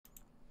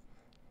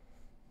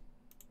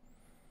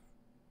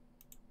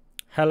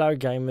Hello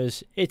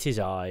gamers, it is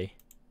I,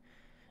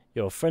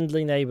 your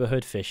friendly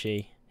neighbourhood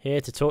fishy, here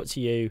to talk to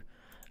you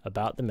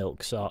about the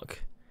milk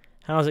sock.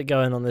 How's it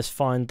going on this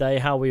fine day?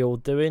 How are we all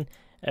doing?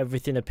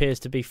 Everything appears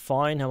to be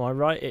fine, am I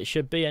right? It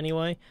should be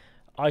anyway.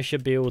 I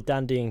should be all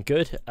dandy and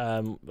good.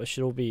 We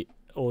should all be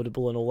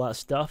audible and all that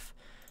stuff.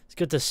 It's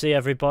good to see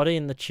everybody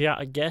in the chat,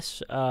 I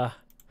guess. I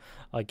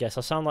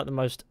sound like the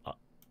most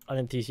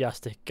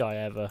unenthusiastic guy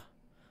ever.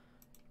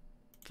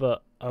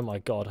 But, oh my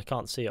god, I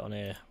can't see it on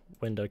here.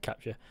 Window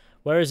capture.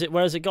 Where is it?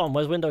 Where has it gone?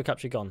 Where's window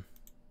capture gone?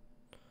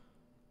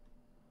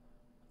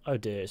 Oh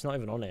dear, it's not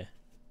even on here.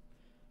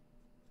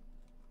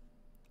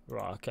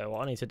 Right, okay,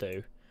 what I need to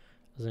do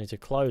is I need to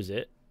close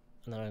it,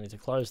 and then I need to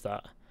close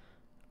that,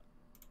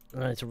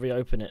 and I need to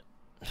reopen it.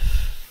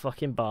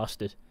 Fucking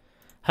bastard.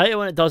 Hate it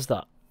when it does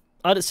that.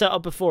 I had it set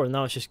up before and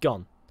now it's just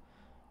gone.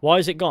 Why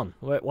is it gone?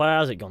 Where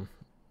has it gone?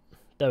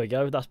 There we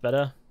go, that's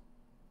better.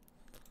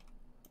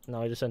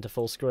 Now I just enter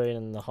full screen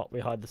and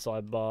we hide the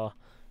sidebar.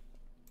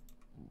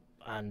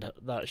 And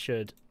that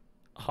should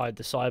hide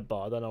the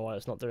sidebar. I don't know why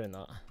it's not doing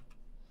that.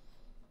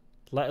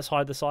 Let us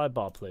hide the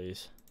sidebar,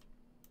 please.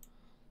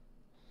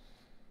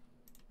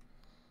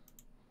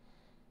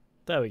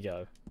 There we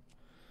go.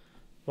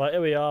 Right,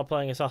 here we are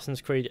playing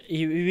Assassin's Creed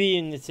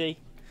Unity.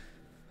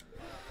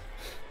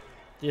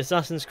 The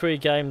Assassin's Creed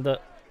game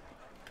that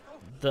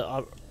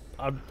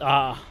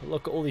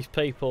look at all these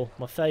people,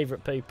 my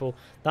favourite people.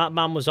 That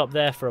man was up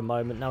there for a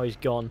moment, now he's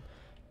gone.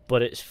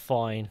 But it's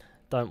fine,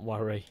 don't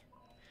worry.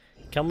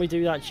 Can we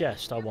do that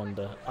chest, I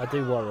wonder? I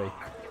do worry.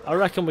 I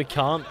reckon we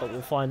can't, but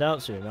we'll find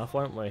out soon enough,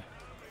 won't we?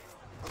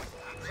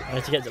 I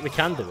need to get that we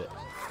can do it.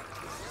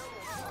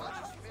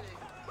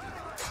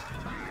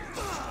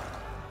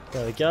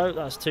 There we go,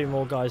 that's 2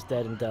 more guys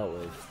dead and dealt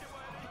with.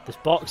 This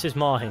box is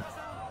mine.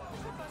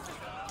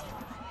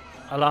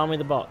 Allow me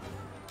the box.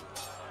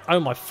 Oh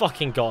my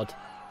fucking god.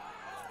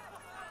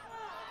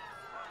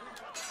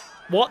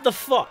 What the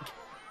fuck?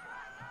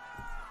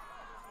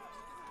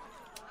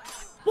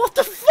 What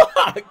the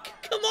fuck?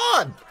 Come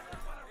on!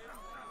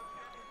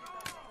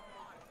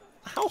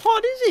 How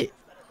hard is it?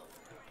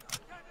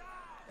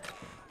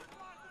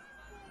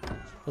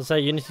 I'll say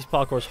Unity's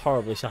parkour is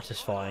horribly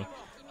satisfying.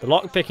 The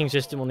lockpicking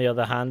system, on the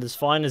other hand, as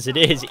fine as it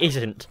is,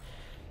 isn't.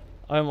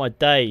 Oh my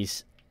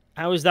days.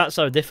 How is that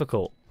so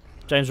difficult?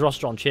 James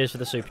Rostron, cheers for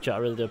the super chat. I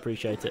really do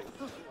appreciate it.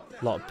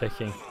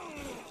 Lockpicking.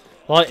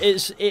 Like,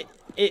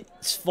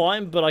 it's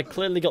fine, but I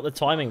clearly got the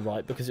timing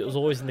right because it was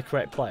always in the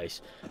correct place.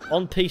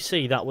 On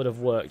PC, that would have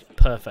worked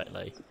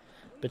perfectly.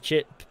 But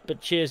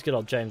cheers, good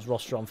old James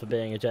Rostron, for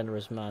being a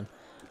generous man.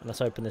 And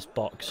let's open this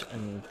box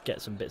and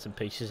get some bits and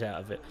pieces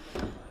out of it.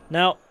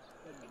 Now,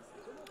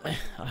 I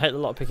hate the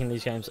lockpicking in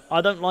these games.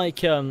 I don't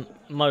like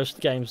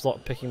most games'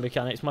 lockpicking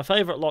mechanics. My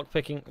favourite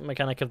lockpicking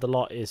mechanic of the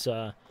lot is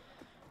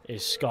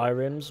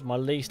Skyrim's. My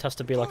least has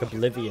to be like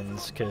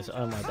Oblivion's, because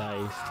oh my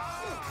days.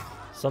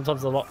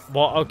 Sometimes the what?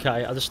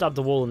 Okay, I just stabbed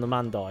the wall and the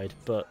man died,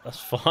 but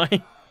that's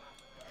fine.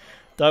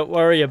 Don't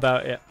worry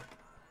about it.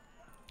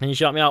 Can you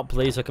shout me out,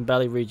 please? I can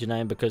barely read your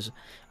name because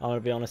I'm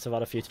gonna be honest, I've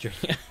had a few to drink.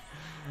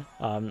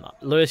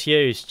 Lewis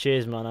Hughes,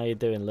 cheers, man. How you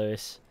doing,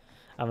 Lewis?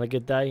 Having a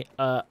good day?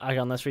 Hang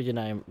on, let's read your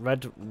name.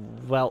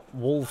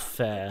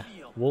 Wolffair.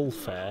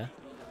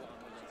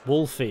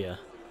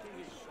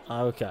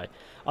 Okay.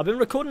 I've been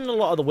recording a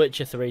lot of The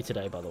Witcher 3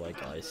 today, by the way,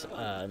 guys.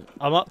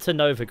 I'm up to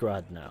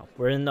Novigrad now.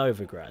 We're in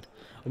Novigrad.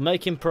 We're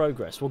making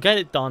progress. We'll get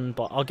it done,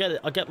 but I'll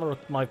get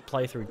my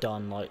playthrough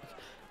done, like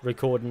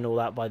recording all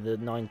that by the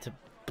 9th,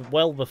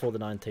 well before the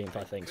 19th,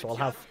 I think. So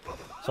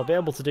I'll be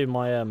able to do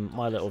my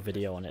my little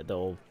video on it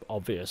that'll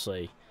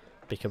obviously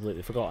be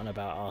completely forgotten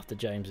about after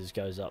James's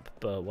goes up,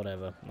 but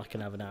whatever. I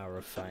can have an hour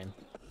of fame.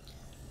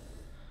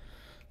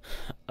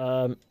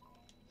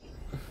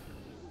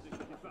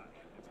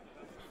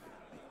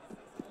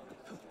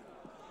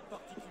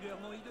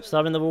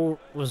 Stabbing the wall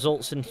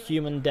results in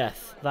human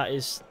death. That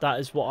is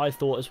what I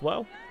thought as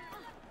well.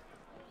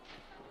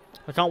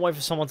 I can't wait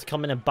for someone to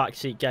come in a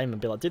backseat game and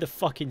be like, do the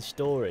fucking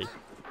story.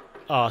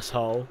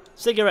 Arsehole.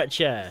 Cigarette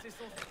chair.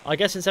 I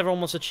guess since everyone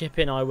wants to chip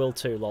in, I will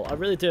too, lol. I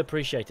really do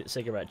appreciate it,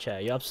 Cigarette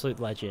Chair. You're absolute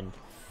legend.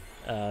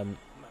 I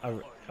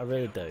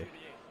really do.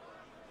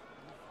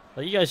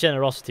 Like, you guys'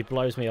 generosity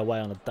blows me away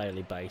on a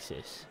daily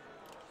basis.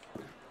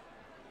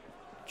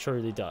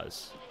 Truly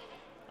does.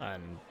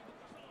 And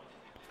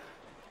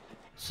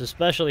it's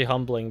especially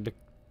humbling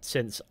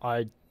since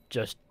I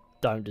just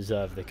don't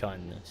deserve the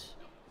kindness.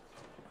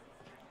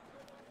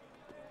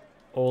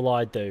 All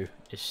I do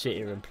is sit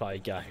here and play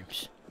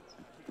games.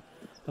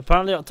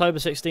 Apparently October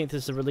 16th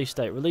is the release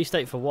date. Release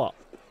date for what?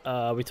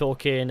 Are we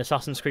talking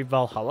Assassin's Creed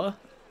Valhalla?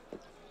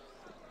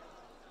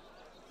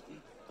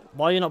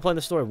 Why are you not playing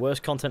the story?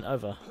 Worst content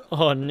ever.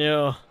 Oh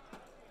no.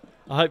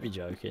 I hope you're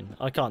joking.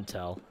 I can't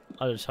tell.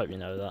 I just hope you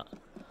know that.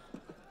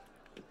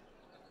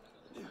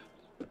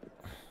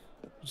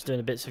 Just doing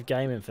a bits of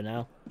gaming for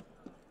now.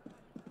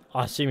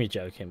 I assume you're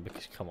joking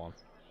because, come on.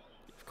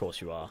 Of course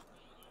you are.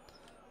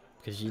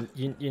 Because you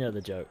know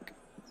the joke.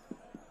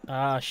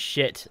 Ah,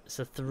 shit. It's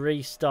a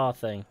 3-star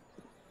thing.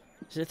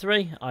 Is it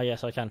 3? Oh,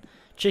 yes, I can.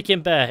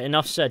 Chicken Bear,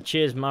 enough said.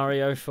 Cheers,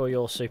 Mario, for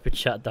your super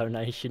chat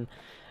donation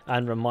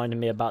and reminding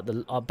me about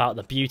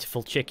the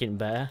beautiful Chicken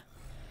Bear.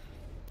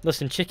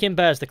 Listen, Chicken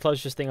Bear is the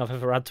closest thing I've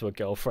ever had to a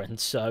girlfriend,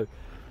 so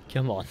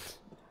come on.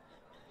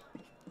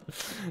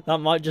 That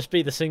might just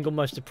be the single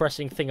most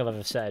depressing thing I've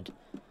ever said.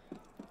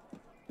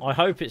 I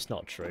hope it's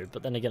not true,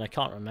 but then again, I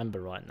can't remember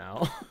right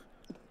now.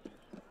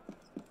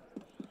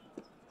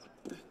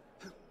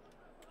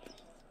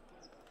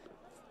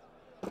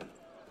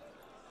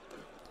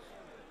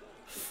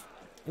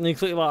 And then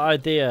click about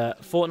idea.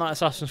 Fortnite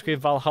Assassin's Creed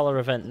Valhalla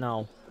event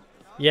now.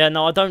 Yeah,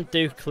 no, I don't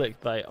do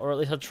clickbait, or at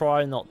least I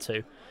try not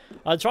to.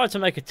 I try to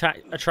make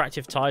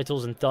attractive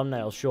titles and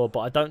thumbnails, sure,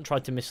 but I don't try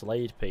to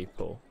mislead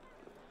people.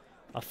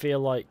 I feel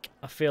like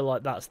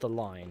that's the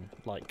line.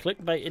 Like,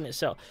 clickbait in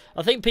itself.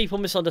 I think people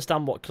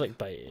misunderstand what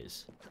clickbait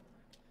is.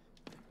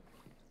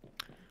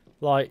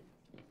 Like,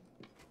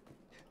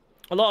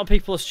 a lot of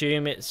people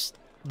assume it's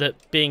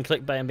that being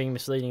clickbait and being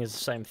misleading is the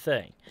same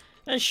thing.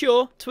 And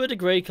sure, to a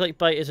degree,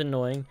 clickbait is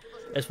annoying.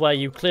 It's where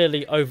you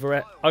clearly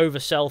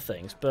oversell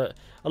things, but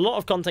a lot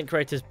of content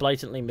creators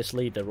blatantly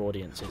mislead their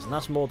audiences, and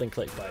that's more than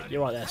clickbait.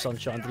 You're right there,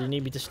 Sunshine. Did you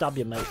need me to stab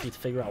your mate for you to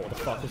figure out what the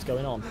fuck was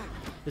going on?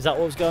 Is that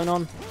what was going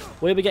on?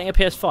 Will we be getting a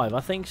PS5?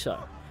 I think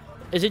so.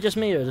 Is it just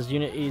me, or does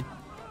Unity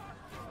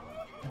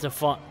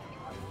define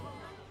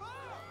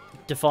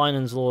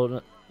its law?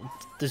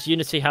 Does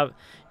Unity have...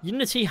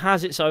 Unity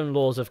has its own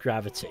laws of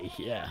gravity,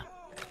 yeah.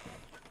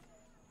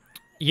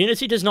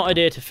 Unity does not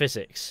adhere to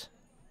physics.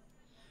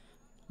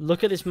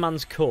 Look at this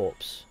man's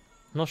corpse.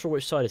 I'm not sure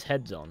which side his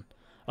head's on.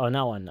 Oh,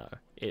 now I know.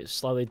 It's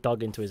slowly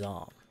dug into his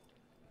arm.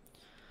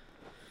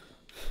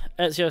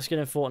 Ezio skin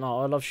in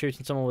Fortnite. I love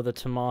shooting someone with a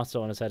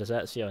tomato on his head as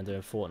Ezio and doing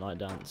a Fortnite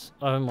dance.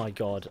 Oh my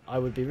god. I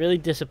would be really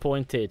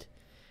disappointed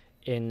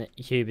in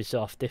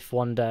Ubisoft if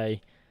one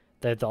day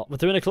they thought, we're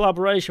doing a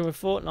collaboration with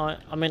Fortnite.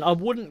 I mean, I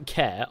wouldn't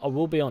care. I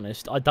will be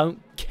honest. I don't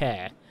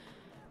care.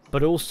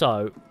 But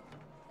also...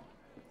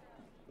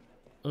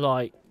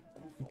 like,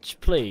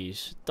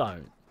 please,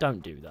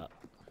 don't do that.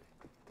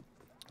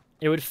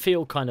 It would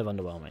feel kind of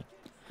underwhelming.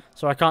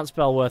 So I can't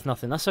spell worth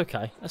nothing. That's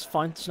okay. That's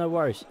fine. There's no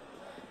worries.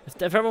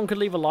 If everyone could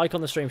leave a like on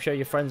the stream, share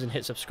your friends, and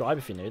hit subscribe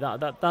if you're new,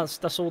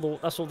 that's all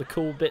the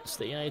cool bits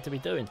that you need to be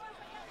doing.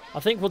 I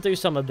think we'll do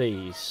some of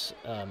these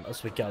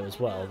as we go as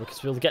well,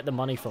 because we'll get the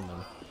money from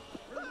them.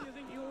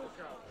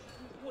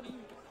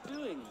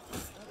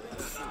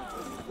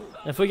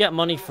 If we get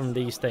money from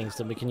these things,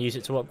 then we can use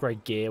it to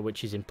upgrade gear,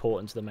 which is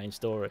important to the main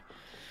story.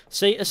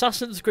 See,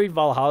 Assassin's Creed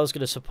Valhalla is going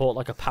to support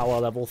like a power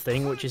level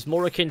thing, which is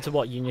more akin to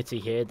what Unity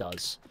here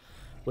does,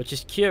 which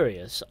is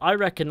curious. I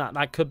reckon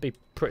that could be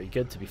pretty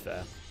good, to be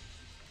fair.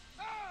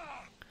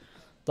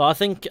 But I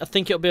think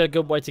it'll be a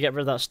good way to get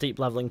rid of that steep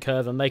leveling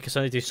curve and make us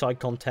only do side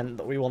content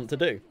that we want to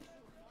do,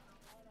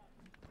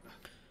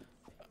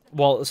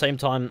 while at the same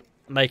time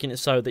making it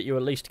so that you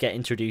at least get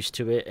introduced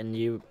to it and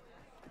you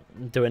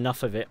do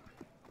enough of it.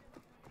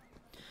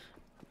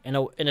 In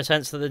a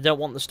sense that they don't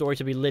want the story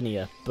to be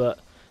linear, but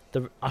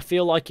I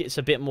feel like it's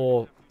a bit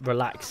more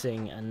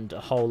relaxing and a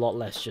whole lot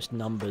less just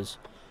numbers.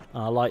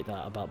 And I like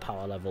that about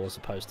power level as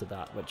opposed to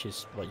that, which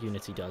is what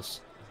Unity does.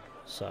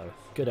 So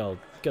good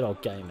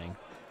old gaming.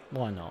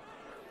 Why not?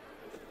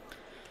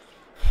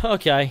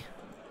 Okay.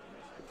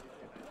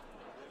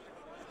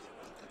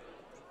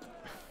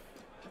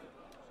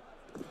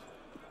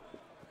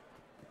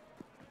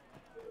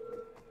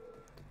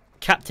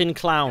 Captain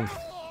Clown.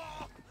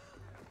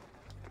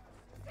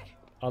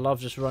 I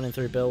love just running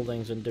through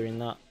buildings and doing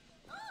that.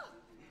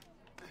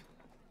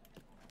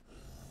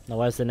 Now,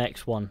 where's the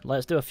next one?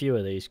 Let's do a few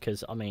of these,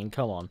 because, I mean,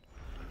 come on.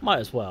 Might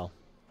as well.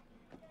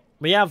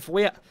 We have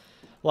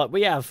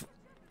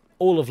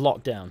all of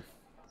lockdown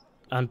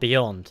and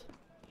beyond.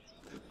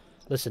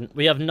 Listen,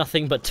 we have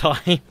nothing but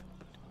time.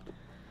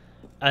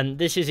 And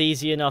this is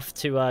easy enough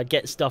to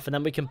get stuff, and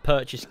then we can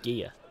purchase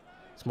gear.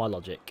 That's my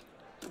logic.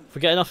 If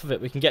we get enough of it,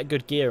 we can get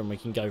good gear, and we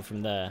can go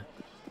from there.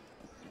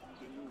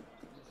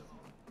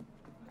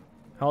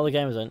 How are the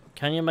gamers then?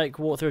 Can you make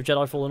walkthrough of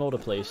Jedi Fallen Order,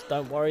 please?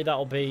 Don't worry,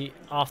 that'll be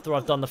after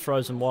I've done the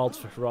Frozen Wilds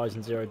for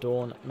Horizon Zero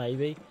Dawn,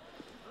 maybe.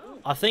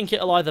 I think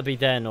it'll either be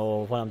then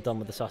or when I'm done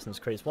with Assassin's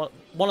Creed.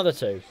 One of the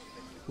two.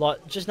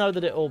 Like, just know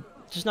that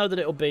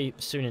it'll be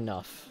soon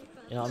enough.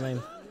 You know what I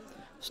mean?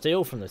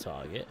 Steal from the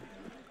target.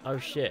 Oh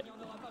shit.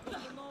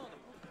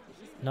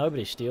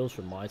 Nobody steals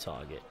from my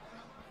target.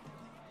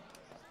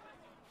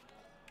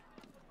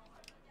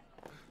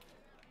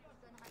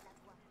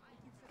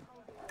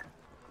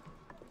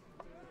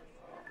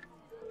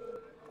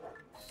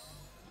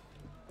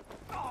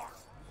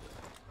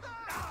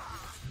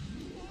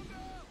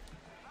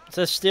 It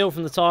says steal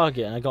from the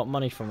target, and I got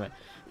money from it,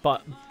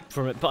 but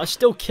I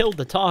still killed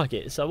the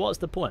target. So what's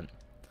the point?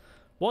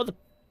 What are the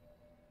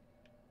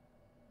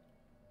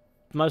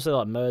mostly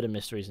like murder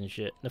mysteries and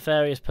shit,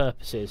 nefarious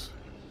purposes,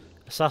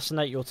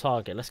 assassinate your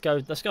target. Let's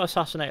go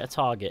assassinate a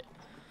target.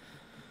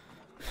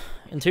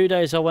 In 2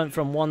 days, I went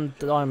from 1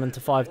 diamond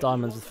to 5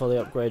 diamonds with fully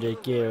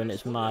upgraded gear, and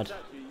it's mad.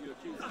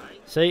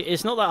 See,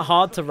 it's not that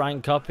hard to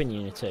rank up in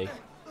Unity.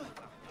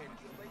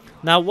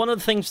 Now, one of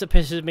the things that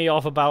pisses me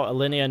off about a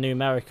linear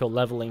numerical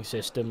leveling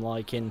system,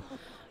 like in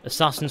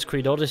Assassin's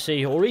Creed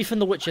Odyssey or even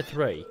The Witcher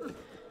 3,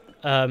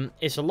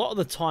 is a lot of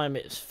the time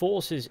it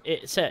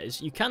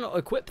says you cannot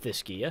equip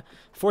this gear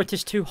for it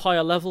is too high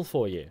a level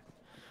for you,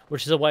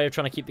 which is a way of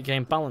trying to keep the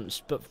game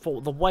balanced. But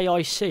for the way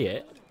I see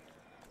it,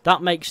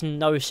 that makes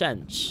no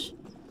sense.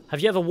 Have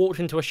you ever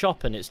walked into a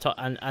shop and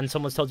and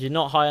someone's told you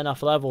not high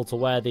enough level to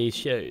wear these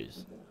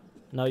shoes?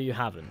 No, you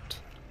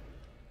haven't.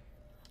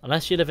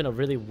 Unless you live in a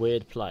really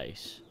weird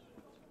place.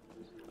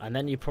 And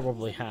then you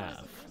probably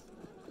have.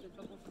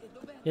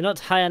 You're not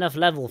high enough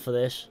level for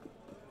this.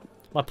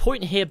 My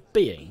point here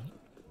being,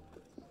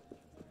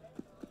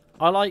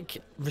 I like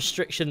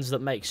restrictions that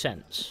make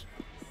sense.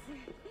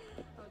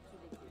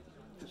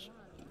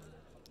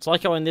 It's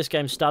like how in this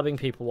game stabbing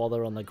people while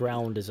they're on the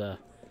ground is a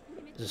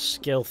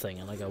skill thing,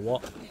 and I go,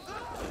 what?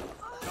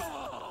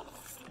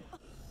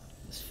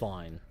 It's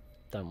fine.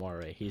 Don't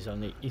worry. He's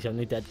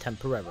only dead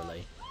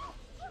temporarily.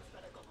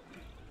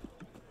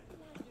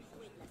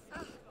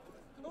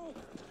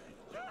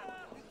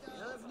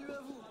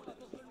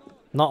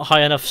 Not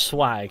high enough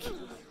swag.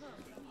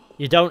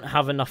 You don't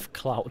have enough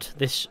clout.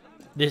 This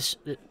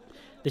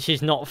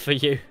is not for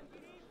you.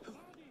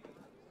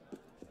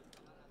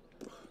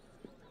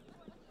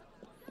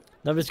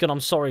 Nobody's gone,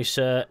 I'm sorry,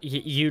 sir.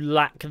 You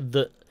lack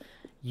the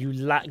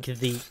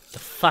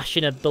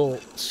fashionable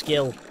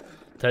skill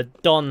to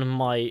don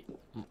my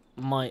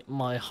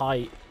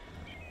high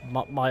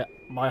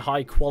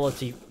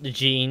quality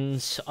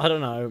jeans. I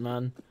don't know,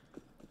 man.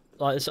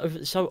 Like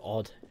it's so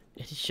odd.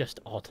 It is just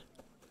odd.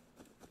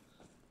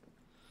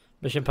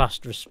 Mission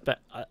past respect.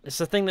 It's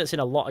the thing that's in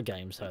a lot of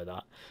games, though.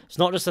 That it's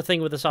not just the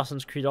thing with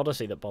Assassin's Creed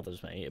Odyssey that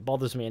bothers me. It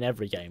bothers me in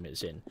every game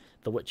it's in.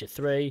 The Witcher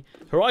 3,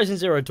 Horizon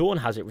Zero Dawn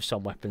has it with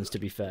some weapons, to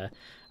be fair.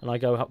 And I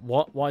go,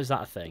 what? Why is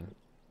that a thing?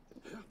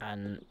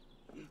 And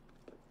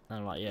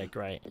I'm like, yeah,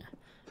 great.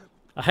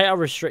 I hate how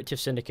restrictive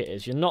Syndicate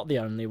is. You're not the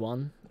only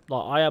one.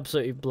 Like, I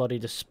absolutely bloody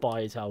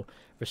despise how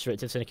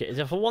restrictive Syndicate is.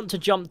 If I want to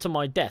jump to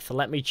my death,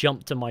 let me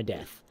jump to my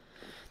death.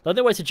 The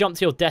only way to jump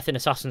to your death in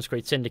Assassin's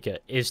Creed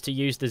Syndicate is to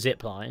use the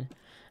zipline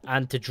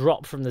and to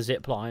drop from the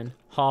zipline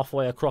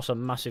halfway across a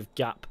massive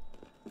gap.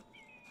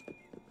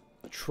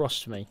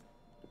 Trust me.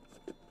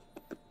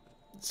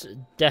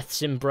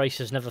 Death's embrace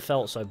has never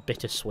felt so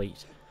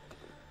bittersweet.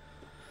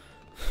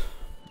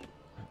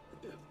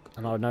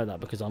 And I know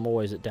that because I'm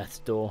always at death's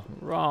door.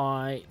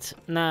 Right,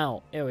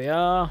 now, here we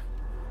are.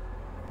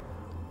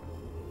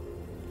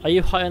 Are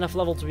you high enough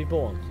level to be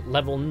born?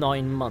 Level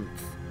 9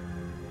 month.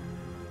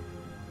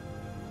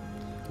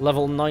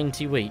 Level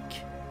 90 week.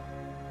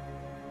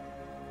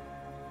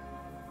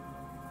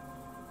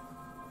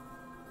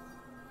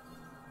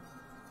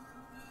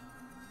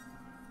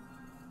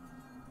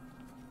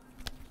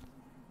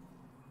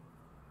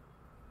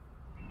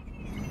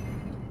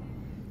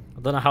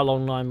 I don't know how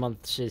long 9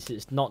 months is.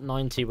 It's not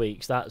 90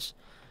 weeks. That's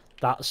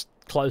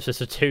closer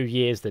to 2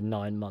 years than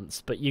 9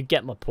 months. But you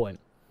get my point.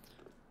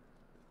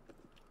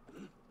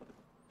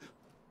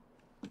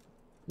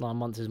 9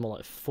 months is more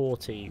like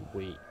 40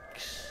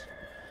 weeks.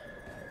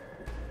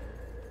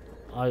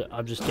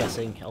 I'm just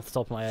guessing off the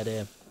top of my head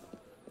here.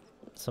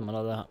 Something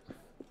like that.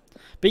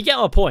 But you get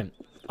my point.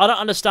 I don't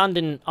understand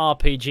in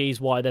RPGs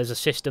why there's a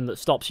system that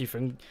stops you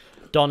from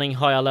donning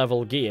higher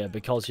level gear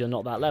because you're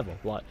not that level.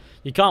 Like,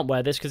 you can't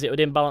wear this because it would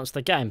imbalance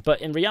the game.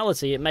 But in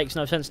reality, it makes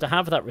no sense to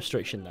have that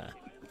restriction there.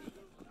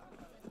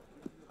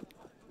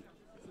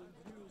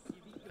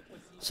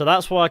 So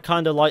that's why I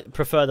kind of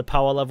prefer the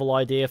power level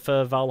idea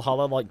for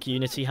Valhalla, like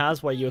Unity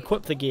has, where you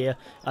equip the gear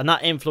and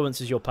that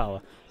influences your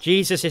power.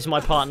 Jesus is my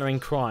partner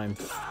in crime.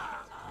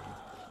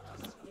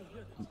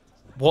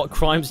 What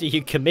crimes are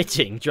you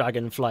committing,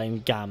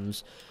 Dragonflame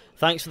Gams?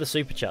 Thanks for the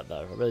super chat,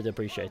 though. I really do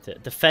appreciate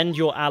it. Defend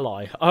your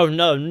ally. Oh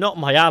no, not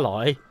my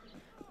ally.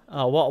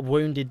 Oh, what a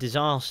wounded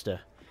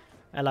disaster.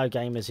 Hello,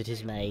 gamers. It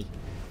is me.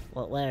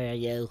 What? Where are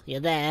you? You're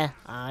there,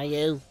 are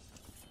you?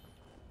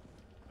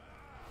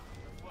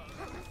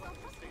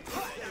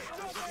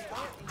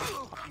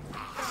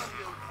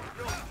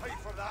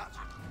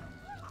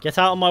 Get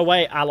out of my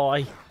way,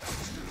 ally.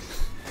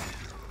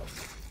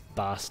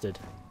 Bastard.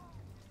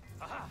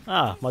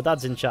 Ah, my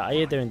dad's in chat. How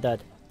you doing,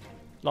 Dad?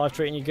 Life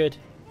treating you good?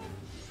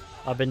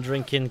 I've been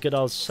drinking good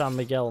old San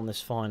Miguel on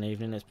this fine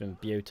evening. It's been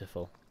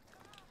beautiful.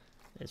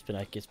 It's been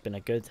a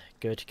good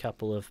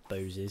couple of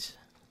boozes.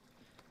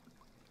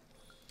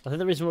 I think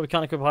the reason why we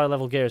can't equip higher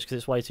level gear is because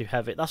it's way too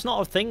heavy. That's not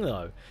a thing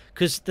though,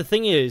 because the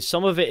thing is,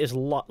 some of it is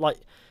like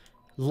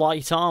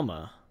light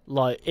armor.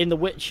 Like in The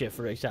Witcher,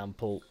 for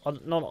example,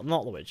 not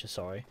The Witcher,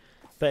 sorry,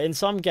 but in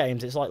some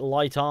games it's like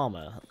light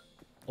armor,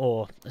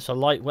 or it's a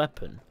light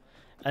weapon,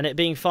 and it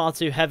being far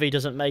too heavy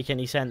doesn't make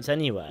any sense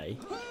anyway,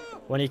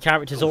 when your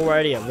character's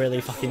already a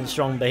really fucking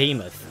strong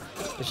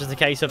behemoth. It's just a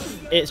case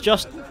of, it's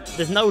just,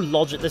 there's no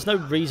logic, there's no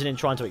reason in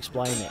trying to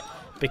explain it,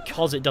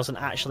 because it doesn't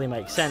actually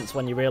make sense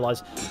when you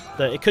realise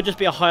that it could just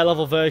be a higher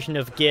level version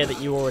of gear that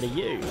you already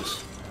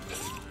use.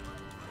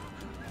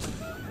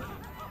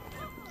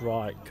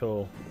 Right,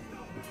 cool.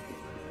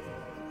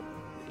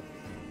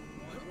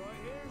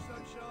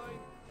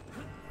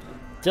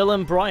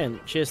 Dylan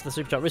Bryant, cheers to the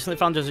super chat. Recently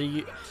found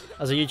you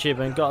as a YouTuber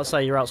and gotta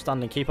say you're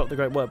outstanding. Keep up the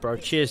great work, bro.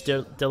 Cheers,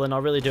 Dylan. I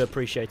really do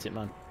appreciate it,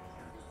 man.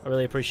 I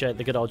really appreciate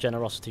the good old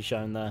generosity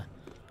shown there.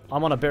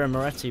 I'm on a Birra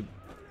Moretti.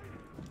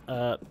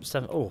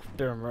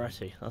 Birra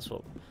Moretti. That's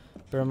what.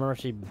 Birra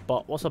Moretti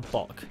bot. What's a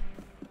bok?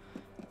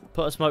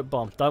 Put a smoke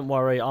bomb. Don't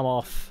worry, I'm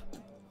off.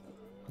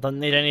 I don't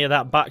need any of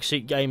that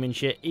backseat gaming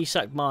shit.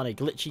 Isak Marnie,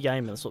 glitchy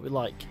gaming. That's what we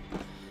like.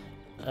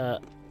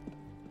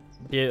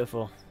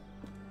 Beautiful.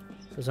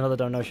 There's another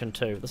donation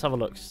too. Let's have a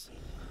look.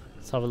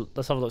 Let's have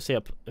a look. See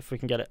if we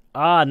can get it.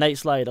 Ah, Nate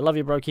Slade. I love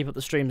you, bro. Keep up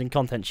the streams and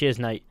content. Cheers,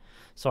 Nate.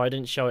 Sorry, I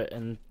didn't show it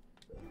in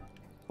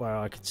where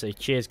I could see.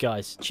 Cheers,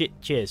 guys.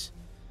 Cheers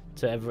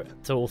to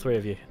all three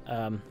of you.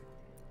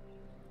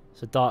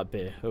 It's a dark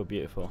beer. Oh,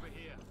 beautiful.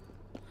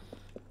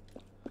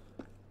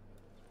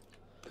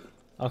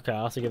 Okay,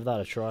 I'll have to give that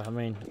a try. I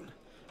mean,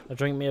 I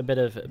drink me a bit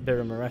of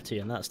Birra Moretti,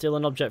 and that's steal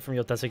an object from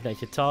your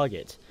designated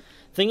target.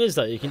 Thing is,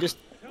 though, you can just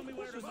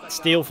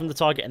steal from the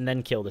target and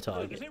then kill the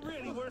target.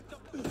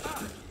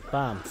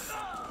 Bam.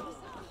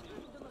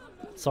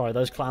 Sorry,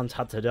 those clowns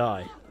had to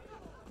die.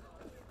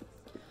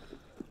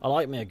 I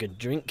like me a good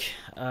drink.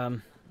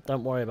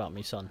 Don't worry about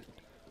me, son.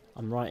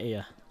 I'm right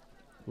here.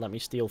 Let me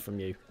steal from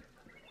you.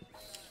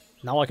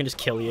 Now I can just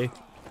kill you.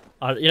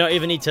 You don't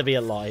even need to be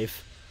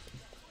alive.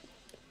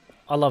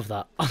 I love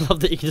that. I love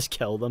that you can just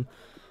kill them.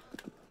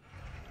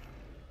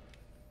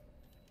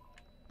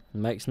 It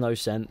makes no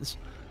sense,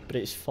 but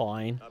it's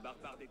fine.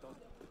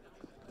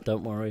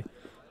 Don't worry.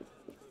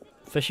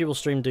 Fishy will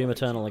stream Doom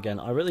Eternal again.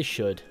 I really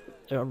should.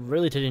 I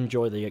really did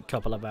enjoy the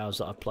couple of hours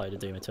that I played of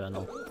Doom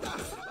Eternal.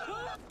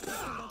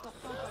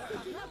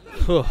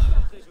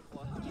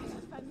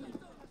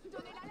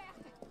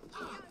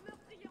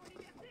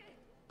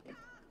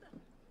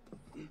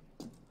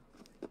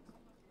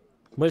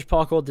 Which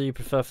parkour do you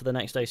prefer for the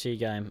next AC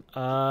game?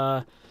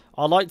 I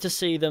like to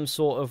see them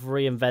sort of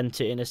reinvent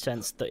it in a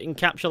sense that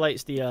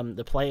encapsulates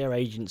the player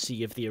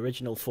agency of the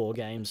original 4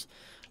 games,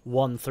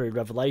 1 through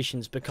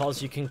Revelations,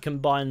 because you can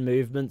combine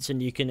movements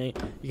and you can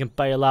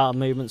bail out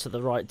movements at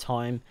the right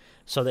time,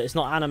 so that it's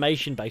not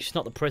animation based. It's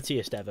not the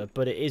prettiest ever,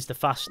 but it is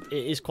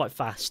quite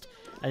fast,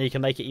 and you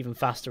can make it even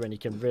faster, and you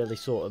can really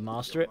sort of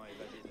master it.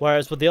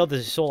 Whereas with the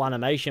others, it's all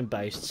animation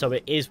based, so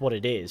it is what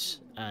it is,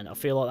 and I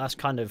feel like that's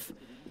kind of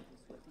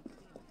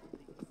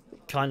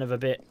a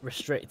bit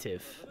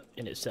restrictive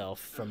in itself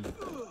from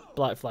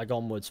Black Flag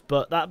onwards.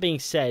 But that being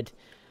said,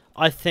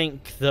 I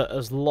think that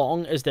as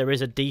long as there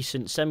is a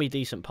decent,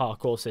 semi-decent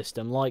parkour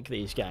system like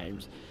these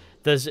games,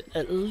 there's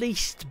at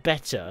least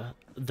better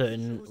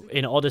than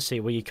in Odyssey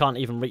where you can't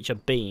even reach a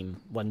beam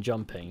when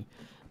jumping,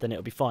 then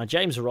it'll be fine.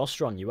 James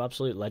Rostron, you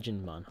absolute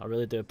legend, man. I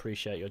really do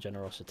appreciate your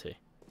generosity.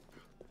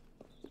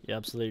 You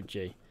absolute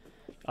G.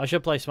 I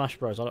should play Smash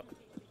Bros.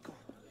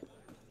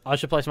 I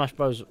should play Smash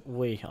Bros.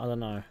 Wii. I don't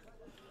know.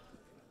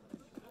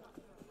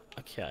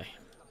 Okay.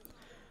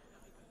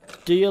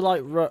 Do you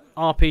like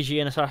RPG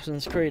in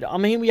Assassin's Creed? I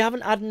mean, we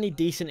haven't had any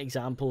decent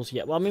examples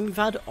yet. Well, I mean, we've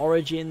had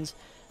Origins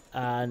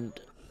and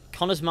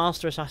Connor's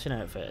Master Assassin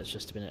outfit. It's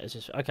just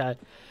okay.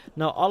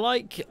 No, I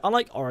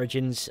like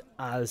Origins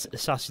as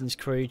Assassin's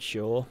Creed,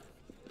 sure.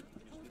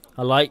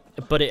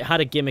 But it had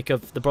a gimmick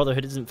of the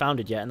Brotherhood isn't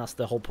founded yet, and that's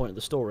the whole point of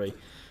the story.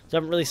 So I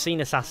haven't really seen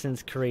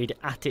Assassin's Creed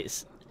at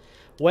its...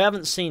 We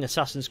haven't seen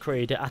Assassin's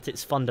Creed at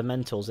its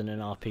fundamentals in an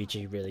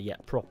RPG really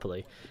yet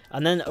properly.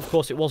 And then, of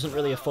course, it wasn't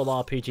really a full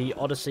RPG.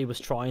 Odyssey was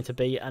trying to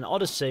be, and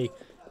Odyssey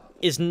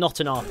is not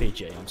an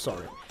RPG, I'm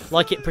sorry.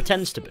 Like it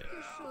pretends to be.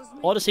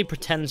 Odyssey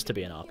pretends to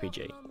be an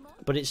RPG,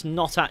 but it's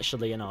not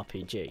actually an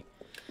RPG.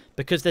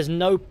 Because there's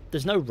no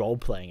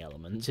role-playing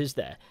elements, is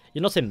there?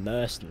 You're not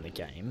immersed in the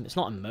game. It's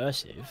not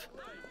immersive.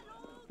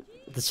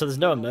 So there's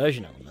no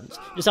immersion elements.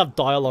 You just have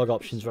dialogue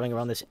options running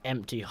around this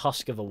empty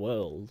husk of a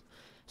world.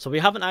 So we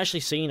haven't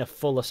actually seen a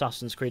full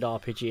Assassin's Creed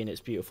RPG in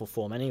its beautiful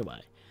form anyway.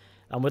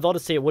 And with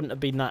Odyssey it wouldn't have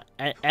been that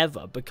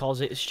ever,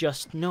 because it's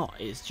just not.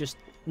 It's just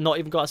not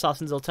even got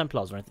Assassins or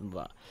Templars or anything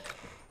like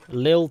that.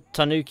 Lil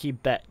Tanuki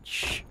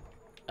Betch.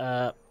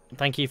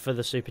 Thank you for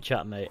the super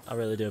chat, mate. I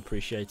really do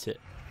appreciate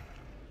it.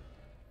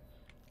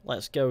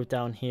 Let's go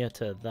down here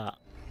to that.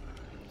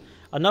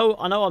 I know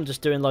I'm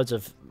just doing loads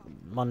of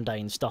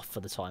mundane stuff for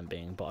the time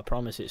being, but I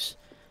promise it's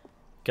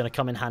going to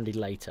come in handy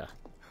later.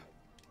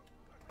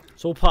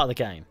 It's all part of the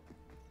game.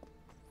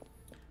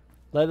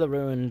 Layla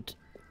ruined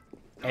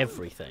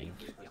everything.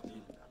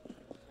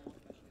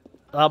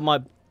 That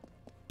might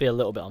be a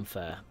little bit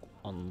unfair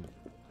on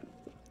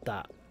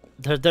that.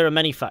 There are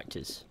many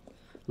factors.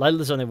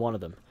 Layla's only one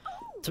of them.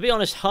 To be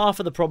honest, half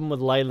of the problem with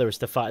Layla is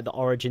the fact that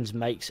Origins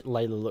makes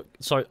Layla look...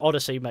 Sorry,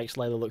 Odyssey makes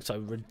Layla look so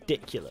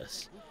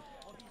ridiculous.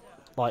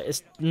 Like,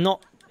 it's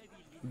not...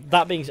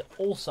 That being...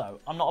 Also,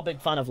 I'm not a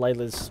big fan of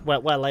Layla's... Where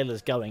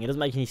Layla's going. It doesn't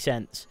make any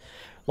sense.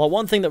 Well,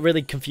 one thing that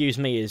really confused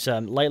me is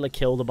Layla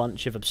killed a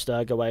bunch of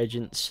Abstergo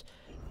agents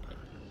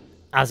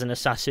as an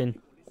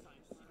assassin,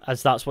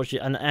 as that's what she...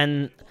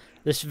 And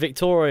this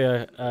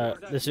Victoria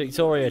lady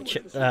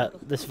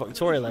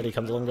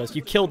comes along and goes,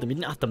 "You killed them. You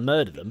didn't have to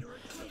murder them.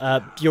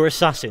 You're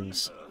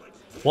assassins."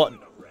 What?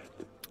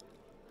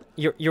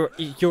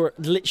 You're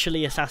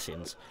literally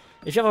assassins.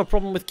 If you have a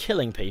problem with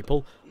killing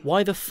people,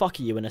 why the fuck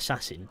are you an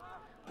assassin?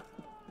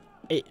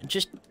 It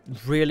just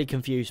really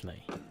confused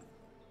me.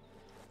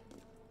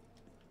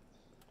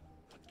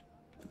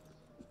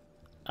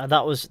 And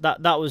that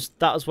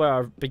was where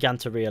I began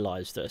to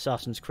realise that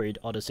Assassin's Creed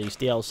Odyssey's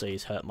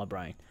DLCs hurt my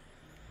brain.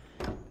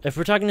 If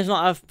protagonists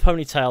not have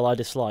ponytail, I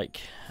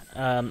dislike.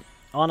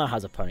 Anna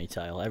has a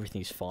ponytail.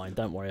 Everything's fine.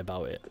 Don't worry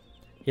about it.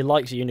 He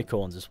likes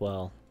unicorns as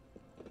well.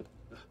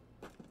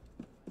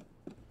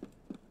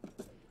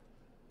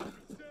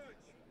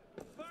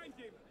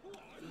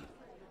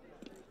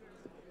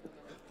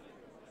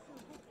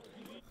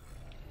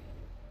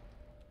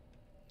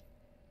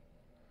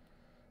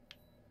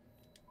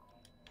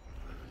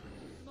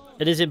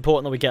 It is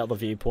important that we get all the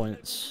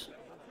viewpoints.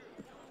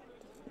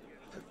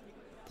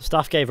 The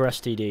staff gave her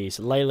STDs.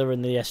 Layla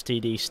and the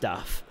STD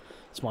staff.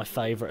 It's my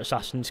favourite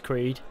Assassin's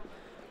Creed.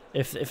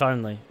 If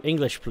only.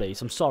 English,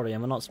 please. I'm sorry,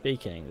 I'm not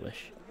speaking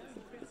English.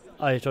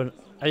 Have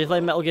you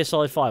played Metal Gear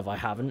Solid 5? I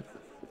haven't.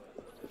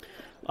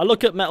 I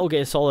look at Metal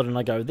Gear Solid and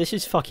I go, this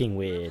is fucking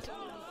weird.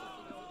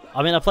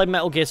 I mean, I played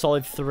Metal Gear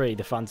Solid 3,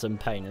 The Phantom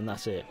Pain, and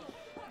that's it.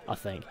 I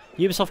think.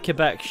 Ubisoft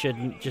Quebec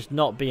should just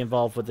not be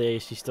involved with the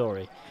AC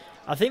story.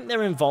 I think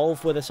they're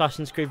involved with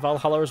Assassin's Creed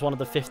Valhalla as one of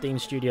the 15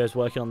 studios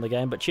working on the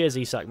game, but cheers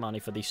Isak Manny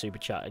for the super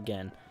chat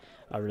again.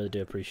 I really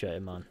do appreciate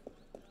it, man.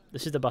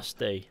 This is the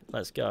Bastille.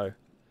 Let's go.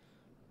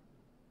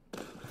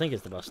 I think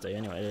it's the Bastille.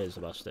 Anyway, it is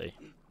the Bastille.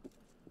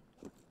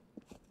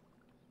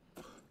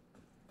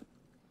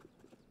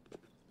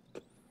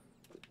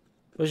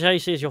 Which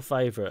AC is your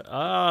favourite?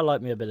 I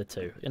like me a bit of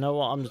two. You know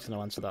what? I'm just going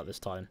to answer that this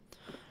time.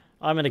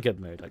 I'm in a good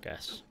mood, I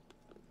guess.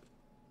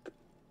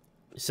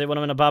 You see, when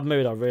I'm in a bad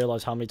mood, I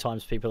realise how many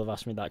times people have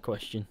asked me that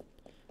question.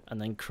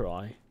 And then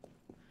cry.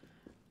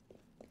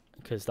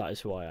 Because that is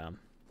who I am.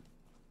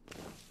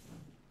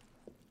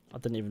 I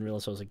didn't even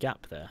realise there was a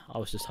gap there. I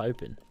was just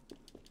hoping.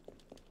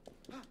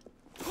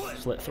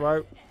 Slit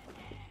throat.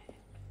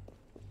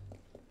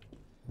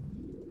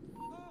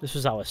 This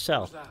was our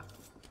cell.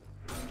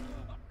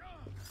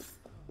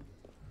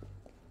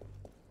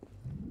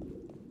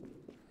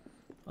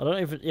 I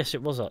don't even... Yes,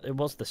 it was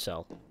the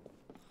cell.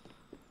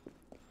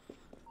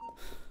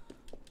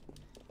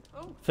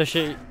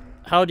 Fishy,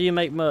 how do you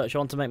make merch? I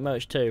want to make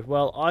merch too.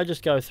 Well, I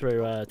just go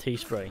through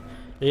Teespring.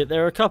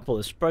 There are a couple.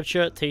 There's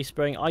Spreadshirt,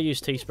 Teespring. I use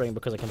Teespring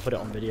because I can put it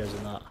on videos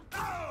and that.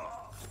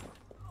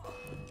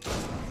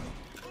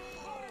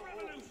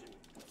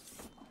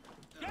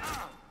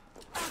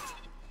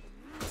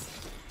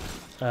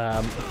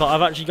 But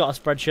I've actually got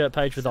a Spreadshirt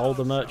page with all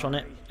the merch on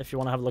it, if you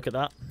want to have a look at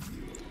that.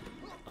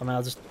 I mean,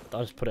 I'll just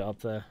put it up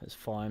there. It's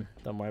fine.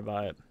 Don't worry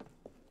about it.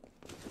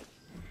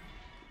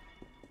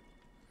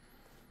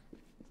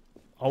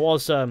 I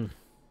was okay.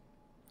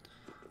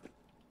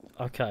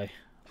 I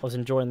was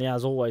enjoying the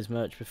As Always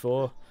merch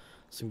before.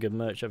 Some good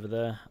merch over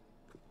there,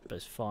 but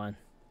it's fine.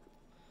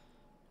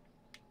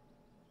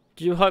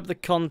 Do you hope the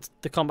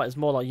combat is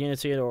more like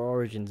Unity or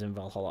Origins in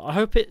Valhalla? I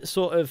hope it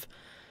sort of...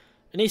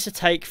 It needs to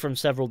take from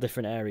several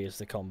different areas,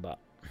 the combat.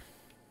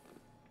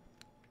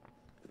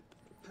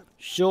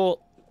 Sure.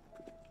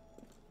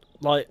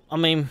 Like, I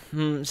mean,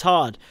 it's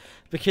hard.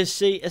 Because,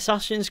 see,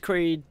 Assassin's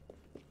Creed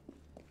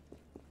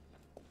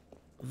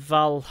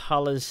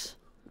Valhalla's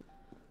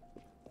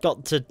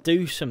got to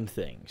do some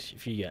things,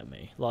 if you get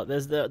me. Like,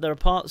 there are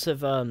parts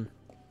of...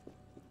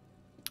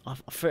 I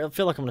feel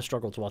like I'm going to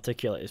struggle to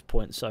articulate this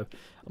point, so I'm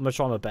going to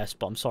try my best,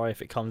 but I'm sorry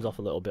if it comes off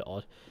a little bit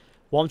odd.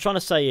 What I'm trying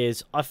to say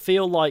is, I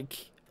feel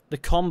like the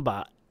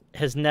combat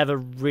has never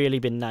really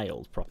been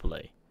nailed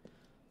properly.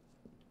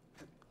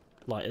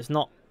 Like, it's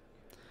not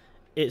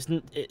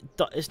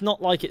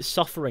like it's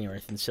suffering or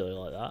anything silly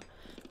like that.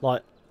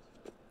 Like,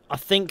 I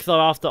think though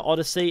after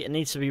Odyssey it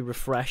needs to be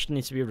refreshed, it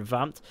needs to be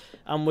revamped,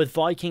 and with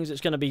Vikings it's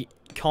going to be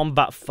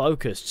combat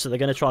focused, so they're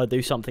going to try to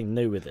do something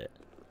new with it.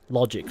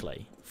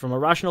 Logically, from a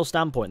rational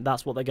standpoint,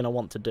 that's what they're going to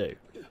want to do.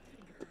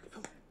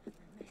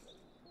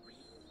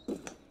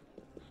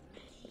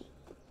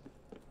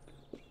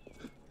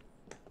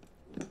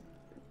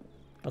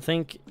 I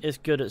think it's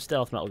good at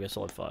stealth. Metal Gear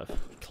Solid 5,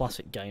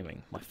 classic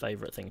gaming, my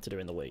favourite thing to do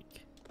in the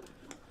week.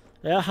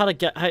 Yeah,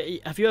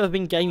 have you ever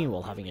been gaming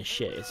while having a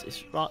shit?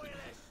 It's right.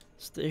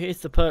 It's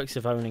the perks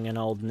of owning an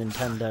old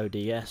Nintendo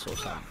DS or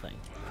something,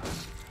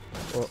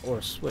 or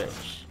a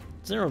Switch.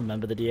 Does anyone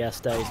remember the DS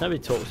days? Nobody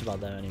talks about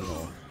them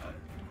anymore.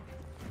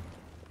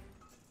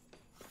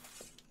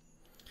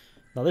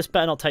 Now this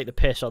better not take the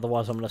piss,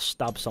 otherwise I'm gonna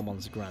stab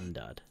someone's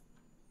granddad.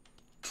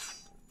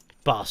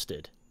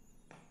 Bastard.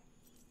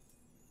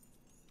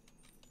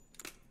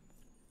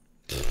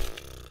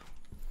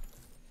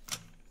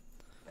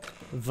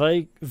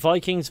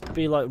 Vikings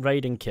be like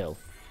raid and kill.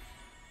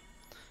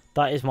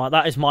 That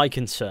is my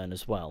concern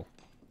as well.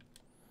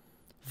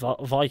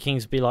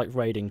 Vikings be like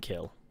raid and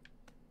kill.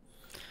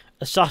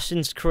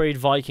 Assassin's Creed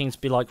Vikings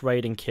be like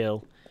raid and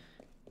kill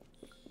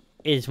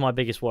is my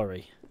biggest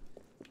worry.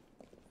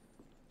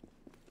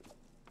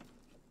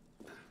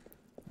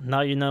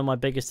 Now you know my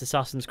biggest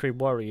Assassin's Creed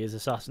worry is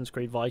Assassin's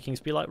Creed Vikings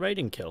be like raid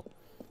and kill.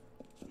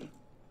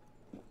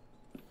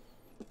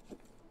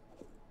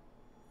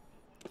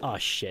 Oh,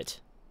 shit.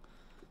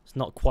 It's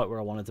not quite where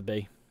I wanted to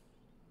be.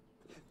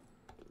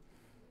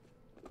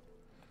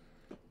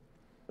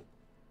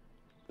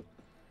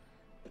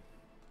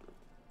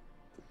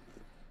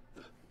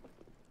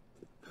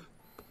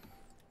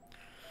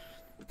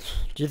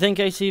 Do you think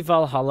AC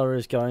Valhalla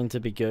is going to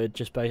be good?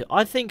 Just based,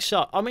 I think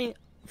so. I mean,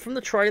 from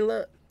the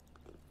trailer,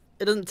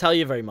 it doesn't tell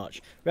you very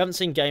much. We haven't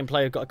seen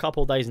gameplay. We've got a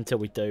couple of days until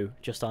we do,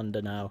 just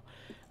under now.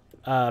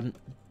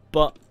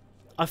 But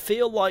I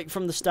feel like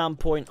from the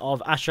standpoint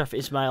of Ashraf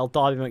Ismail,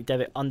 Darby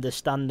McDevitt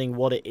understanding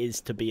what it is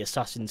to be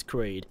Assassin's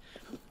Creed,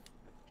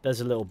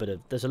 there's a little bit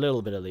of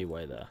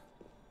leeway there.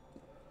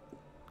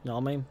 You know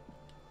what I mean?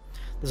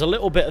 There's a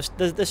little bit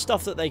of there's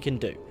stuff that they can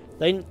do.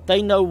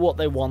 They know what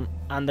they want,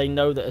 and they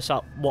know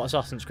that what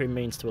Assassin's Creed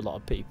means to a lot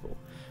of people,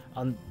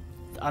 and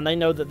they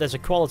know that there's a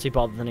quality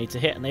bar that they need to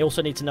hit, and they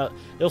also need to know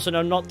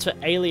not to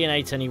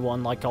alienate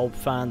anyone like old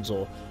fans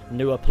or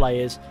newer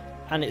players,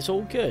 and it's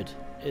all good.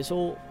 It's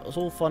all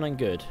fun and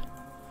good.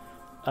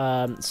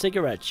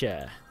 Cigarette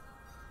chair.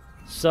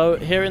 So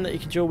hearing that you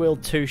can dual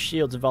wield 2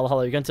 shields in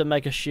Valhalla, you're going to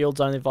make a shields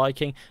only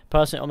Viking.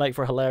 Personally, it'll make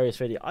for a hilarious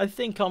video. I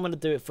think I'm going to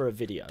do it for a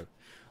video.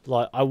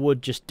 Like, I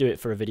would just do it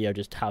for a video,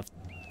 just have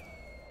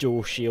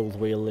dual shield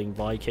wielding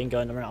Viking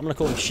going around. I'm going to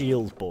call him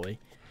Shield Boy.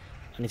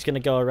 And he's going to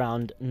go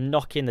around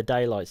knocking the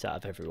daylights out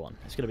of everyone.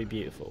 It's going to be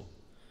beautiful.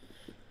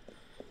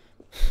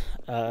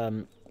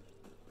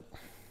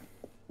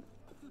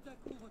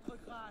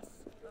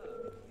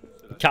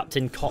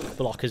 Captain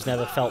Cockblock has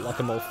never felt like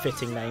a more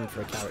fitting name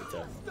for a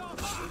character.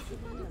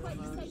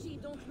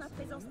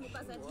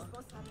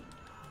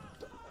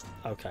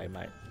 Okay,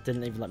 mate.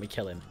 Didn't even let me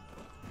kill him.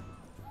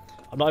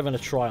 I'm not even going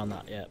to try on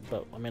that yet,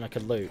 but I mean I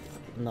could loot.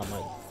 No,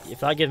 mate. If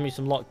that gives me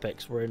some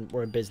lockpicks, we're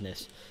in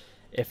business.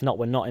 If not,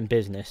 we're not in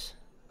business.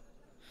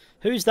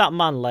 Who's that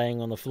man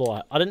laying on the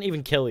floor? I didn't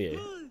even kill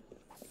you.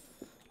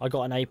 I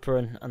got an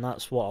apron, and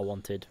that's what I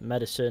wanted.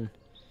 Medicine.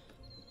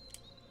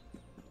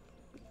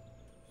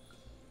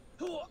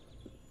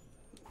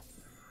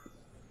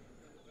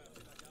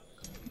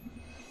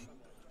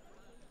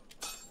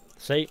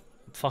 See?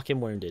 Fucking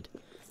wounded.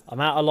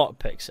 I'm out of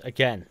lockpicks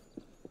again.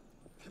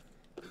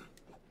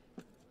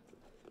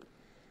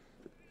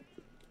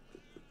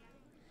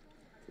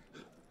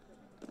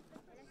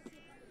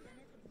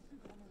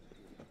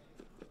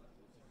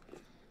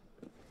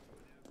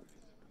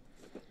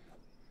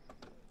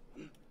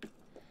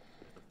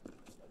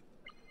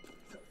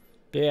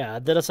 But yeah,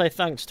 did I say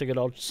thanks to good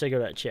old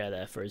cigarette chair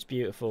there for his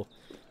beautiful,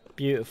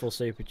 beautiful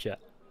super chat?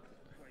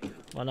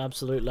 An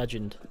absolute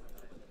legend.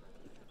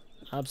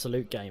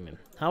 Absolute gaming.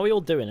 How are we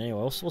all doing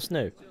anyway? What's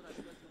new?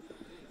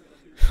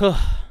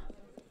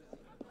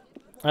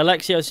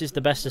 Alexios is the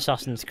best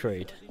Assassin's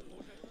Creed.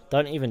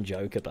 Don't even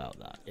joke about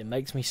that. It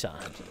makes me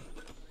sad.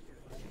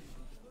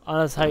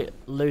 I just hate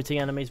looting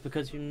enemies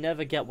because you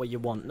never get what you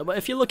want. But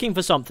if you're looking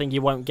for something,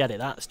 you won't get it.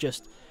 That is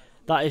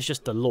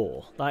just the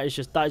law. That is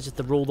just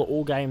the rule that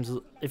all games.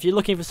 If you're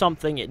looking for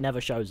something, it never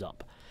shows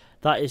up.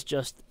 That is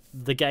just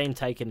the game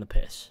taking the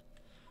piss.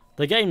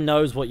 The game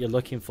knows what you're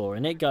looking for,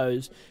 and it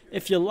goes,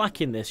 if you're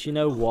lacking this, you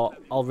know what?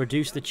 I'll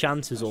reduce the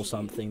chances or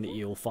something that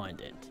you'll find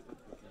it.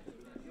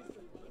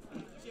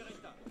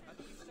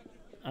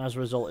 As a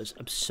result, it's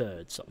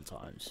absurd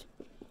sometimes.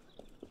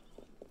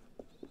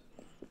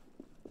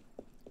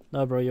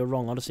 No, bro, you're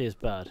wrong. Odyssey is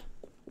bad.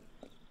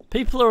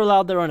 People are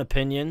allowed their own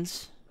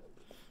opinions.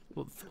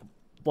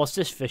 What's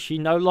this, fishy?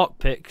 No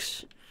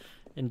lockpicks.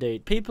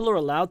 Indeed, people are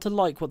allowed to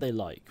like what they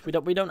like. We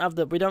don't have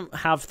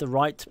the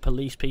right to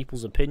police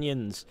people's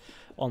opinions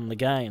on the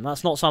game.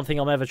 That's not something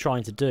I'm ever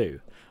trying to do.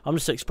 I'm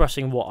just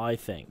expressing what I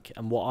think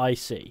and what I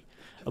see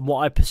and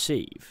what I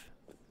perceive.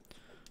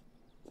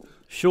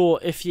 Sure,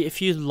 if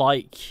you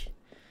like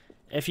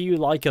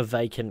a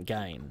vacant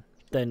game,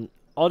 then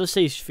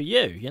Odyssey's for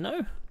you, you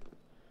know.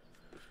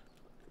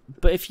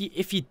 But if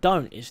you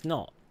don't, it's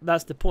not.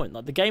 That's the point.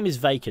 Like, the game is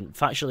vacant,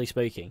 factually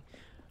speaking.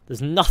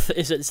 There's nothing.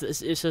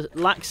 It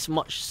lacks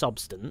much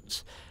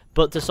substance,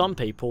 but to some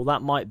people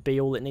that might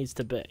be all it needs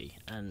to be,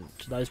 and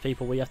to those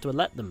people we have to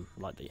let them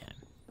like the game.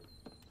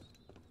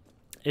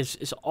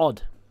 It's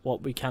odd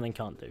what we can and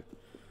can't do.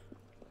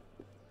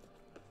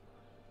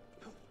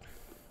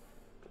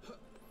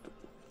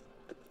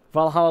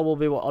 Valhalla will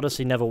be what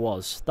Odyssey never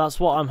was. That's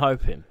what I'm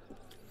hoping.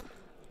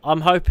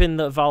 I'm hoping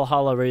that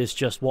Valhalla is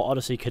just what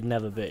Odyssey could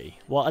never be.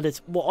 What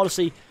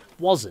Odyssey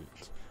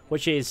wasn't,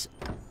 which is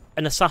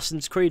an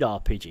Assassin's Creed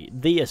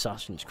RPG, the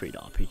Assassin's Creed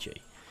RPG,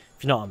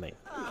 if you know what I mean.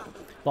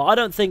 But I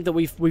don't think that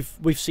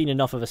we've seen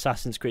enough of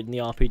Assassin's Creed in the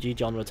RPG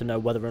genre to know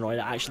whether or not it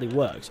actually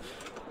works.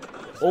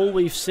 All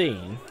we've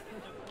seen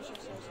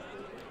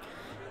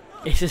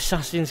is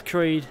Assassin's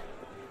Creed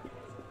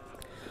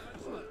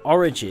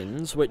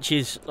Origins, which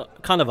is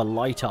kind of a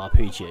light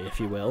RPG, if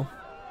you will,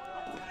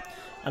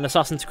 and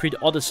Assassin's Creed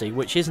Odyssey,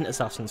 which isn't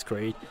Assassin's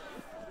Creed,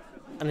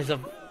 and is a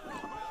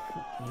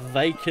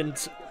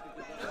vacant,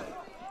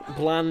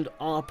 bland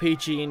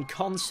RPG in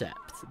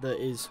concept that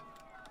is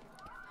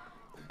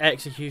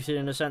executed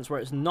in a sense where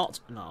it's not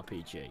an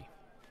RPG.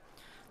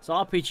 It's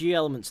RPG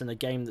elements in a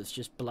game that's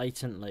just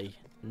blatantly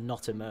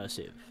not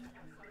immersive.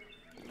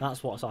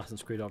 That's what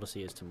Assassin's Creed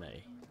Odyssey is to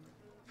me.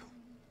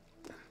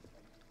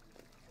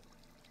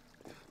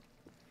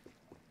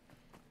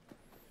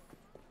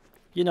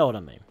 You know what I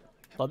mean.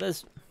 Like,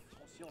 there's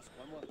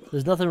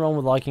nothing wrong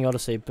with liking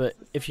Odyssey, but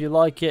if you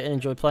like it and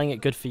enjoy playing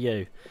it, good for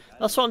you.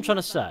 That's what I'm trying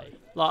to say.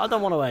 Like, I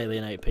don't want to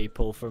alienate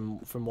people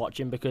from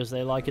watching because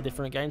they like a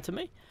different game to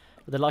me.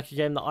 If they like a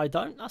game that I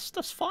don't,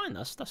 that's fine.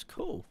 That's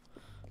cool.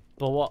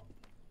 But what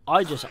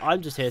I'm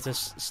just here to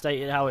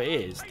state it how it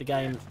is. The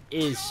game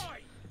is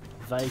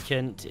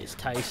vacant. It's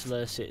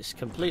tasteless. It's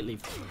completely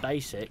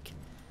basic.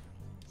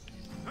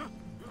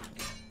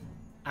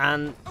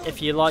 And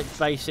if you like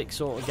basic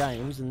sort of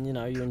games and you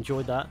know you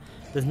enjoyed that,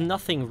 there's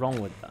nothing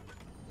wrong with that.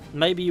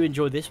 Maybe you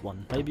enjoy this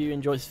one. Maybe you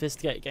enjoy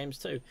sophisticated games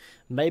too.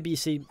 Maybe you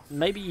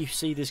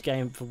see this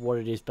game for what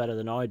it is better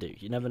than I do.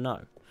 You never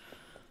know.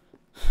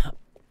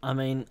 I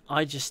mean,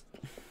 I just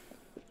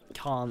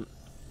can't.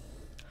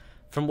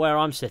 From where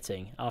I'm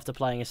sitting after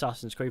playing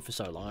Assassin's Creed for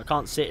so long, I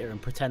can't sit here and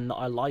pretend that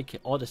I like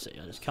it, Odyssey.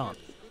 I just can't,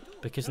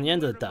 because in the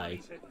end of the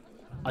day,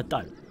 I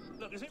don't.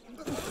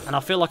 And I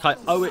feel like I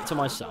owe it to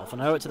myself,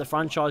 and I owe it to the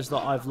franchise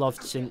that I've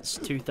loved since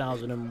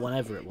 2000 and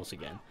whenever it was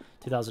again.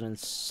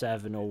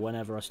 2007 or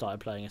whenever I started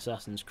playing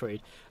Assassin's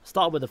Creed. I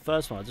started with the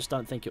first one, I just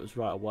don't think it was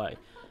right away.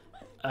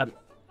 I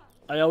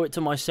owe it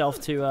to myself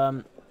to,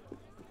 and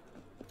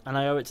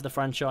I owe it to the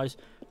franchise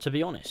to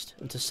be honest,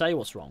 and to say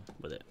what's wrong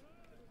with it.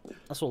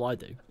 That's all I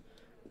do.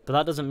 But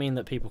that doesn't mean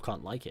that people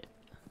can't like it.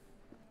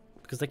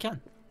 Because they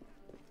can.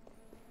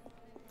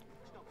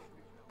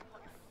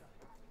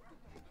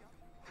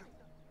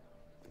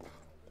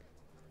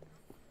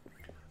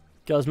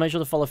 Guys, make sure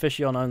to follow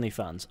Fishy on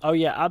OnlyFans. Oh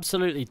yeah,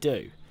 absolutely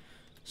do.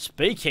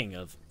 Speaking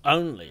of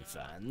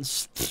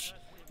OnlyFans,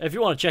 if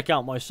you want to check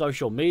out my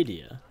social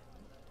media,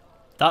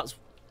 that's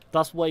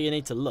where you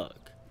need to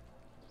look.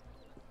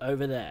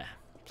 Over there.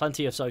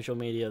 Plenty of social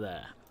media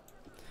there.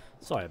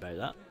 Sorry about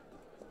that.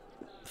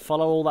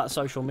 Follow all that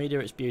social media,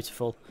 it's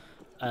beautiful.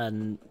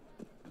 And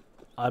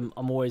I'm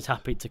always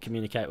happy to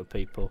communicate with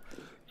people.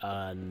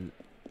 And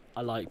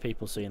I like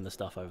people seeing the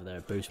stuff over there.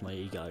 It boosts my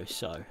ego,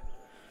 so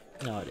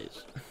you know how it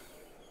is.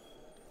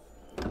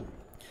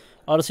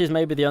 Odyssey is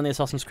maybe the only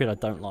Assassin's Creed I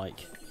don't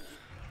like.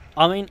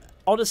 I mean,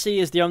 Odyssey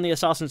is the only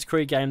Assassin's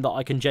Creed game that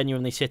I can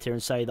genuinely sit here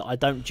and say that I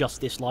don't just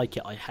dislike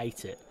it, I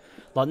hate it.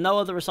 Like, no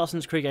other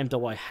Assassin's Creed game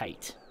do I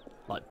hate.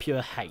 Like,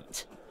 pure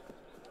hate.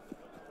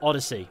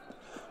 Odyssey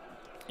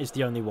is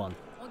the only one.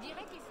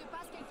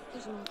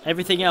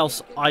 Everything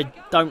else, I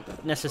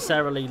don't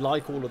necessarily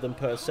like all of them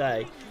per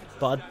se,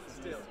 but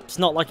it's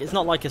not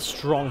like a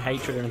strong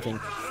hatred or anything.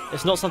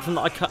 It's not something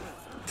that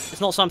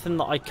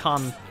I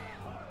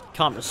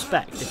can't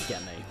respect, if you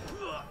get me.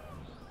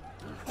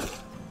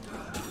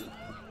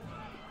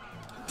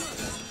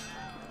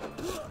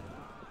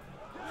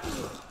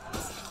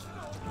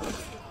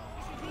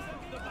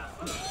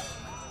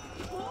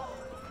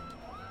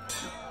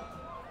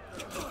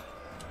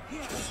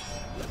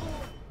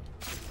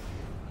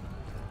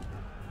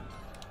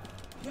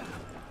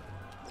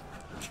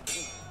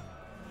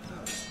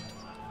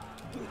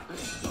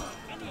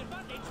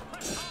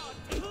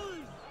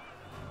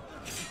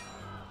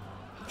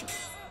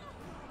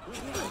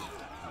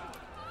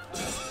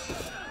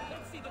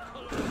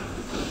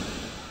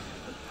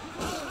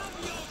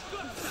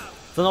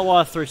 Don't know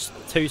why I threw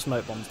 2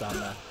 smoke bombs down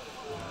there.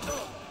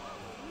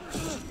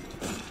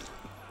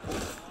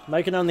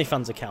 Make an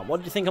OnlyFans account. What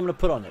do you think I'm going to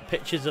put on it?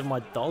 Pictures of my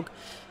dog?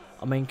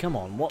 I mean, come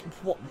on. What?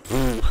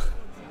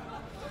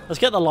 Let's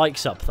get the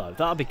likes up, though.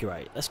 That'd be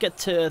great. Let's get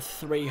to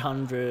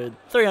 300...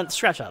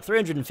 scratch that.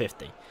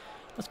 350.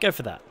 Let's go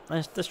for that.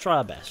 Let's try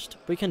our best.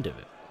 We can do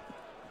it.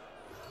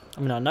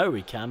 I mean, I know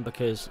we can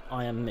because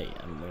I am me.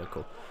 I'm a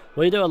miracle.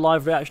 Will you do a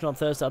live reaction on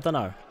Thursday? I don't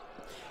know.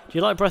 Do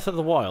you like Breath of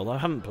the Wild? I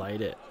haven't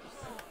played it.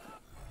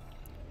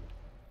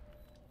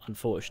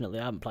 Unfortunately,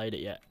 I haven't played it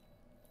yet.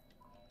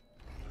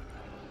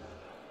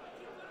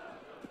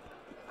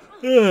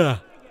 Ugh.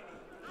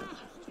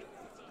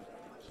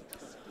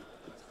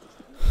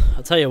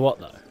 I'll tell you what,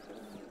 though.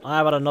 I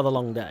have had another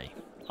long day.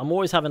 I'm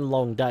always having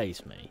long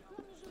days, me.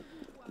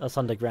 That's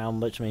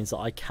underground, which means that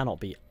I cannot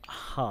be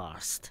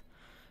arsed.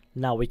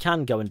 Now, we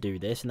can go and do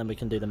this, and then we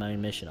can do the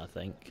main mission, I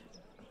think.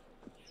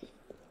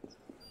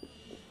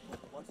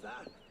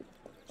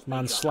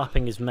 Man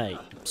slapping his mate.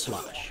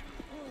 Slash.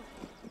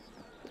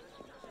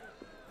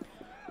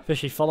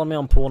 Fishy, follow me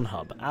on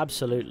Pornhub.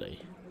 Absolutely.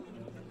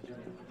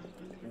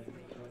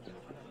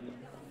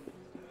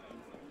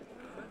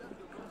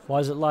 Why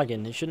is it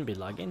lagging? It shouldn't be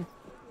lagging.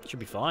 It should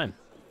be fine.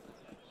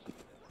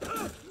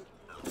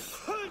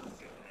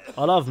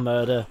 I love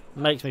murder. It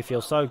makes me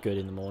feel so good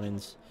in the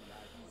mornings.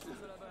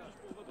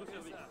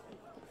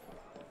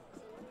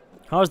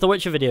 How's the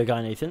Witcher video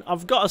going, Ethan?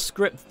 I've got a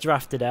script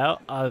drafted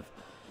out. I've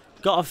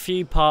got a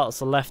few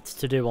parts left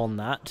to do on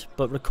that,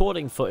 but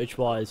recording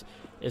footage-wise,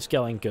 it's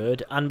going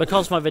good. And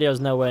because my video is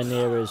nowhere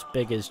near as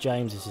big as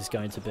James's is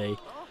going to be,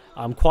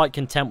 I'm quite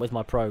content with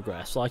my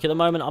progress. Like, at the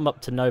moment, I'm up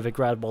to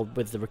Novigrad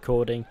with the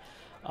recording.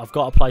 I've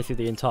got to play through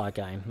the entire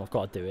game. I've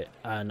got to do it,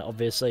 and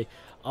obviously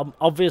I'm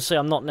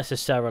not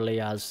necessarily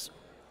as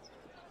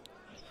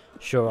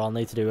sure I'll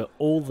need to do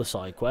all the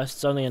side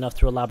quests, only enough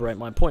to elaborate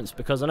my points,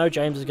 because I know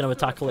James is going to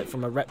tackle it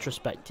from a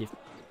retrospective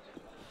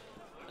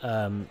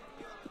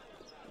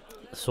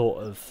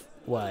sort of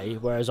way,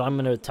 whereas I'm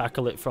going to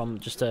tackle it from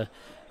just a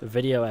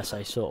video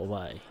essay sort of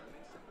way.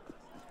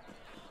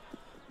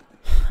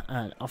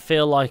 And I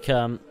feel like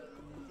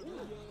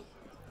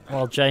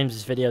while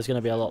James's video is going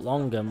to be a lot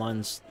longer,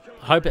 mine's,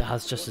 I hope it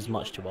has just as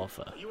much to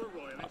offer.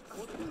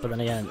 But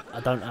then again, I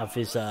don't have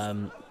his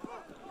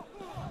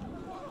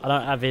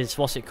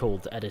what's it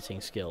called,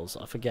 editing skills.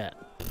 I forget.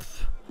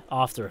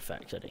 After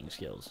Effects editing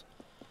skills.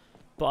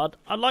 But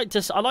I'd like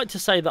to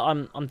say that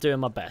I'm doing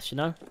my best, you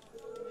know.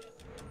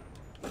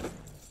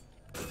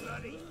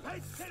 Bloody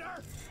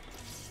pig-sitter!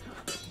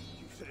 You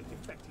should have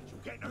defected. You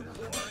get no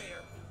quarter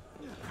here.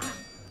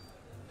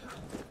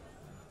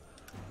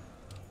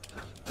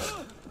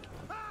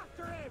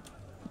 After him!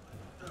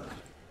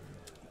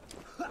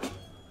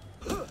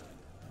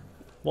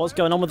 What's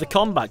going on with the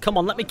combat? Come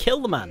on, let me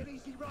kill the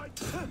man.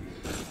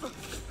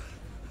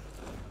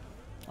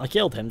 I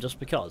killed him just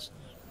because.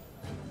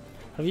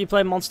 Have you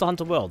played Monster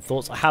Hunter World?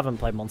 Thoughts? I haven't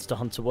played Monster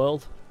Hunter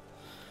World.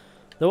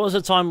 There was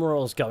a time where I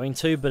was going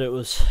to, but it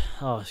was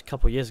a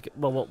couple of years ago.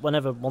 Well,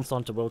 whenever Monster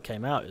Hunter World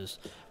came out, it was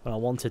when I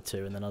wanted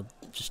to, and then I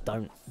just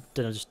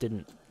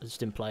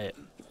didn't play it.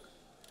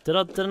 Did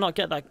I not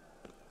get that?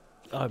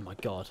 Oh my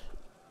god!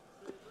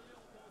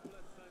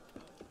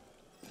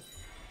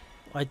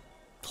 I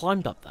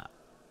climbed up that.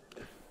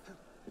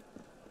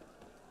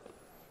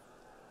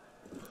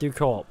 Do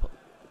co-op.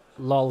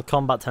 Lol,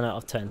 combat 10 out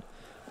of 10.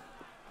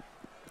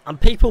 And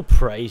people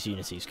praise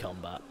Unity's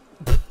combat.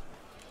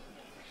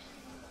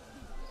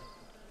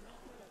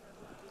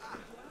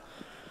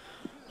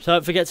 So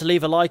don't forget to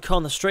leave a like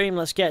on the stream.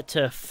 Let's get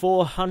to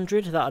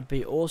 400. That would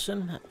be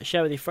awesome.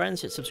 Share with your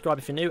friends. Hit subscribe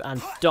if you're new.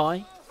 And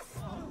die.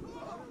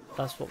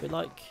 That's what we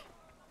like.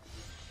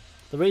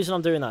 The reason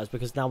I'm doing that is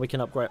because now we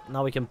can upgrade.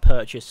 Now we can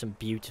purchase some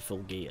beautiful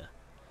gear.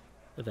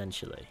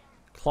 Eventually.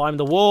 Climb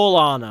the wall,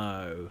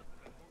 Arno.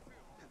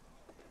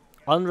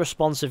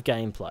 Unresponsive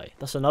gameplay.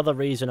 That's another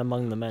reason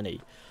among the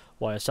many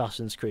why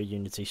Assassin's Creed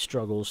Unity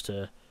struggles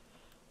to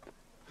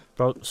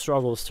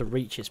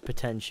reach its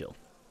potential.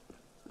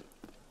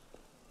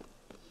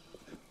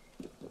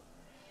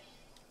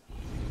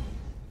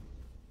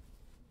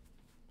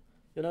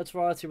 Your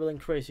notoriety will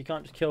increase. You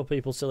can't just kill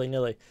people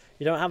silly-nilly.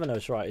 You don't have a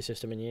notoriety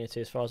system in Unity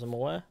as far as I'm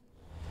aware.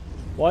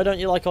 Why don't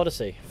you like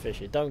Odyssey?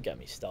 Fishy, don't get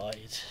me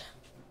started.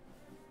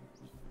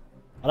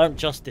 I don't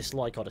just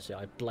dislike Odyssey,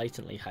 I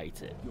blatantly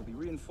hate it. You'll be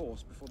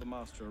reinforced before the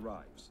master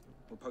arrives.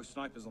 We'll post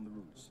snipers on the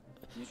roofs.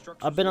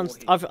 I've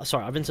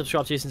been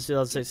subscribed to you since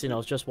 2016. I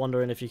was just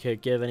wondering if you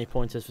could give any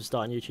pointers for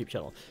starting a YouTube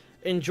channel.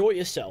 Enjoy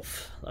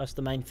yourself. That's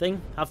the main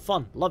thing. Have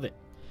fun. Love it.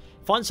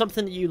 Find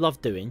something that you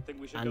love doing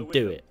and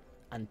do it.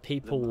 And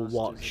people will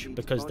watch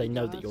because they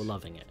know that you're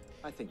loving it.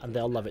 And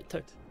they'll love it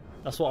too.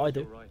 That's what I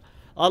do.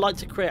 I like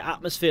to create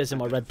atmospheres in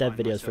my Red Dead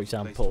videos, for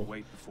example,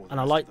 and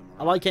I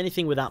like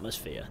anything with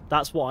atmosphere.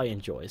 That's what I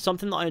enjoy.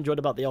 Something that I enjoyed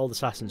about the old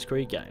Assassin's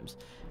Creed games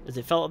is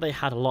it felt like they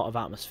had a lot of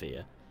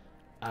atmosphere,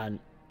 and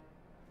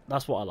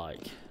that's what I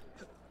like.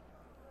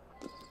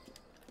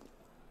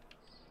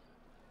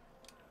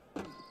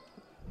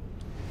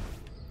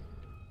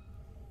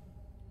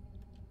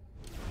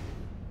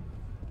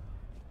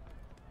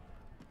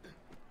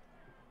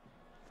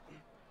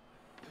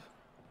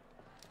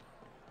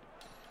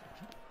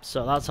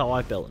 So that's how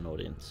I built an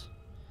audience.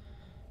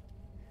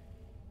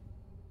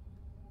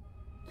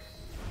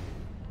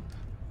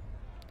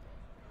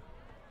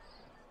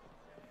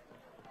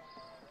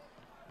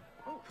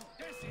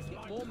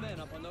 Get more men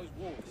up on those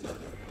walls.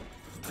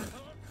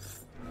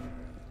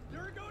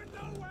 You're going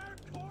nowhere,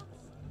 corpse!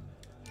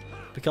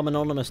 Become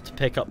anonymous to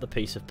pick up the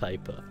piece of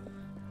paper.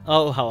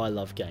 Oh, how I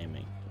love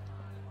gaming.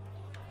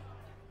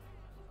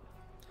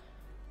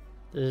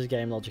 This is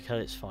game logic at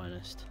its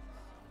finest.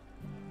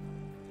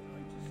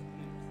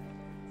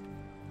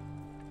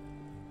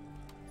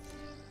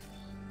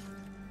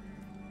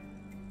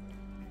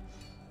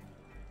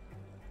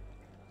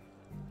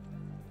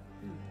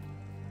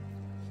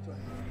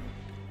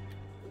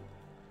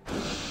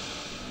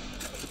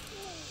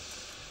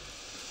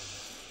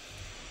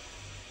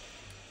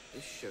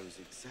 This shows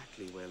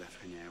exactly where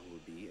Lafreniere will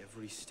be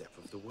every step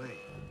of the way.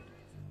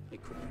 They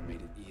couldn't have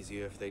made it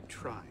easier if they'd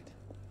tried.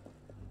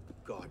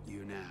 Got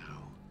you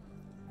now.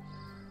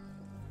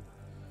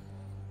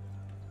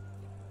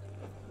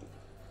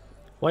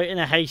 Wait in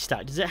a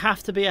haystack. Does it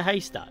have to be a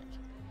haystack?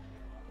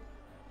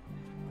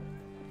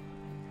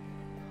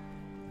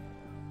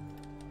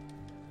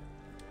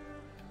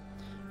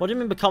 What do you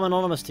mean become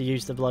anonymous to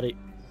use the bloody...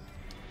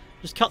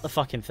 Just cut the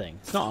fucking thing.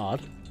 It's not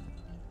hard.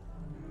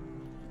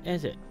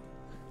 Is it?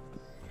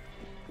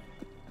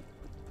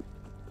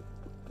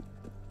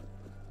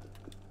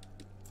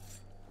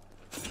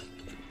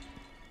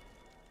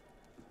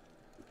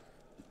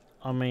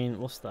 I mean,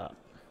 what's that?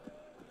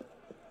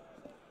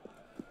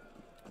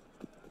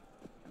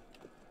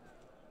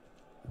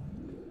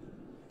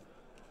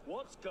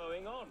 What's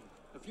going on?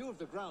 A few of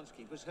the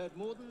groundskeepers heard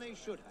more than they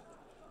should have.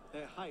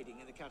 They're hiding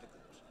in the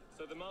catacombs.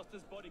 So the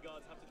Master's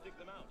bodyguards have to dig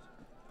them out.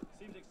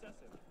 Seems excessive.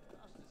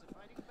 Masters are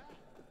fighting back.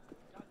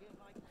 Dug in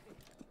like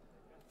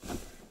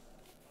pigs.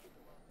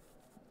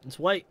 Let's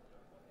wait.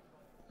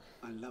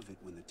 I love it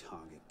when the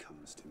target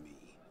comes to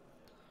me.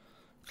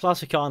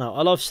 Classic Arno.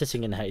 I love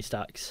sitting in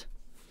haystacks.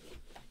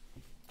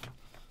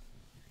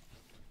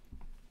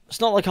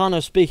 It's not like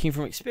Arno's speaking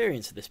from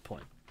experience at this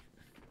point.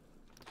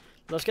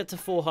 Let's get to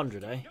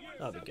 400, eh?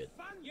 That'd be good.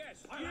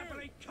 Yes, I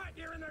happily cut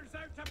your innards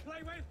out to play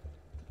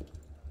with.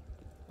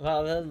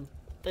 Well,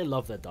 they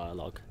love their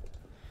dialogue.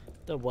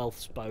 They're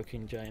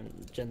well-spoken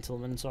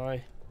gentlemen,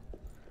 sorry.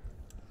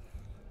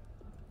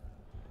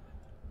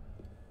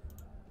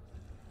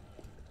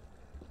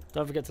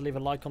 Don't forget to leave a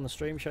like on the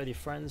stream, share with your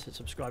friends, hit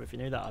subscribe if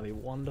you're new, that would be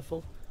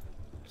wonderful.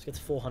 Let's get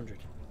to 400.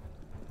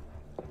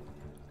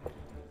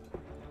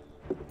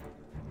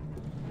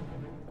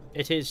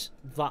 It is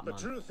that man.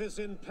 The truth is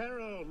in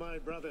peril, my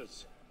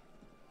brothers.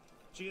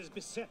 She is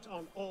beset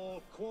on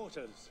all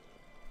quarters.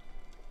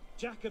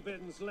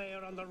 Jacobins lay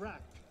her on the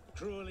rack,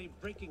 cruelly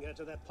breaking her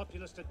to their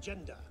populist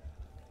agenda.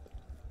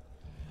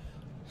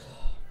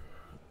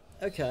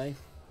 Okay.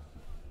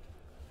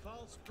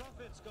 False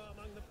prophets go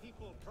among the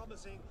people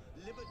promising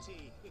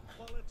liberty,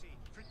 equality,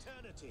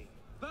 fraternity.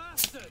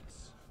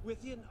 Bastards!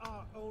 Within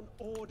our own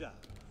order,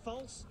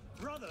 false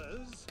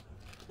brothers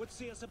would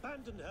see us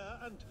abandon her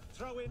and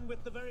throw in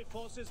with the very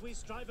forces we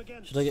strive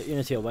against. Should I get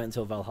Unity or wait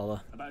until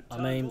Valhalla? I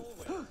mean,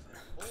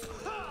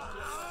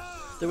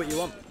 do what you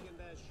want.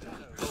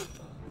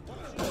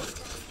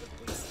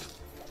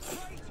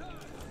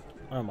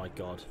 Oh my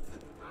god.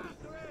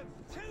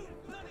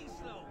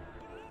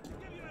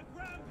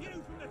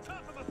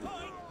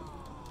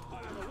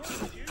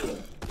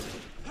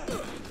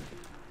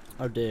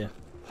 Oh dear.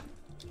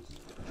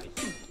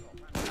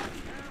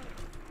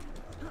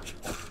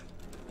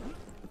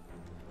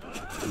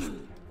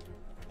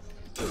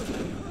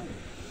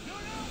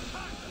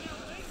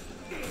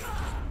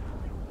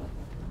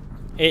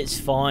 It's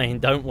fine,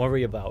 don't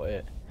worry about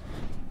it.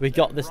 We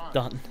got this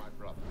done.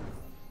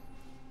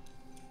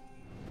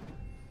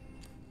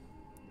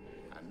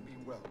 And be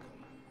welcome.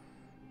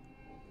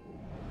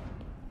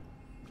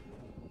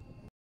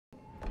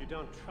 You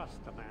don't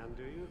trust the man,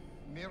 do you?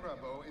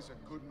 Mirabeau is a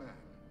good man,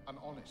 an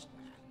honest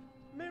man.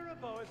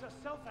 Mirabeau is a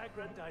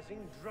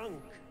self-aggrandizing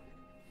drunk.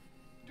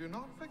 Do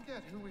not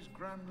forget who is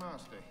Grand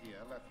Master here,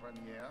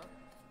 Lafreniere.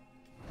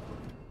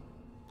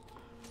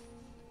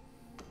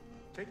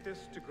 Take this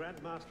to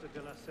Grandmaster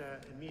de la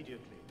Serre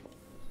immediately.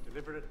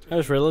 Deliver it to I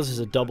just realised there's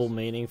a double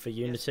meaning for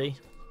Unity.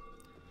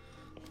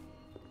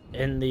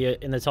 In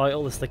the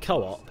title, there's the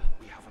co-op,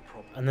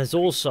 and there's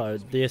also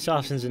the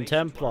Assassins and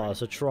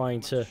Templars are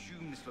trying to.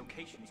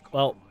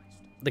 Well,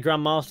 the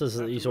Grandmasters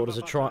of these orders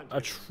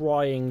are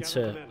trying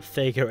to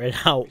figure it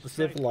out,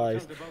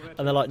 civilized,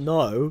 and they're like,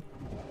 no.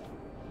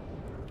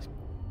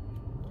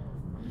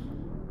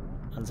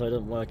 And so it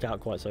doesn't work out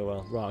quite so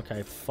well. Right,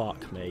 okay,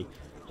 fuck me.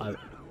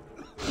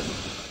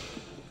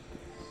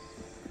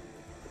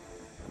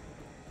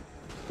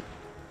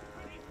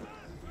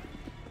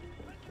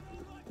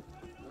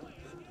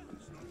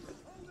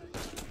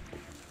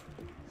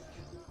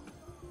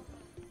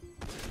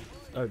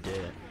 Oh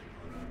dear.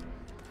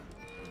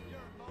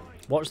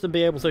 Watch them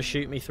be able to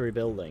shoot me through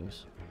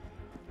buildings.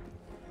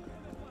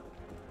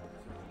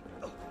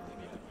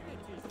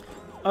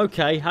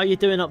 Okay, how you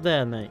doing up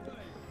there, mate?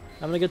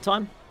 Having a good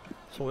time?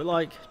 That's what we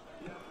like.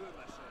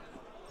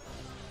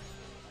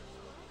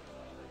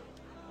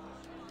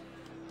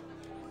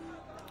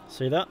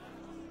 See that?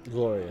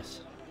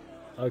 Glorious.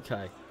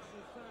 Okay.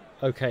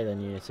 Okay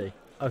then, Unity.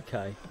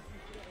 Okay.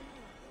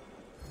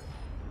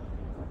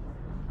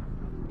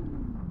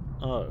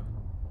 Oh.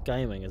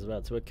 Gaming is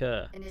about to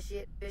occur.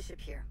 Initiate Bishop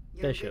here.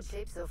 You're Bishop. in good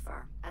shape so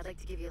far. I'd like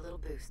to give you a little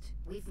boost.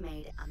 We've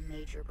made a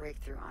major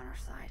breakthrough on our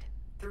side.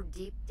 Through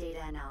deep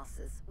data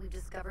analysis, we've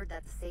discovered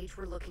that the sage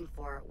we're looking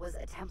for was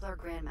a Templar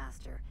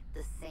Grandmaster,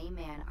 the same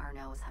man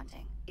Arnaud was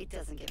hunting. It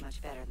doesn't get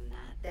much better than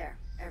that. There,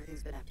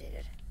 everything's been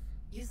updated.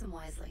 Use them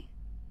wisely.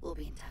 We'll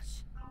be in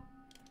touch.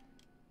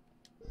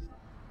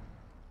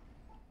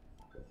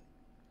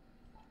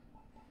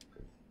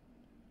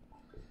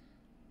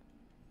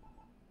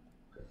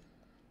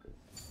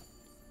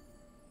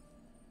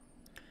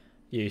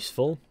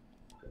 Useful.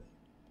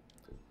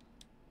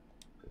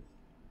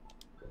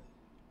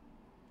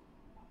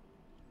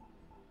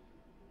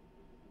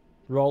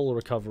 Roll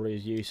recovery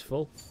is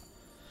useful.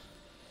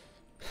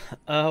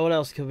 What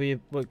else could we?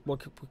 What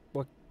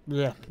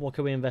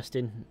can we invest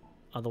in?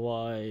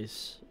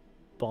 Otherwise,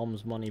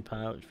 bombs, money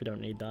pouch. We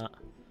don't need that.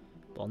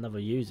 But I'll never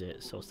use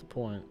it, so what's the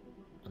point?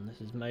 And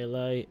this is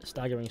melee,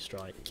 staggering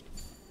strike.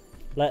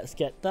 Let's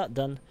get that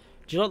done.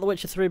 Do you like The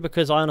Witcher 3?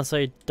 Because I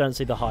honestly don't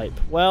see the hype.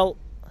 Well,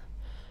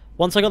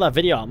 once I got that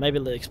video out, maybe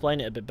it'll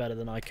explain it a bit better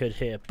than I could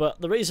here.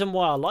 But the reason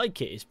why I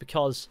like it is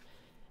because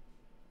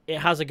it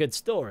has a good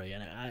story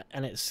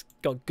and it's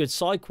got good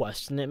side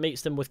quests and it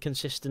meets them with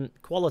consistent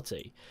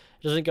quality.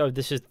 It doesn't go,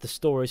 this is the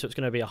story, so it's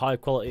going to be a higher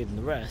quality than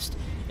the rest.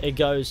 It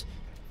goes,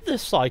 the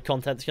side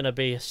content's going to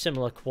be a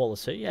similar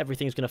quality.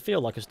 Everything's going to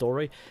feel like a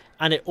story,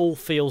 and it all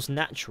feels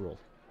natural.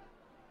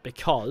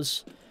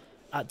 Because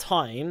at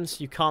times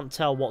you can't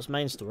tell what's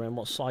main story and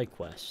what's side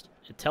quest.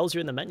 It tells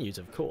you in the menus,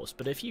 of course,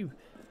 but if you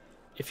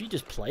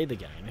just play the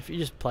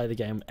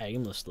game,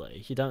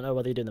 aimlessly, you don't know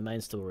whether you're doing the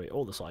main story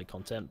or the side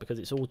content because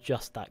it's all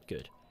just that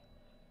good.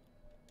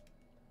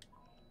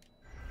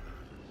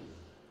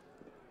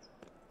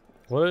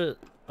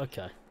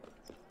 Okay.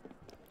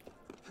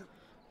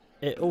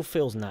 It all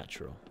feels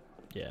natural.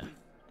 Yeah.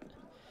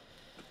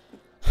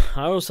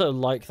 I also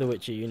like the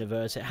Witcher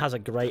universe. It has a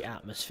great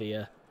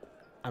atmosphere.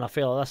 And I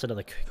feel like that's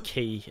another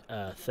key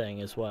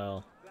thing as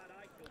well.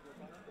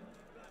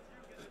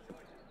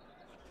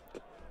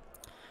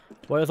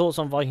 What are your thoughts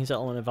on Viking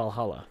settlement in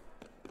Valhalla?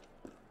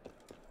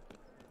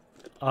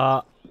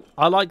 I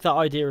like that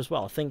idea as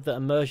well. I think that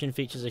immersion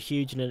features are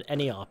huge in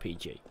any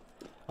RPG.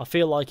 I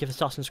feel like if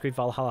Assassin's Creed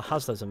Valhalla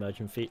has those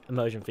immersion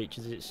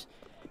features,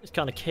 it's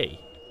kind of key.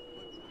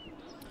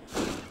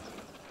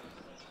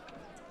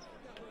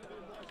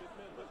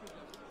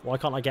 Why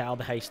can't I get out of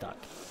the haystack?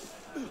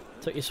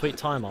 Took your sweet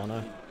time,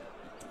 Arno.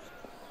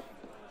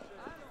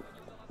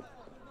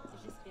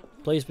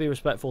 Please be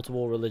respectful to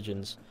all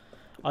religions.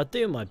 I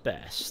do my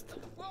best.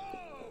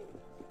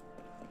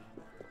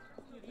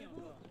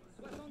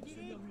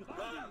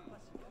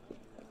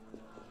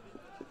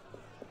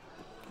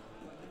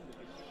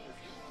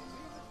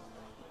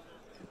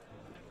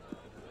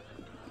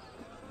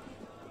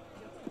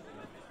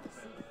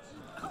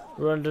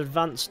 We're an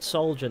advanced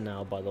soldier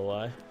now, by the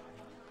way.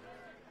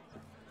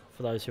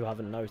 For those who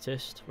haven't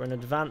noticed, we're an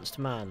advanced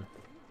man,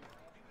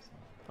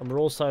 and we're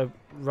also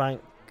rank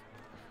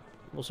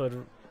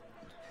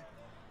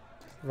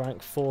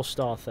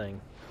 4-star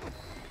thing.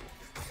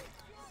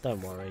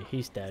 Don't worry,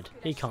 he's dead.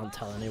 He can't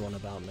tell anyone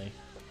about me.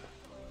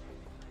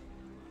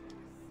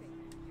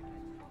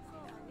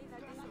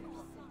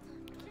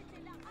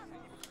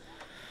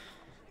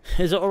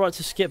 Is it alright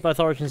to skip both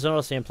Origins and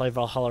Odyssey and play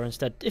Valhalla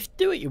instead?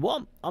 Do what you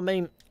want. I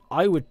mean,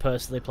 I would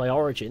personally play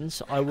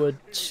Origins. I would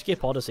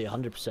skip Odyssey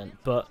 100%,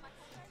 but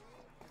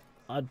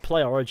I'd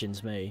play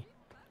Origins, me.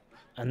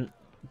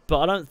 But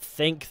I don't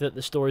think that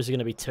the stories are going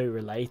to be too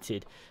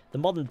related. The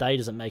modern day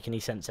doesn't make any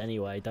sense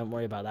anyway. Don't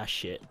worry about that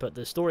shit. But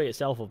the story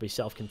itself will be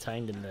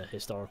self-contained in the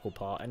historical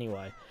part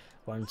anyway,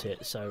 won't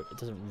it? So it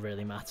doesn't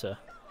really matter.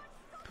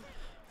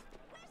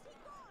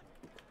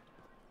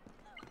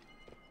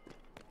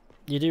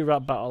 You do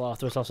rap battle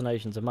after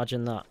assassinations.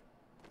 Imagine that.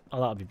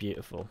 Oh, that would be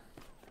beautiful.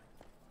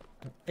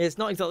 It's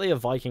not exactly a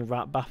Viking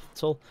rap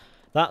battle.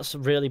 That's a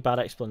really bad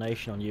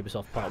explanation on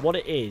Ubisoft part. What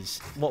it is,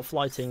 what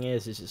flighting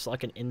is it's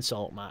like an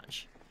insult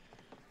match.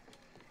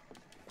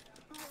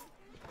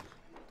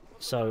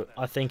 So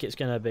I think it's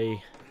going to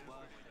be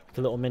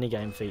a little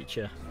minigame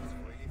feature.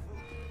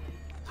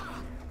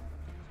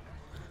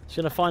 It's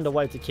going to find a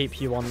way to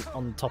keep you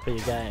on top of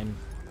your game.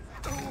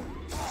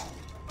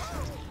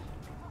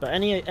 But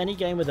any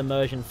game with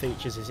immersion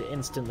features is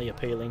instantly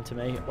appealing to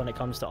me when it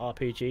comes to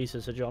RPGs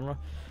as a genre.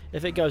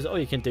 If it goes, oh,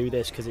 you can do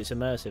this because it's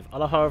immersive. I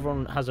love how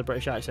everyone has a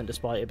British accent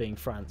despite it being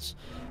France.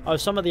 Oh,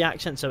 some of the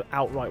accents are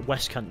outright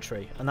West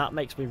Country, and that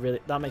makes me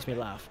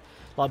laugh.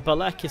 Like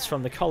Balek is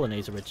from the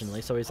colonies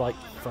originally, so he's like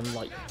from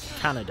like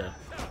Canada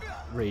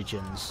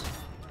regions,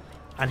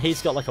 and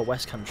he's got like a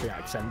West Country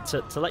accent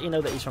to let you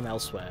know that he's from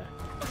elsewhere.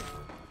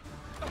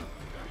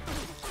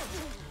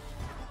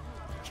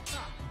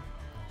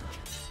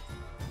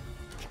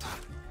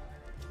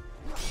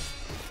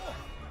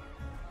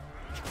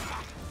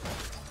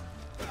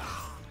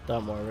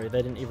 Don't worry,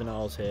 they didn't even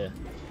know I was here.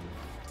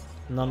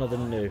 None of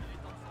them knew.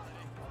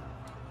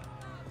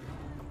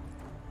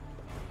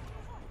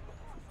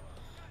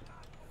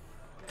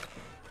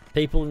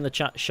 People in the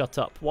chat shut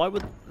up. Why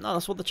would... No,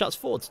 that's what the chat's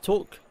for, to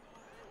talk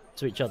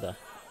to each other.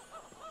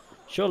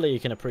 Surely you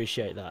can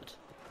appreciate that.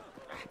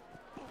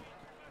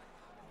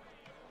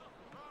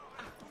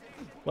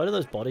 Where do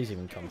those bodies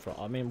even come from?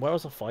 I mean, where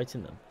was I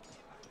fighting them?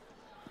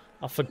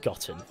 I've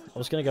forgotten. I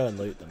was going to go and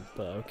loot them,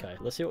 but okay.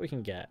 Let's see what we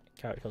can get.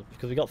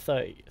 Because we got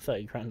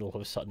 30 grand all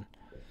of a sudden.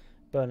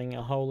 Burning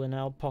a hole in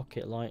our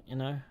pocket, like, you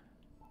know.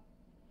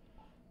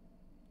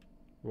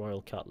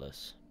 Royal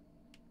Cutlass.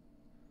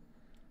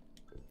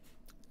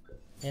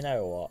 You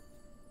know what?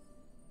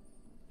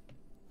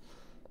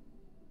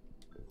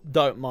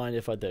 Don't mind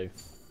if I do.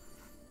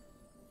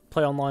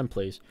 Play online,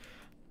 please.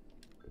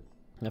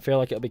 I feel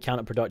like it'll be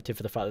counterproductive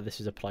for the fact that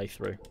this is a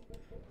playthrough.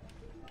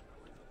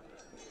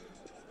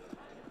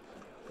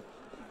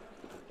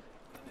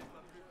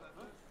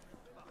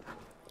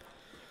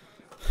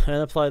 I'm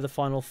gonna play the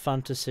Final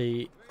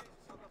Fantasy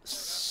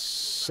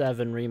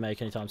VII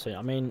remake anytime soon.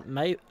 I mean,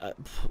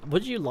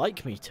 would you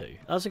like me to?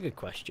 That's a good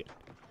question.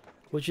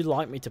 Would you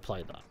like me to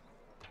play that?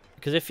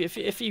 Because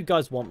if you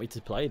guys want me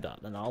to play that,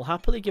 then I'll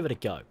happily give it a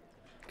go.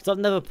 Because I've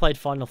never played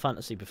Final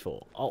Fantasy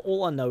before.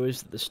 All I know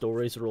is that the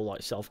stories are all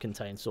like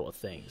self-contained sort of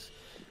things.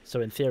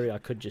 So in theory, I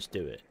could just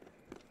do it.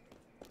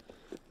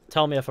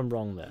 Tell me if I'm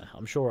wrong there.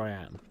 I'm sure I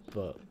am,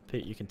 but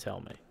Pete, you can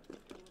tell me.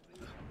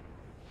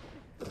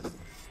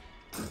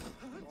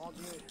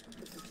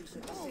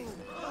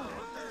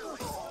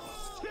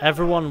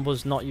 Everyone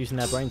was not using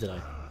their brain today.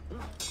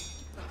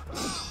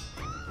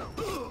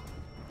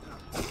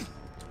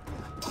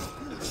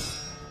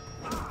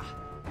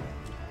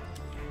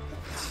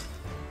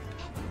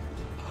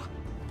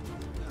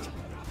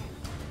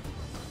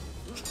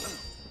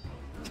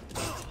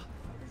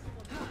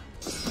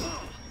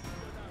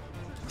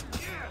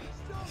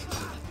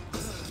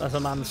 That's a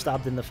man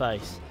stabbed in the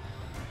face.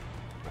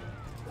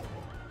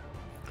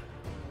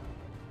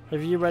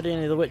 Have you read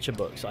any of the Witcher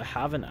books? I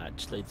haven't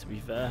actually, to be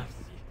fair.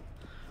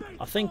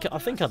 I think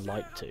I'd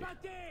like to.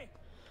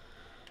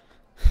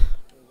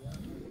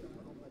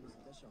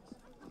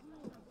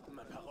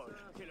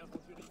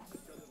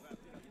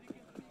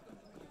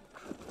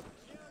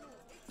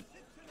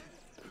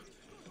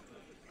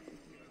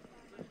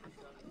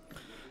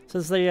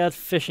 Since they had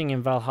fishing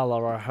in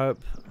Valhalla, I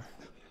hope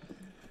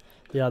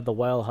they had the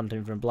whale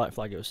hunting from Black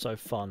Flag. It was so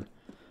fun.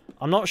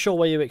 I'm not sure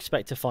where you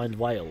expect to find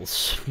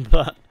whales,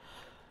 but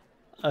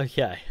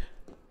okay.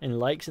 In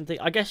lakes and things.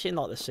 I guess in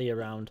like the sea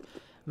around.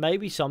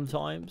 Maybe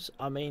sometimes.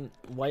 I mean,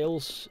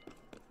 whales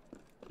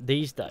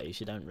these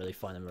days you don't really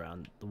find them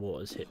around the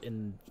waters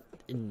in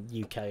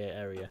UK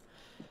area.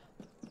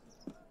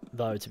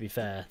 Though to be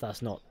fair,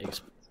 that's not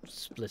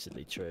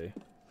explicitly true.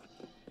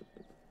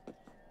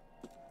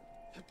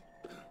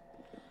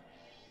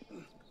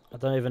 I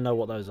don't even know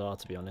what those are,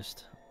 to be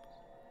honest.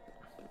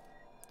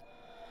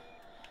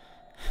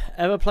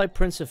 Ever played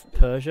Prince of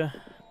Persia?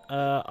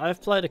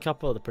 I've played a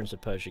couple of the Prince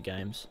of Persia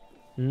games.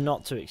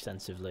 Not too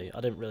extensively.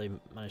 I didn't really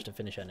manage to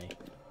finish any.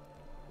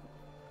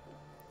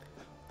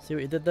 See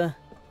what you did there?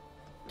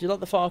 Do you like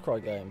the Far Cry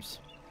games?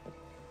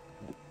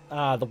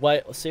 Ah, the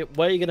whale. See,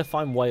 where are you going to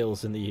find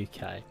whales in the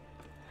UK?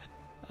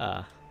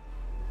 Ah.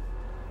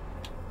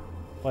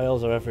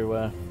 Whales are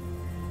everywhere.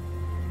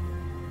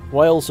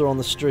 Whales are on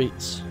the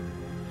streets.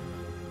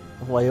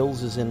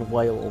 Wales is in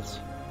Wales.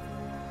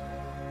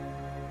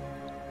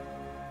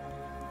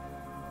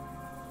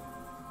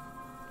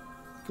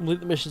 Complete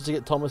the mission to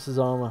get Thomas's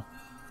armor.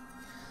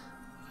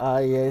 Ah,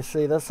 yeah,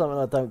 see, that's something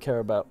I don't care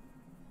about,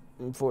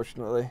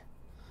 unfortunately.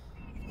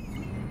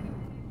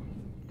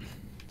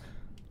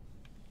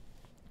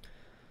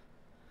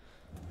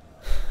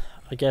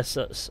 I guess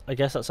that's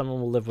something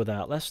we'll live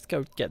without. Let's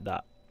go get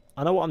that.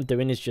 I know what I'm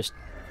doing is just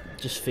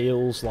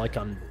feels like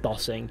I'm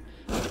bossing,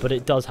 but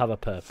it does have a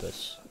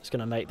purpose. It's going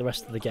to make the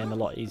rest of the game a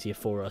lot easier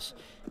for us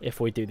if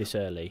we do this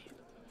early.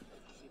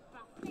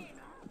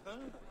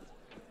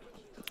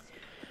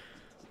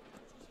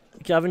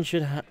 Gavin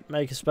should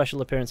make a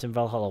special appearance in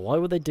Valhalla. Why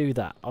would they do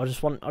that? I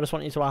just want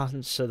you to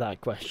answer that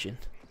question.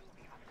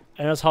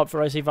 Anyone's hyped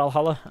for AC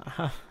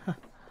Valhalla?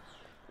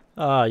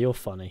 Ah, you're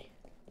funny.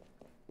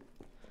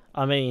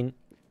 I mean,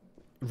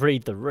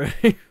 read the room.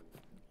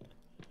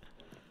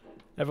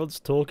 Everyone's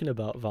talking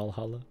about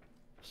Valhalla,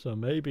 so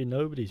maybe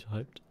nobody's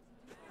hyped.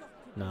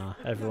 Nah,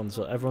 everyone's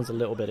a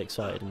little bit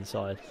excited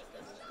inside.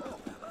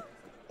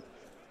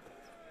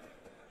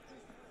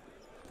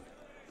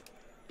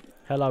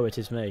 Hello, it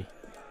is me.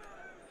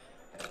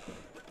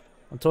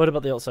 I'm talking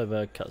about the Otso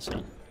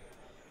cutscene.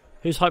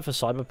 Who's hyped for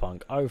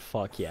Cyberpunk? Oh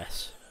fuck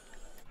yes,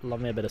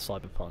 love me a bit of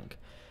Cyberpunk.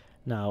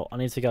 Now I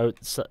need to go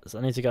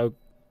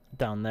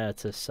down there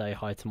to say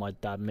hi to my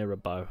dad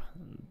Mirabeau,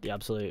 the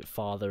absolute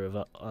father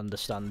of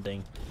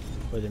understanding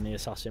within the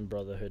Assassin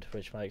Brotherhood,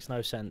 which makes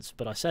no sense,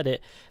 but I said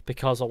it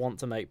because I want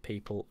to make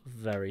people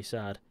very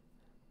sad.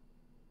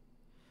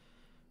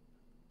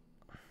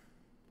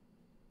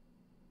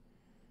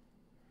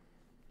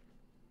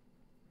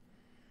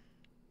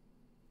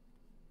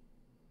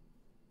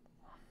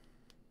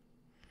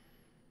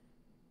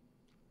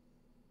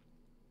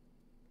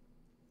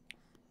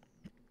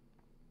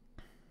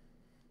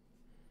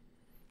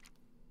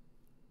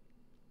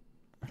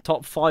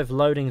 Top 5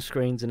 loading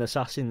screens in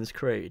Assassin's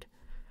Creed.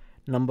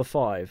 Number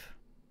 5.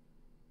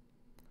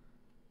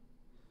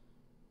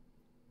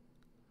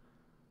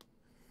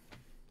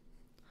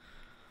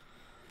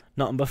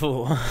 Number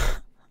 4.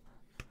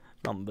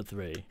 Number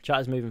 3.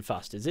 Chat is moving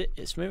fast, is it?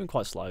 It's moving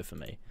quite slow for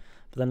me.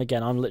 But then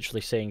again, I'm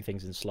literally seeing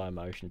things in slow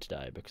motion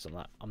today because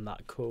I'm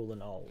that cool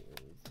and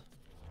old.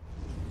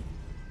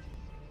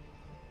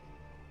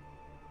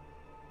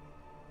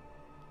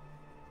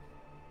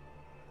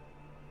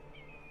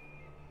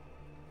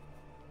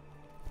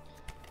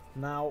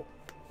 Now,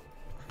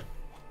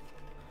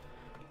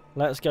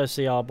 let's go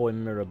see our boy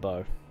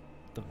Mirabeau.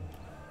 The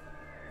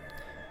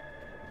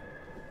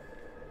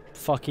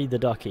Fucky the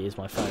Ducky is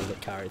my favourite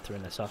character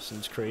in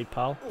Assassin's Creed,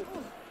 pal.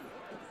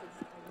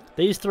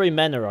 These three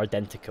men are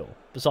identical,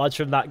 besides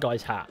from that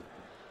guy's hat.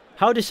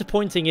 How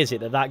disappointing is it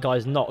that that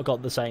guy's not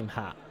got the same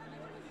hat?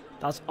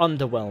 That's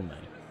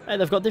underwhelming. Hey,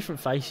 they've got different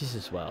faces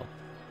as well.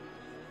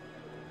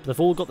 But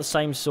they've all got the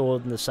same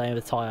sword and the same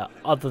attire,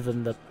 other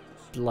than the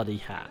bloody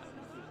hat.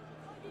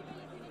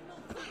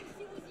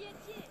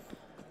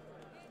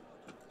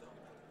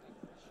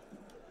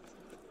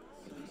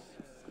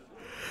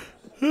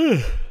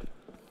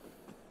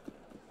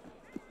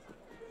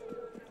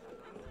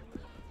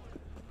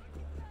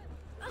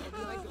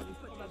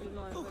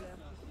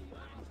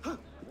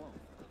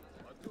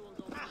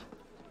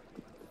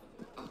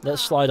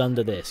 Let's slide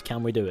under this.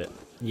 Can we do it?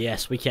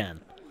 Yes, we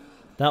can.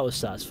 That was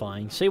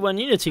satisfying. See, when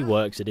Unity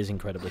works, it is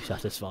incredibly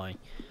satisfying.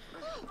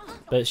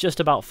 But it's just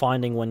about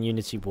finding when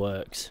Unity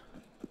works.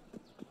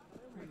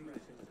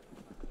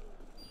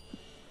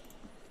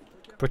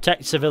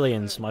 Protect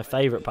civilians, my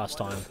favourite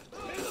pastime.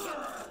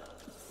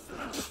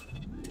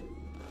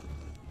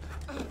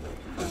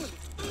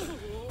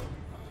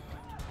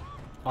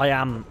 I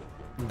am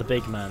the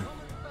big man.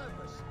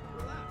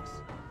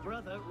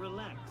 Brother,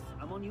 relax.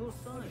 I'm on your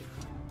side.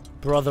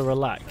 Brother,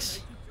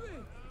 relax.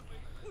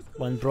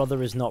 When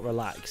brother is not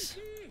relax,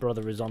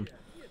 brother is on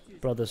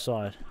brother's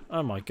side.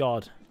 Oh my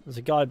god. There's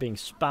a guy being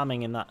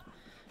spamming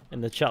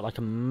in the chat like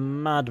a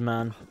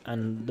madman,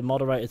 and the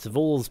moderators have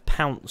all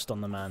pounced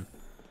on the man.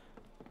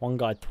 One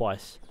guy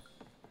twice.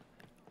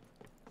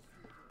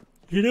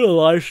 You do a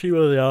live stream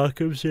of the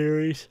Arkham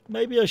series?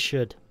 Maybe I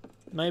should.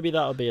 Maybe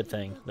that would be a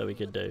thing that we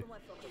could do.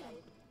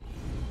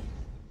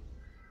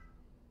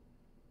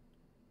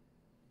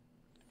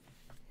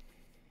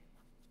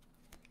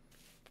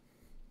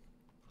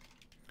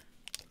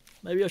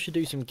 Maybe I should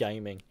do some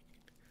gaming.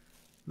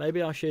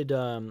 Maybe I should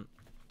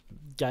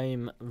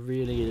game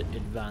really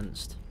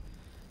advanced.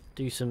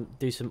 Do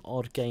some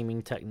odd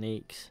gaming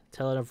techniques.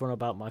 Tell everyone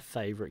about my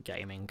favourite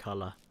gaming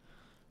colour.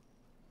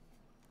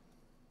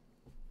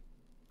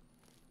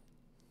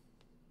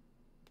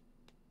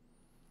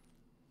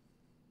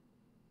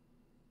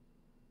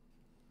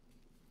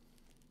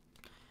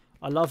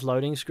 I love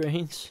loading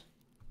screens.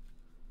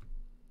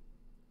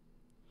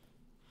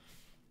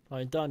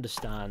 I don't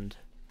understand.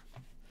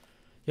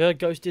 Yeah,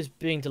 Ghost is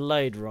being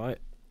delayed, right?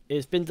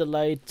 It's been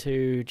delayed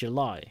to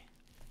July.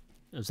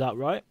 Is that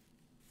right?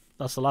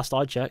 That's the last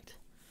I checked.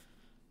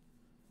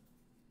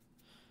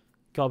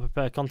 Gotta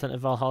prepare content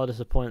if Valhalla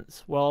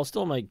disappoints. Well, I'll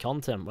still make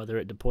content whether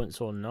it disappoints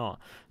or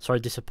not. Sorry,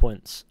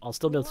 disappoints. I'll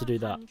still be able to do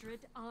that. 400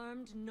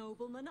 armed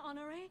noblemen,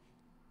 Honoré?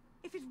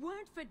 If it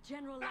weren't for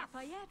General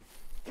Lafayette...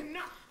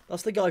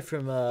 That's the guy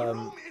from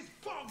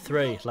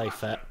 3,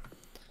 Lafayette.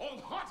 All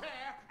hot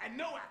air and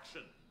no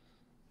action.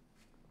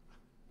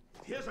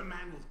 Here's a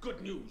man with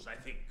good news, I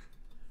think.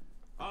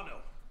 Arno,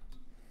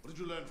 what did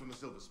you learn from the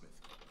silversmith?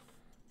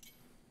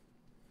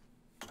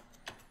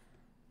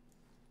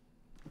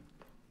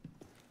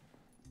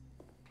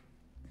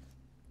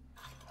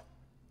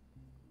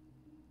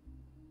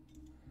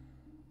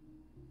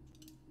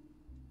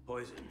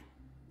 Poison.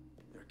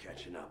 They're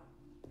catching up.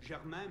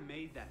 Germain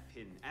made that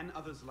pin, and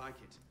others like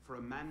it, for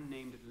a man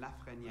named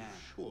Lafreniere.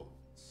 Sure.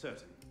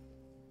 Certain.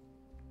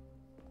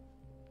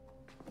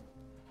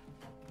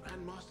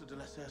 Grandmaster de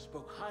la Serre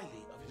spoke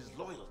highly of his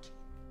loyalty.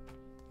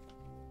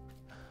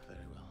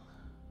 Very well.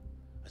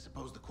 I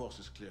suppose the course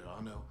is clear,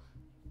 Arno.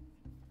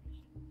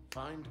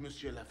 Find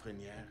Monsieur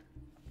Lafreniere.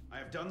 I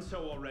have done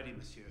so already,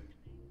 monsieur.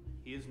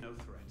 He is no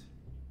threat.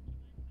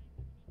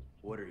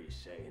 What are you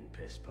saying,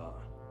 Pisspaw?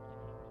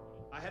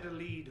 I had a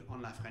lead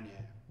on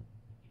Lafreniere.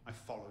 I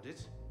followed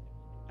it,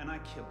 and I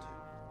killed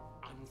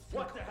him.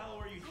 What the hell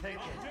were you thinking?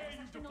 How dare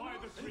you defy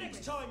the The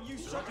next time you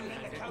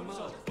circumvent the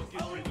council,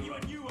 I'll leave you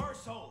a new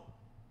arsehole.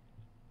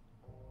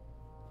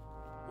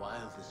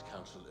 While this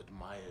council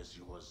admires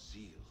your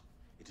zeal,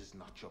 it is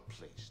not your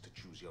place to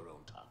choose your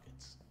own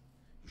targets.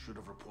 You should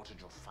have reported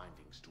your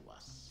findings to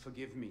us.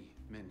 Forgive me,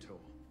 Mentor.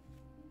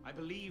 I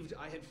believed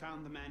I had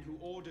found the man who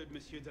ordered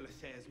Monsieur de la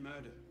Serre's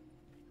murder.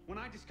 When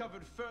I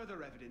discovered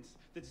further evidence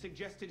that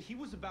suggested he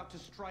was about to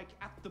strike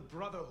at the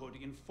Brotherhood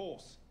in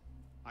force,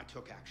 I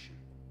took action.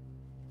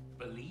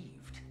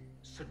 Believed?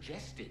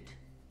 Suggested?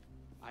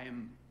 I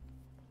am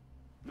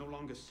no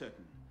longer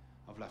certain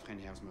of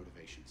Lafreniere's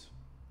motivations.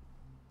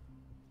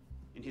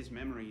 In his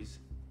memories,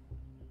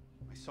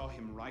 I saw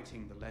him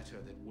writing the letter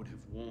that would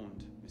have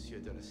warned Monsieur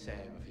de la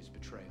Serre of his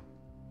betrayal.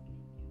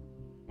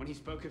 When he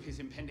spoke of his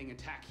impending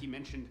attack, he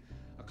mentioned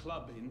a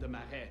club in the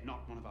Marais,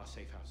 not one of our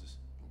safe houses.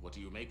 What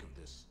do you make of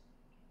this?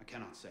 I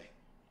cannot say.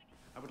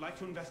 I would like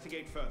to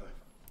investigate further.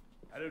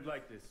 I don't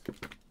like this.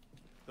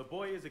 The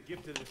boy is a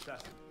gifted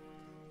assassin,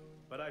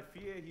 but I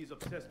fear he's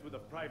obsessed with a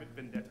private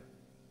vendetta.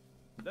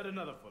 Let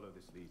another follow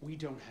this lead. We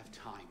don't have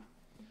time.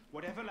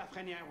 Whatever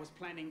Lafreniere was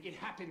planning, it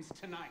happens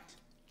tonight.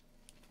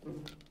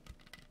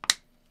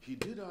 He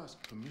did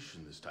ask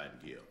permission this time,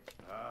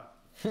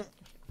 Guillaume.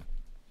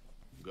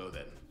 Go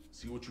then.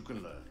 See what you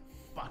can learn.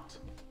 But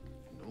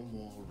no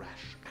more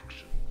rash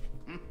action.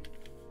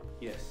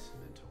 Yes,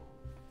 Mentor.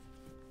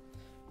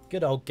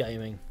 Good old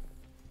gaming.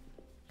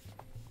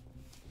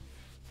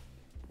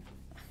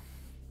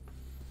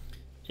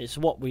 It's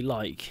what we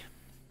like.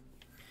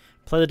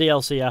 Play the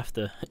DLC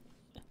after.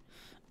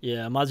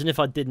 Yeah, imagine if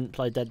I didn't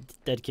play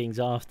Dead Kings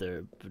after.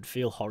 It would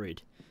feel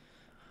horrid.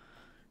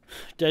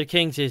 Dead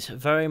Kings is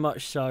very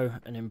much so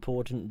an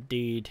important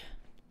deed.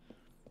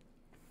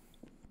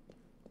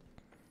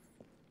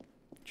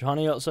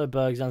 Johanny Otso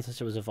Berg's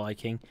ancestor was a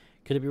Viking.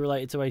 Could it be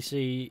related to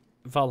AC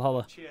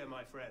Valhalla? Cheer,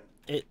 my friend.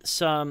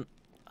 It's, I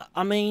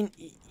mean,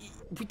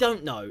 we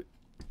don't know.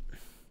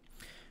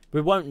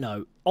 We won't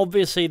know.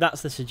 Obviously,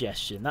 that's the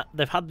suggestion. That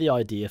they've had the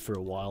idea for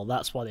a while.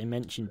 That's why they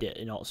mentioned it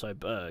in Otso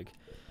Berg.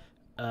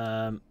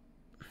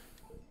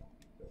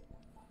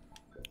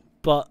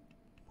 But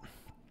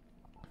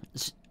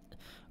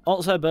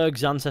Otto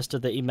Berg's ancestor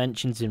that he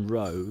mentions in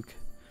Rogue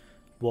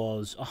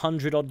was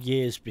 100 odd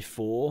years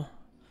before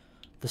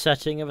the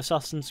setting of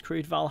Assassin's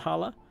Creed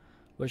Valhalla,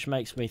 which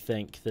makes me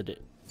think that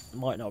it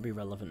might not be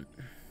relevant.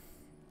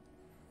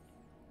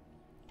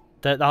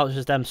 That was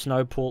just them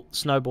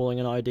snowballing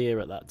an idea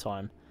at that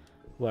time,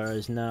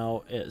 whereas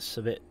now it's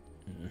a bit,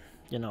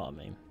 you know what I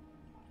mean.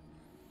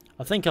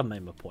 I think I've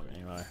made my point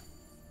anyway.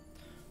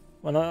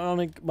 When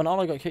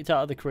Anna got kicked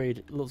out of the Creed,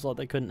 it looks like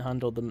they couldn't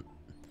handle the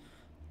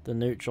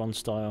Neutron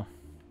style.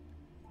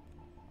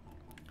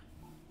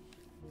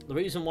 The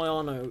reason why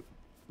Arno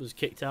was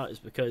kicked out is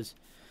because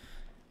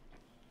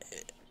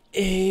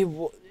he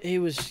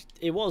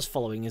was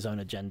following his own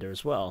agenda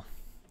as well.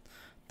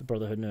 The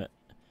Brotherhood knew it.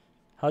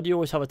 How do you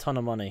always have a ton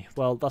of money?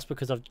 Well, that's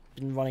because I've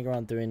been running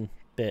around doing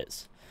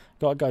bits.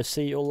 Gotta go.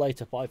 See you all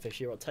later. Bye,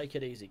 Fishy. Right, take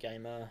it easy,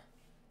 gamer.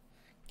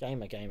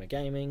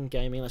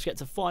 Gaming. Let's get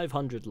to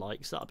 500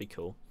 likes. That'll be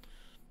cool.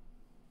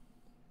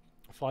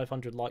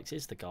 500 likes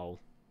is the goal.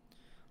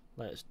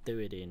 Let's do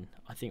it in.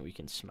 I think we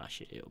can smash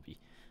it. It'll be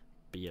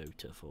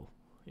beautiful.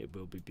 It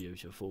will be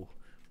beautiful.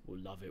 We'll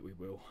love it. We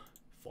will.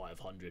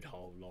 500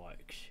 whole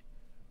likes.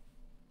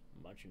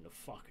 Imagine the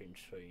fucking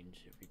scenes.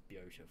 It'd be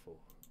beautiful.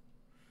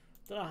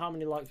 Don't know how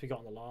many likes we got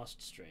on the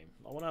last stream.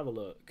 I want to have a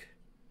look.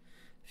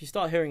 If you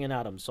start hearing an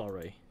ad, I'm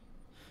sorry.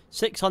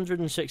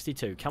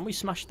 662. Can we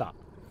smash that?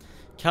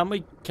 Can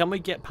we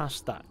get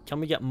past that? Can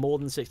we get more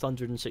than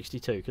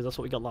 662? Because that's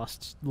what we got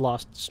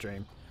last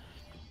stream.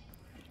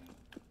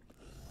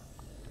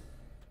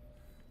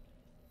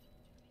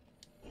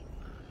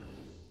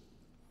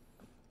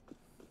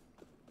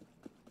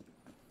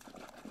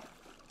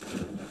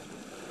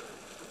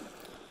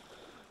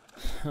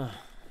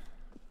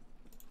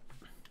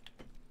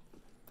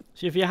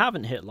 So if you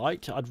haven't hit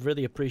like, I'd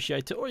really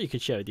appreciate it, or you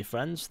could share with your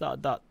friends.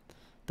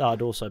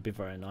 That'd also be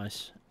very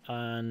nice.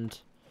 And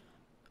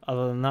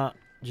other than that,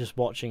 just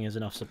watching is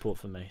enough support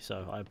for me.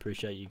 So I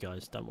appreciate you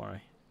guys. Don't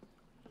worry.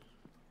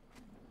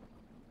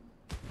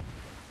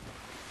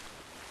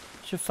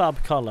 What's your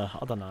fab colour?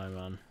 I don't know,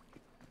 man.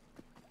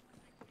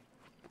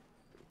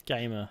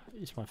 Gamer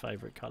is my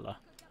favourite colour.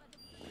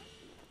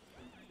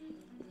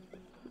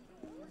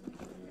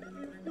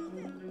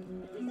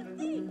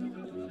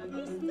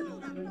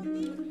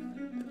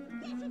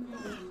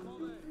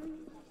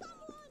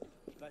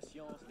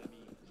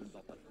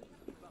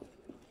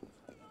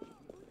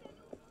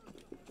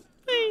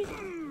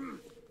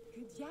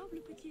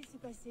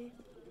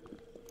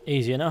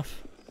 Easy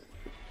enough.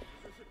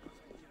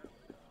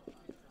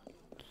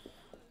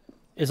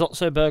 Is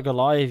Otzoberg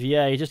alive?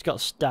 Yeah, he just got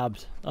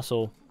stabbed. That's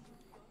all.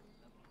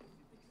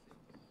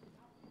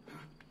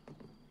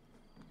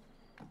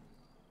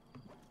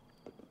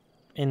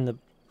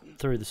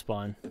 Through the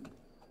spine.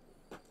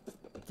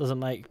 Doesn't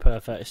make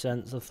perfect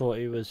sense. I thought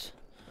he was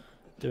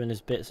doing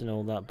his bits and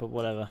all that, but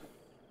whatever.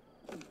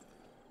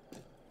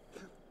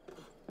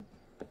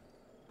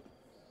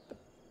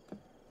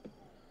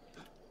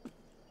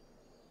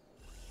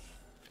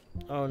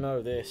 Oh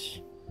no, this.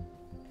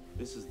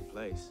 This is the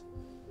place.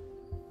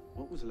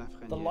 What was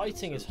Lafreniere The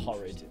lighting is so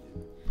horrid. interested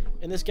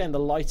In this game, the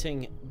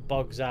lighting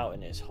bugs out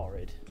and it's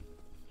horrid.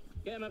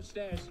 Get him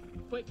upstairs,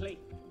 quickly.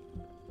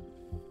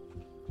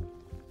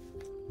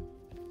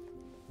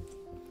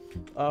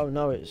 Oh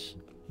no, it's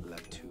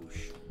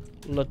Latouche.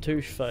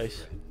 Latouche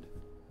face.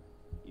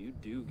 You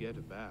do get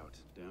about,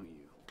 don't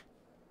you?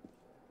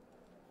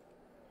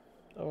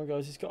 Oh my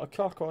god, he's got a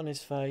cock on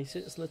his face.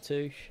 It's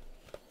Latouche.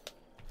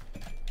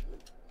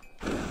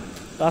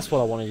 That's what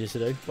I wanted you to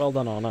do. Well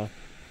done, Arno.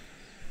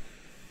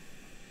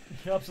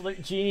 You're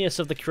absolute genius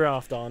of the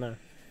craft, Arno.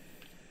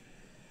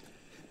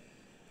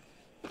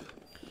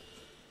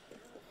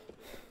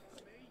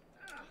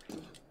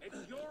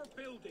 It's your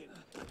building.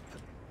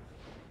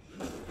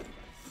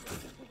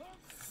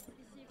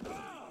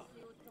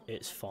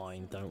 It's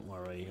fine, don't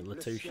worry.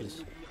 Latouche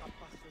is...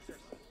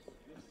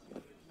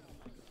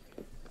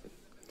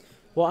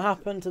 What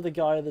happened to the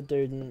guy that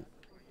didn't...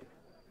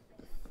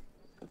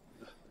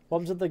 What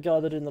happened to the guy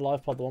that did in the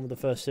live pod, the one with the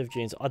first Civ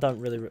genes? I don't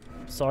really...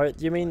 Sorry,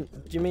 you mean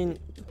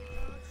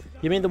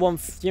the one...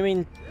 You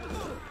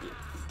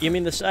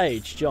mean the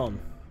Sage, John?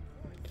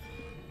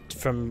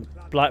 From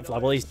Black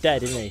Flag? Well, he's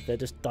dead, isn't he? They're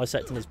just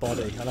dissecting his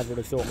body. I never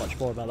really thought much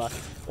more about that.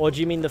 Or do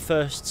you mean the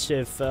first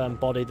Civ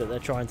body that they're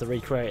trying to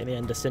recreate in the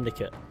end of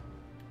Syndicate?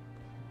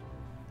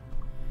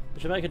 They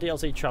should make a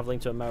DLC travelling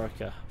to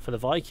America for the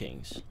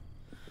Vikings.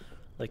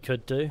 They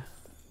could do.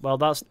 Well,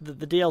 that's...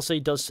 The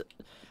DLC does...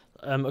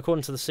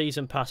 according to the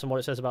season pass and what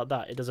it says about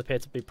that, it does appear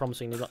to be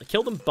promising.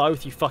 Kill them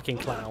both, you fucking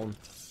clown.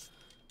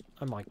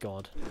 Oh my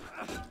god.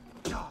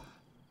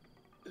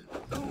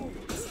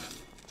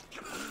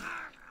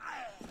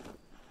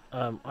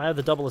 I have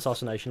the double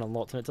assassination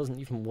unlocked and it doesn't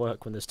even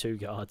work when there's two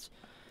guards.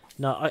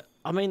 No,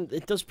 I mean,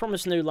 it does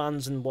promise new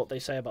lands and what they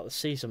say about the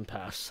season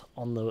pass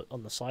on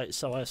the site,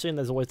 so I assume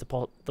there's always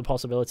the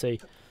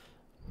possibility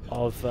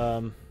of...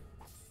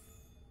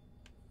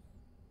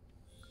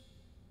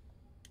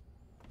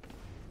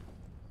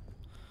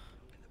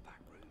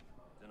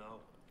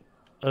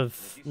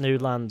 of new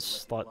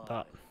lands like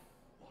that.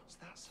 What's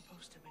that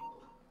supposed to mean?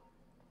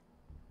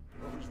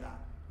 What was that?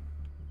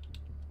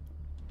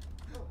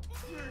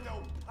 You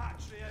know,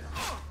 patriot!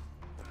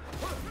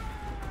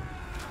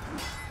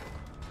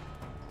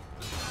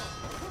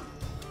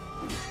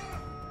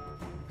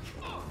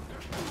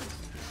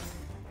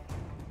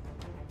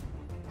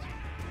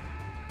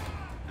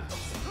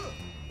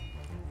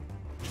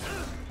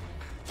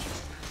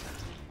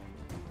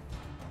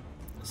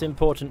 It's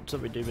important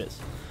that we do this.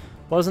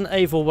 Wasn't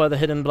Avil wear the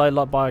hidden blade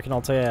like Bayek and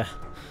Altair?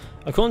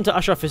 According to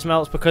Ashraf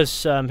Ismail, it's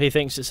because he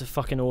thinks it's a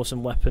fucking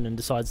awesome weapon and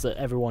decides that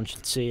everyone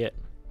should see it.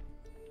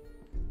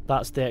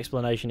 That's the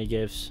explanation he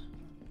gives.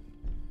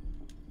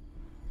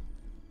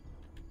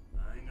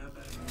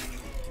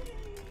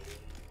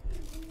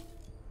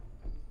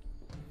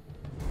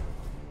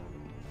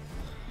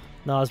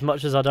 Now, as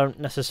much as I don't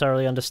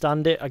necessarily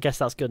understand it, I guess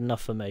that's good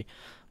enough for me.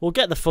 We'll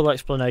get the full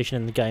explanation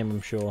in the game,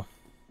 I'm sure.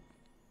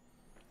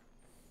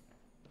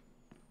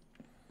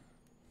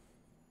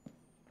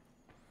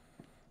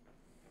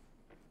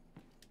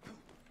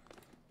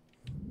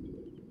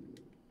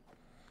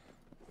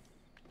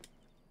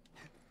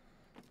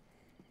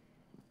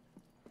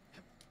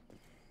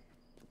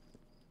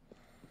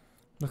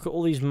 Look at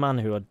all these men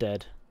who are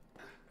dead.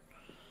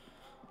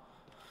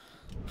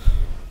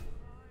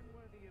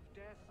 Worthy of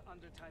death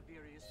under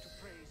Tiberius to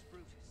praise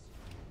Brutus.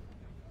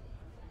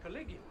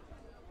 Caligula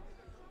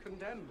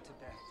condemned to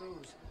death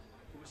those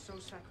who were so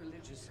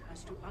sacrilegious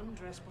as to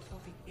undress before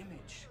the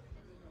image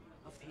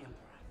of the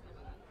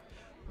emperor.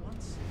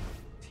 Once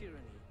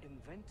tyranny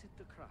invented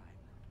the crime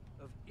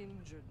of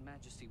injured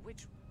majesty,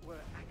 which were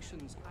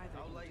actions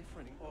either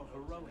indifferent or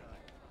heroic.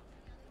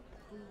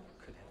 Who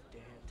could have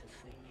dared to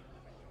think?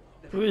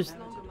 Who is? I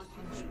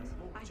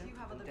do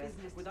have other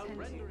business without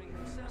rendering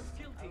himself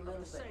guilty of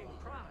the same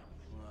crime.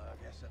 Well, I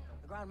guess it.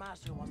 The Grand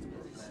Master wants to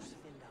put his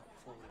spin down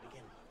before we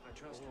begin. I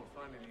trust we'll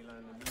finally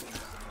learn the meaning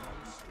of the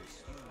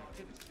monstrous human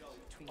activity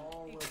between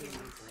all will be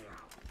made clear.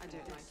 I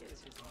don't like it.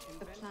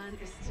 The plan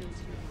is still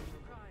too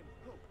long.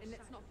 And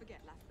let's not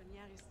forget,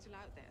 Lafreniere is still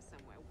out there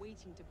somewhere,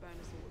 waiting to burn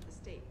us all at the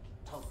stake.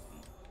 So,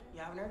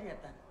 you haven't heard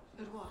yet then?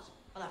 It was.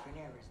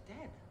 Lafreniere is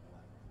dead.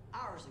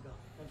 Hours ago,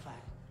 in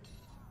fact.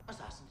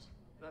 Assassins.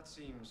 That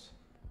seems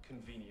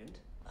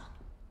convenient. Well,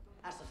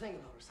 that's the thing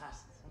about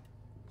assassins. Huh?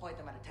 Point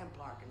them at a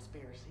Templar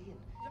conspiracy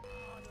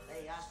and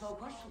they ask no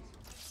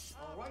questions.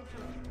 All right,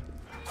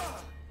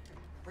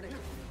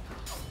 predictable.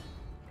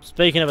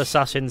 Speaking of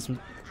assassins,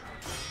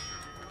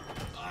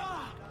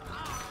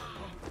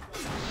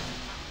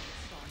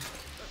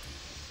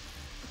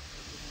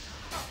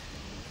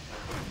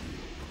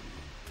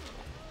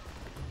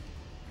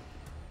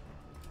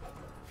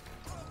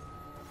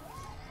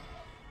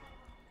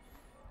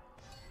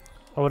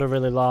 I would have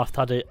really laughed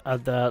had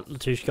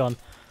Latouche gone.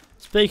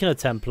 Speaking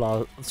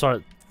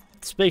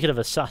of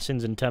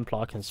assassins and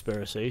Templar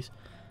conspiracies,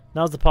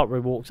 now's the part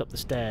where he walks up the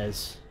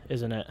stairs,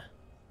 isn't it?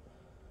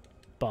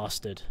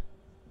 Bastard.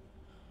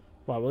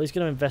 Right, well he's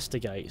going to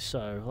investigate,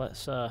 so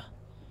let's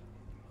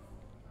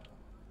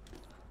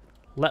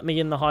let me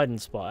in the hiding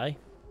spot, eh?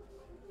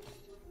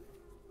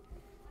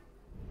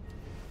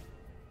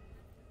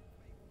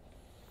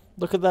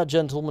 Look at that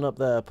gentleman up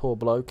there, poor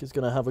bloke, he's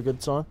going to have a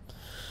good time.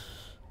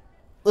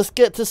 Let's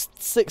get to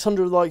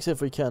 600 likes if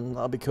we can.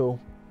 That'd be cool.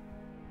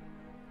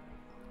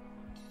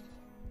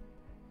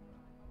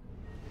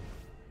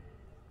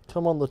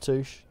 Come on,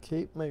 Latouche.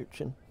 Keep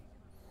mooching.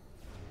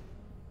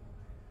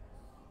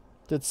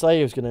 Did say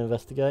he was going to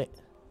investigate.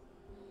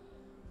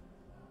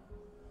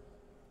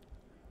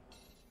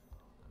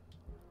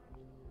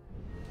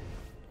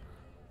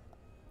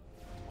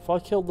 If I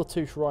killed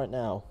Latouche right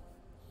now,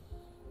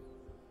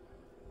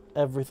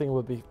 everything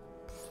would be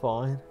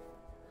fine.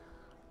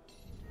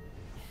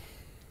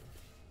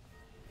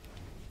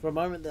 For a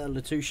moment there,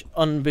 Latouche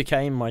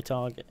unbecame my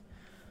target.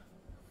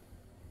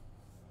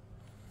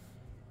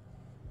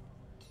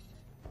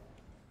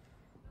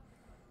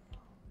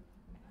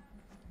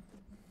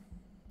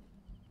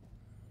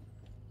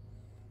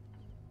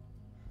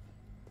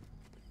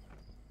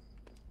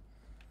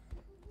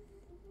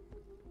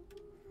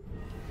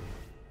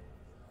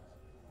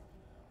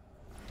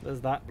 There's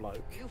that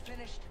bloke. You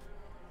finished?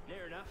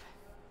 Near enough.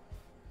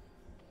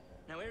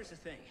 Now here's the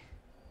thing.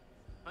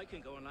 I can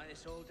go on like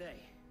this all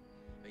day.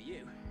 But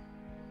you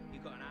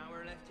got an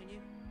hour left in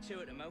you?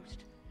 2 at the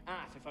most?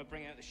 Half if I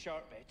bring out the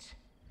sharp bits.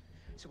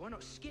 So why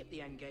not skip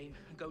the end game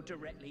and go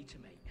directly to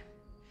me?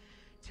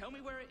 Tell me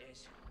where it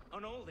is,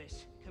 and all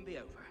this can be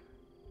over.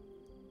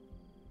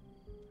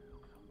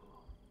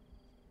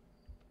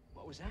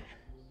 What was that?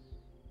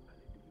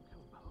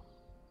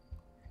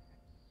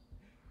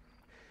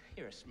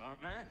 You're a smart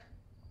man.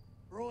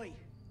 Roy,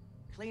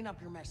 clean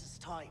up your mess. It's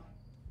time.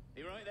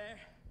 Be right there.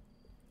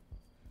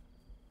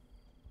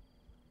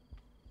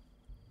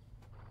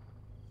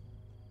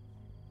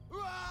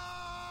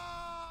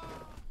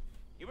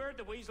 You heard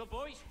the weasel,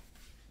 boys?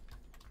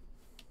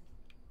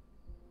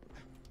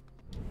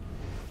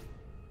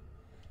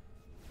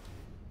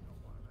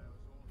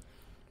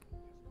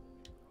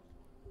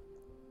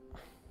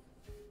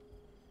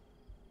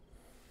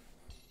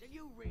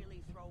 you really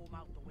throw him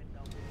out the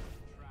window?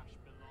 Trash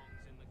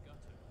belongs in the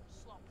gutter.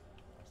 Slop.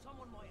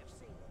 Someone might have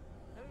seen him.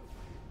 Who?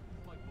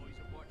 My boys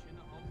are watching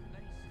the whole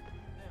place.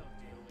 They'll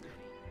deal with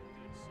any good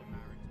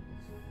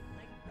Samaritans.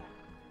 Laid back.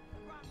 The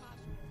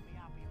Grandmaster will be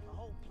happy if the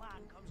whole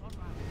plan comes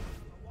unraveled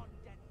for one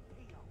dead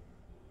peon.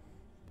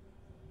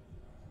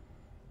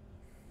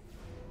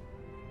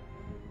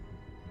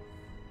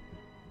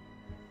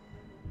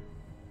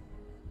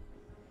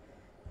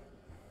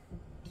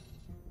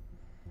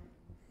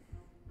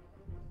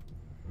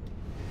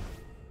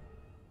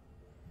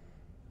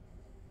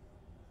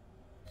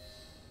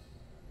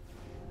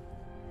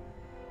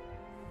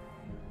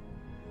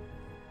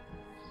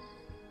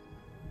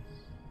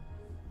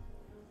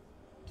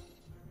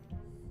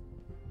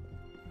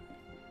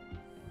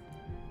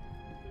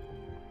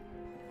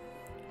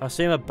 I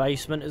assume a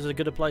basement is as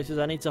good a place as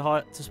any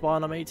to spy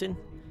on a meeting.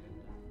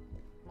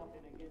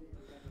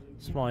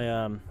 It's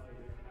my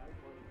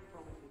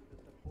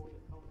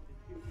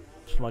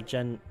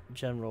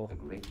general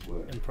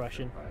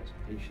impression.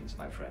 Patience,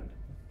 my friend.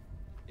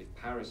 If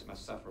Paris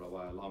must suffer a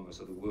while longer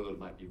so the world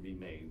might be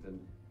remade, then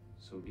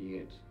so be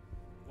it.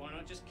 Why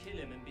not just kill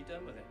him and be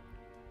done with it?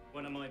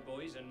 One of my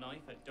boys, a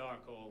knife, a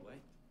dark hallway.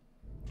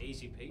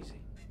 Easy peasy.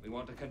 We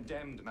want a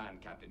condemned man,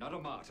 Captain, not a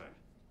martyr.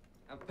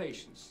 Have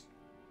patience.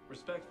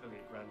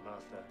 Respectfully,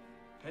 Grandmaster,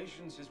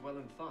 patience is well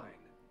and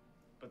fine.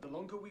 But the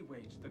longer we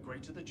wait, the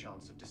greater the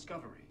chance of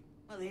discovery.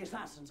 Well, the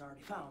assassins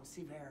already found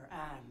Siver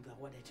and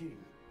Guadetu.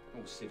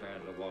 Oh, Siver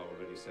and Leroy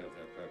already served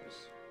their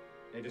purpose.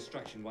 Their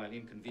destruction, while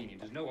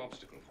inconvenient, is no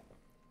obstacle.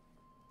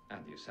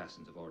 And the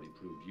assassins have already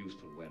proved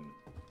useful when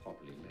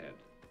properly led.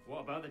 What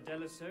about the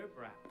Delasur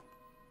brat?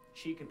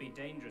 She could be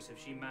dangerous if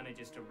she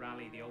manages to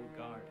rally the old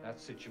guard. That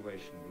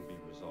situation will be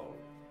resolved.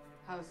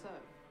 How so?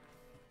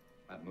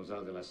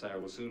 Mademoiselle de la Serre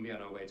will soon be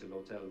on her way to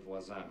l'Hôtel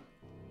Voisin,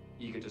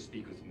 eager to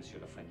speak with Monsieur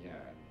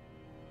Lafreniere.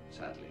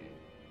 Sadly,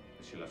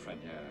 Monsieur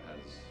Lafreniere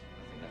has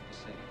nothing left to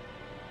say.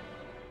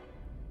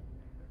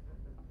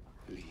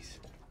 Please.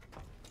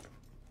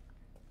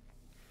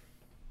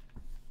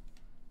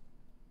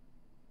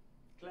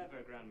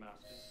 Clever,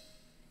 Grandmaster.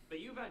 But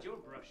you've had your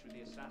brush with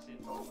the assassin.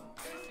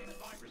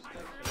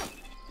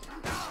 Respectfully.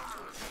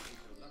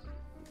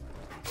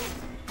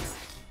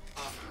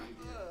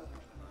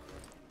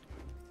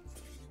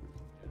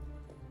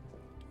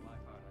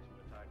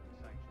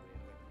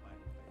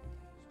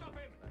 Stop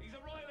him! He's a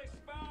royalist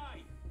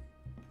spy!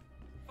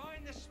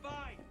 Find the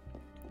spy!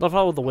 Love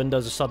how all the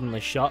windows are suddenly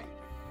shut.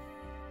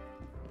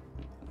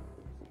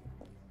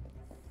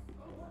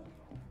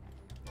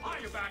 Are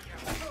you back here?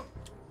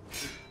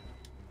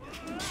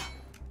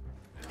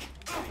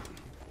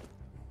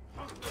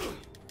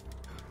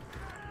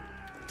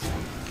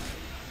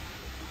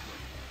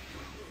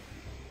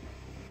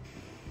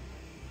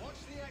 Watch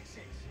the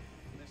exits.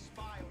 The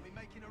spy will be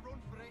making a run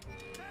for it.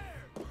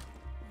 There!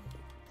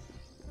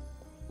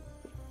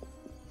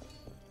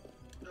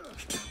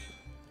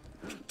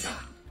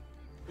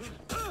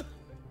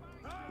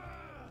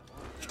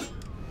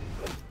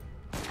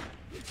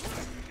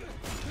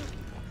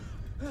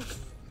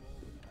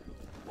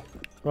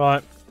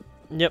 Right.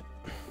 Yep.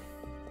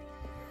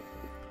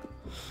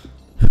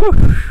 Whew.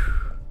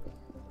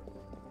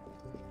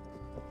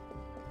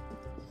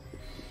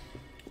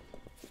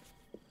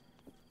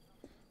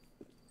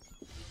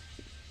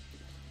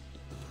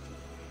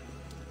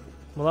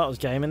 Well, that was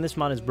gaming. This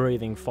man is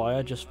breathing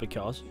fire just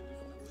because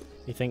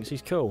he thinks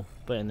he's cool,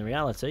 but in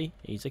reality,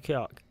 he's a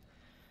cock.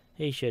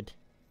 He should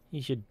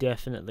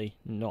definitely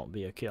not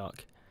be a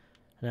cock.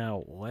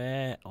 Now,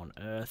 where on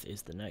earth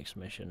is the next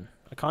mission?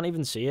 I can't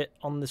even see it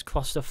on this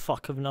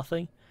clusterfuck of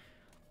nothing.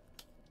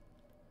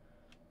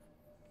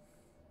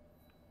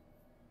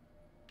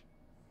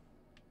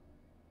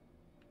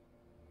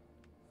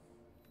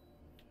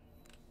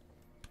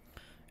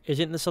 Is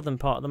it in the southern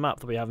part of the map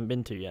that we haven't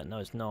been to yet? No,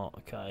 it's not.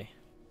 Okay.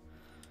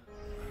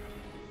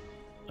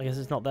 I guess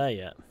it's not there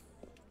yet.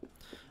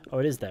 Oh,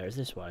 it is there. It's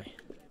this way.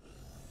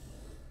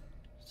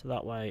 So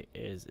that way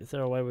is... Is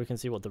there a way we can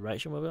see what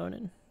direction we're going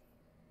in?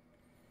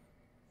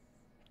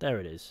 There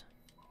it is.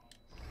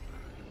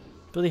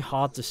 Really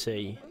hard to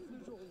see.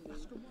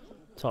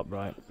 Top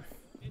right.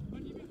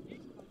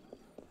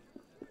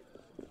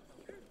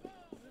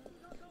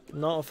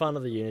 Not a fan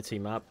of the Unity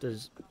map.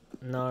 There's...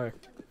 No.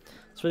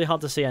 It's really hard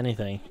to see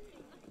anything.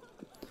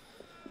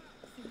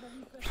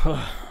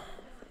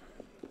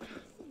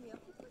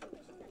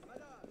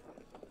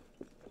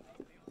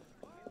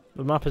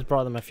 The map is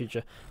brighter than my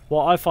future.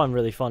 What I find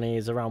really funny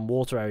is around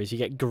water areas you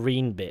get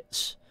green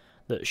bits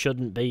that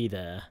shouldn't be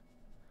there.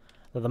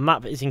 The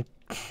map is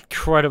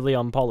incredibly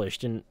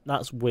unpolished and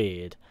that's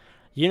weird.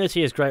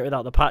 Unity is great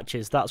without the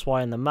patches, that's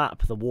why in the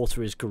map the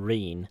water is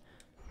green.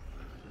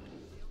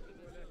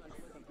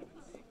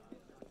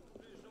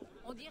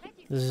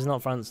 This is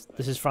not France,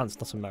 this is France,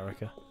 not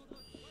America.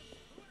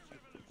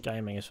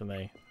 Gaming is for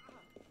me.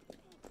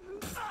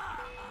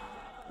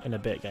 In a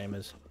bit,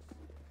 gamers.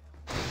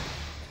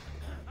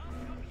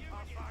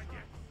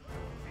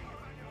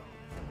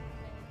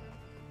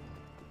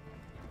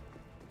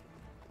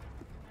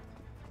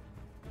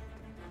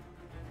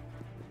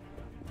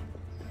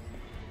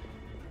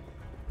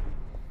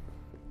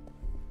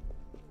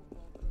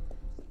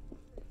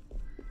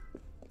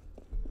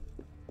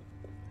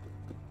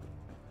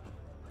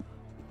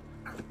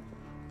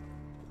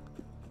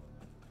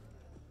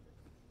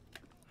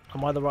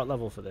 Am I the right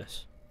level for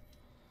this?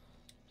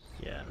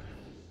 Yeah.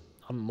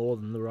 I'm more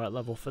than the right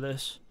level for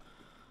this.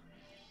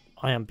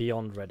 I am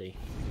beyond ready.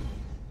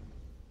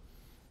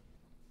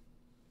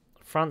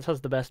 France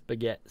has the best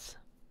baguettes.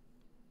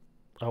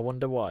 I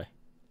wonder why.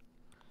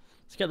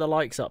 Let's get the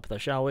likes up though,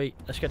 shall we?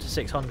 Let's get to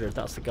 600,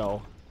 that's the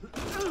goal.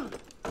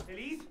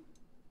 Elise?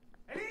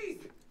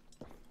 Elise?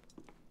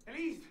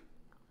 Elise?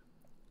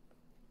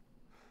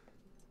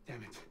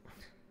 Damn it.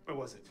 Where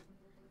was it?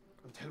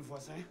 Hotel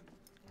Voisin?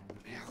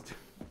 Merde.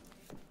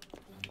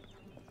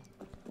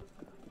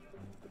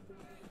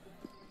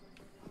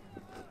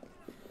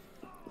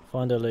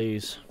 Find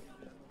Elise.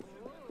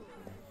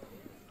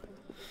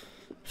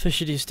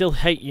 Fisher, do you still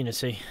hate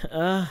Unity?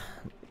 No,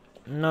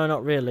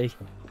 not really.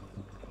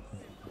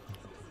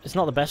 It's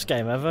not the best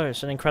game ever.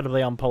 It's an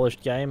incredibly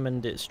unpolished game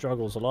and it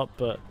struggles a lot,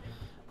 but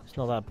it's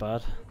not that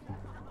bad.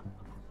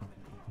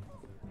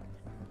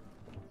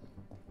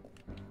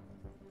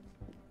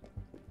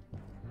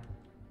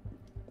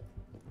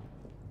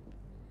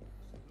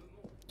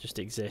 Just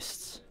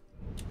exists.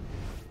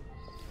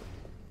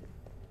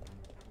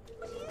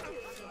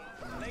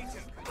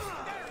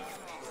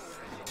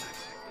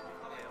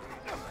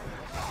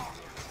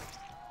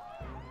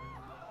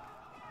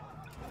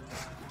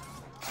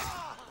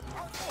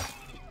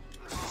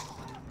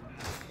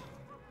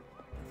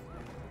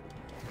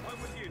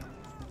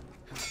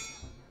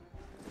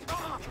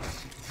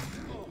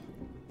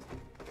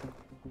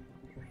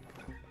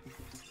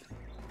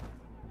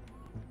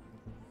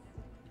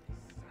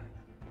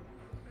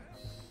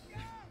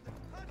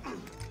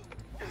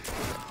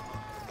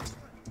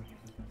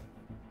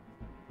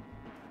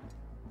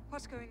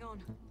 What's going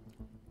on?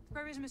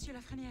 Where is Monsieur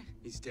Lafreniere?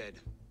 He's dead.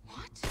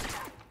 What?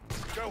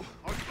 Go.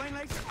 I'll explain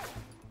later.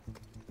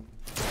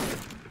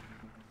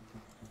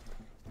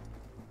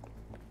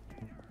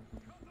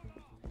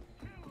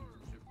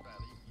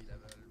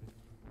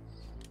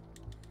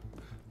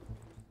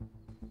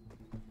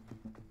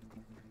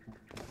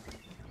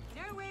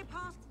 No way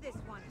past this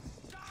one.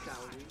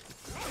 Shall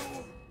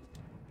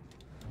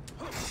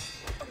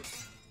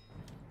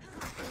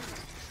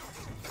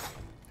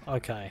we?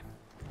 Okay.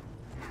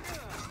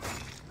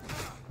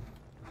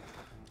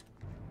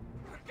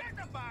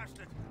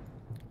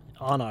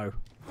 Oh no.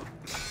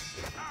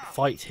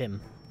 Fight him.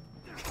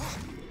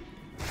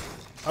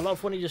 I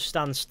love when he just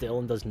stands still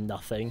and does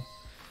nothing,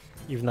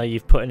 even though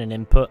you've put in an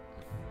input.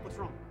 What's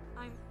wrong?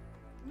 I'm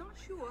not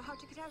sure how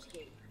to get out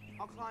again.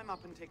 I'll climb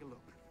up and take a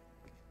look.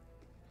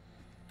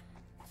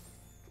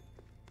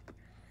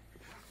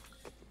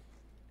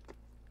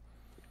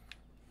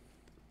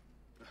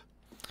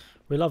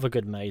 We love a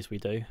good maze, we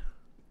do.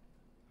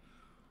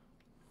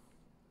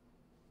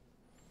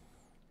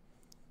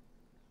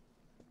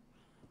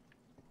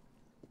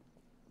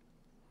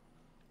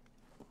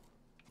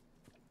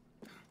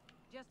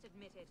 Just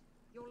admit it.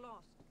 You're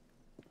lost.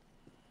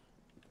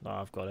 No,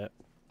 I've got it.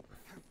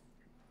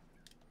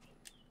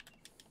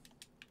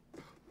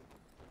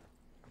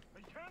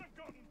 They can't have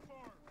gotten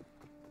far.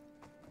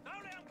 Now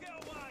let him get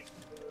away.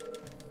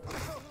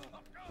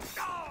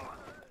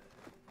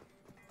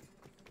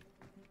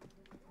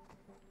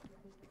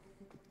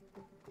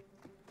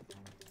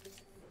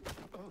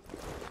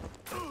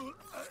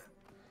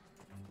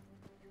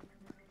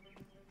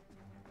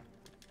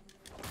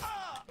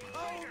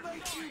 I'll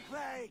make you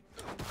pay!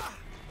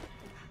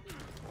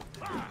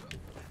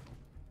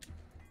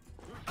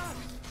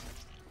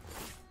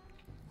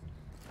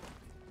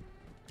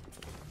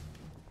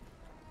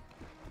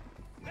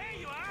 There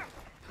you are.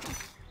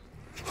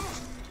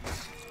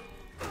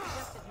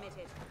 Just admit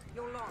it.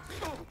 You're lost.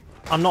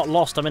 I'm not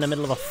lost, I'm in the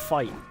middle of a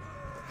fight.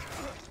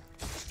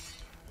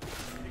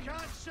 You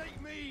can't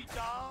shake me,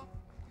 dog!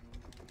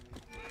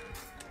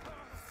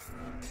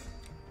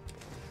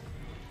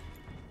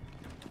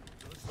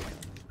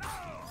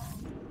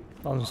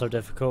 That wasn't so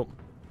difficult.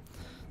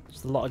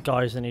 There's a lot of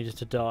guys that needed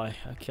to die.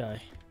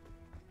 Okay.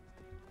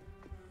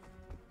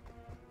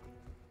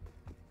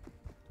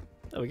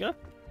 There we go.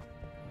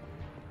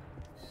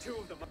 Two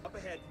of them up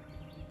ahead.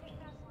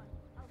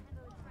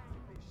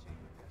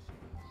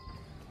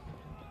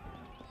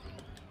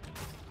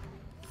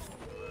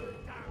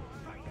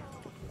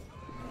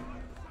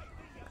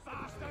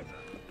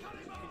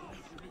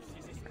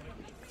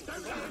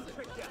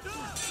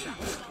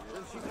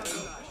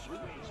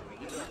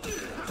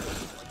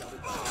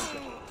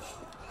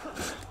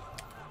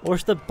 I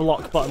wish the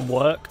block button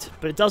worked,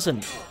 but it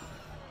doesn't.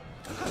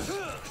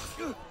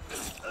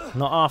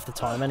 Not half the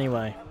time,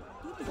 anyway.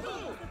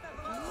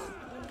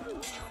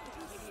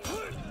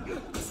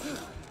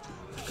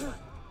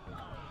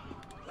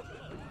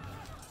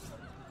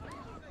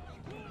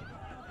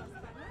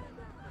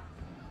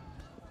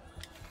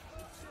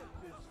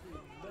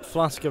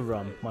 Flask of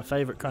rum, my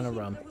favourite kind of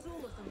rum.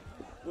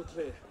 We're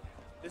clear.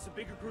 There's a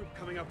bigger group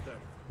coming up though.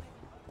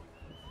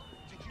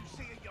 Did you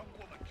see a young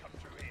woman come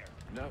through here?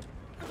 No.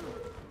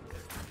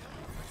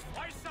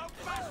 Why so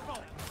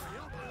bashful?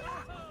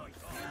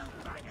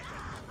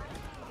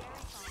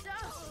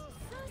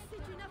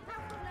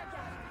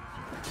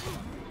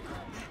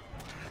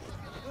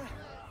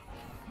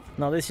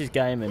 Now this is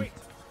gaming.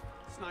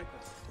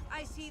 snipers.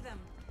 I see them.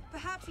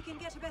 Perhaps we can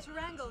get a better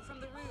angle from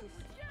the roof.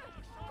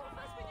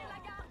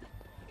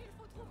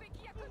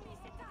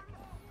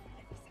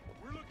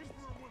 We're looking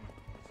for a woman.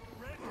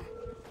 Red.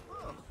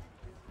 Oh.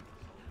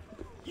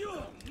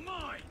 You're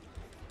mine.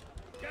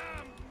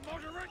 Damn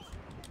moderate.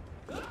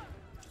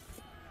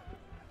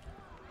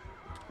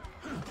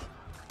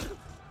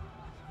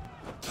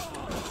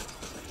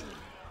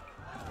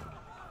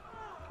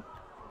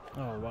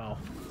 Oh wow.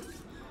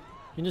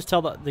 You can just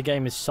tell that the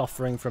game is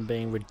suffering from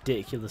being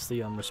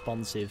ridiculously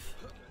unresponsive.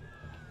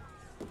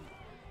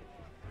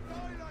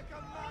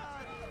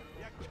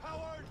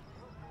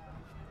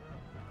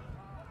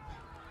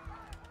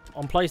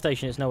 On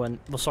PlayStation it's on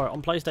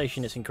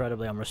PlayStation it's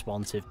incredibly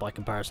unresponsive by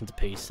comparison to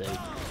PC.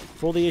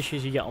 For all the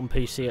issues you get on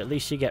PC, at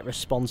least you get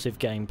responsive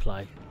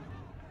gameplay.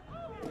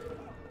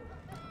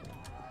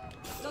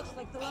 Looks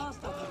like the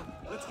last of them.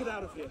 Let's get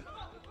out of here.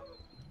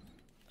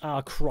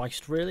 Ah,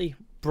 Christ, really?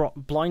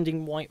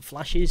 Blinding white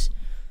flashes?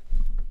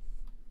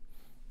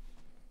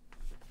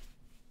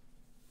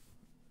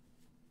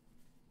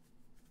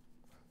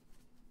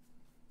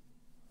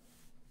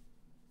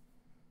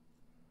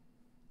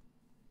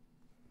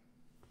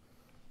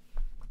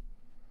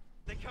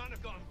 They can't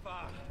have gotten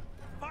far.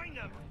 Find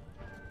them.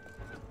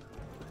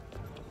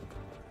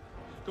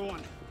 Go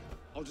on.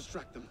 I'll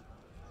distract them.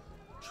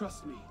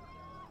 Trust me.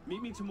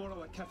 Meet me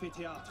tomorrow at Café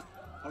Théâtre.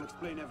 I'll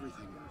explain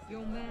everything.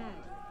 You're mad.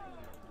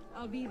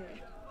 I'll be there.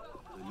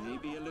 I may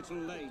be a little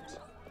late.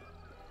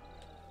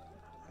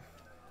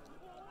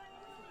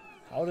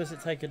 How does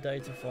it take a day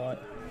to fight?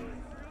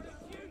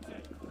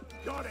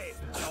 Got it.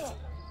 Oh.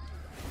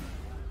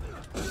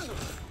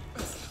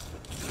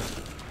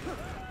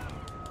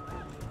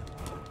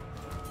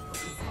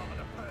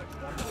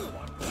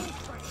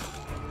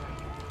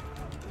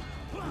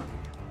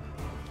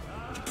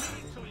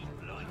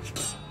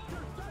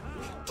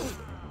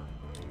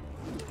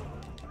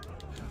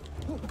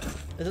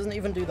 It doesn't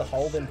even do the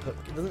hold input.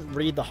 It doesn't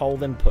read the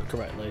hold input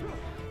correctly.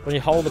 When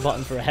you hold the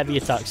button for a heavy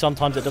attack,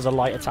 sometimes it does a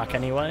light attack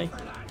anyway.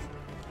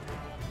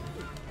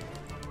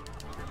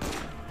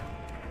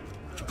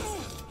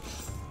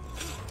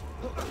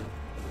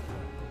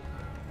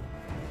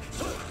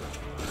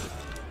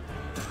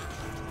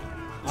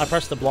 I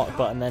pressed the block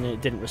button, then it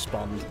didn't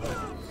respond.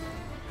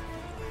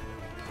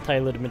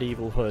 Tailored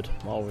medieval hood.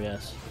 Oh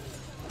yes.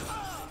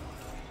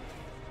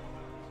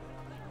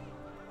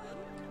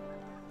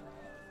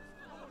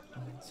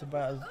 It's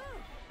about.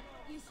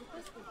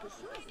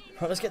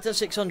 Right, let's get to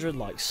 600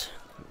 likes.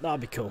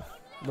 That'd be cool.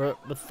 We're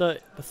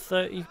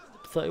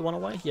 31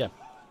 away. Yeah.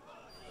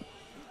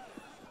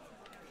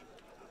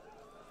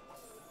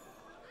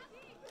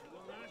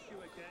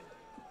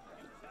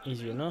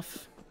 Easy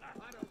enough.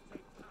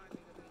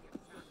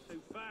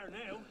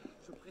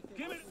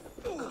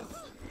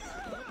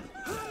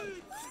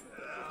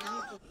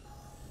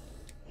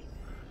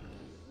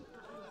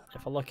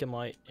 If I look at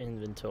my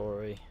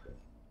inventory,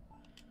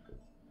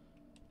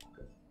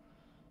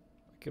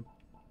 I could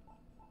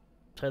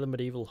play the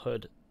medieval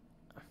hood.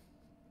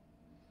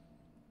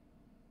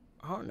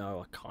 I don't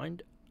know. I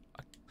kind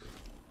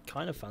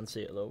of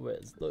fancy it a little bit.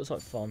 It looks like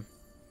fun.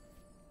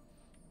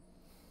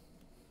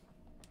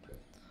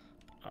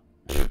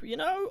 You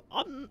know,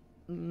 I'm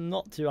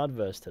not too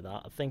adverse to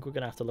that. I think we're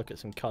gonna have to look at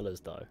some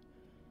colours though.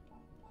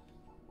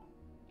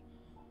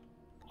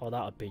 Oh,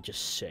 that would be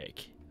just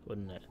sick,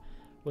 wouldn't it?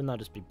 Wouldn't that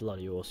just be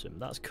bloody awesome?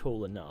 That's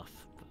cool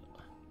enough.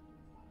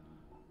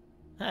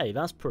 But hey,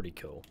 that's pretty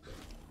cool.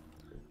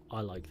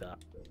 I like that.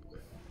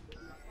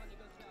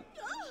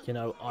 You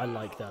know, I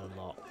like that a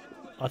lot.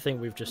 I think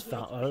we've just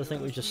found. I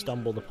think we've just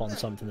stumbled upon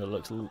something that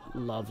looks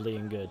lovely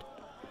and good.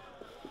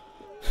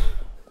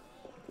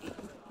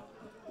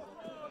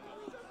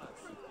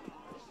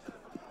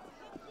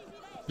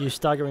 Use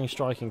staggering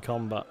strike in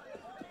combat.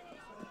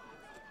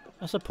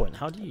 That's the point.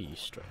 How do you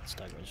use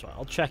staggering strike?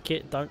 I'll check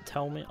it. Don't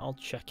tell me. I'll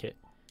check it.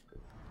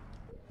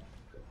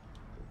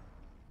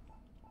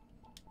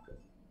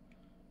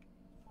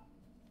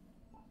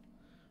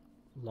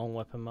 Long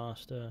weapon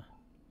master.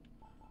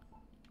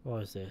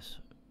 What is this?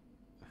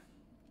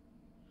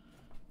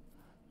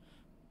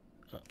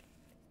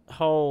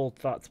 Hold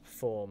that to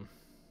perform.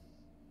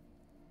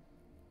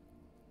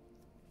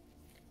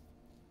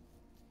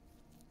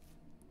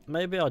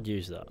 Maybe I'd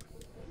use that.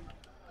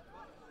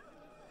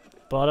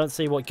 But I don't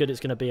see what good it's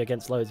going to be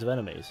against loads of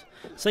enemies.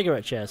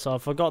 Cigarette chair. So I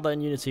forgot that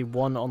in Unity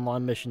 1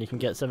 online mission you can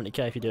get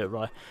 70k if you do it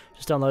right.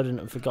 Just downloaded it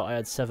and forgot I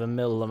had 7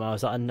 mil.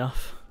 Is that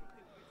enough?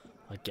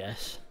 I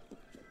guess.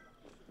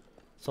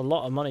 It's a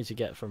lot of money to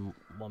get from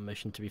one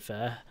mission, to be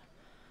fair.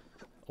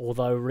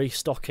 Although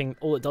restocking,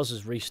 all it does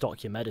is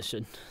restock your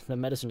medicine. The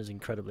medicine is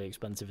incredibly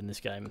expensive in this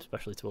game,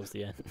 especially towards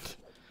the end.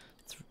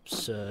 It's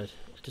absurd.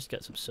 It just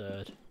gets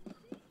absurd.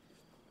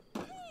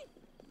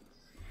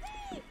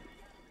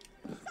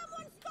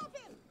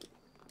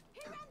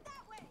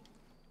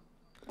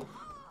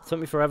 Took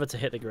me forever to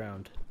hit the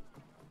ground.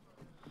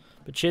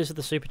 But cheers for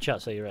the super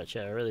chat, Cigarette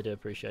Chair. I really do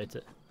appreciate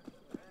it.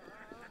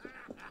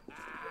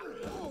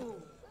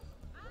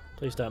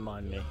 Please don't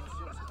mind me.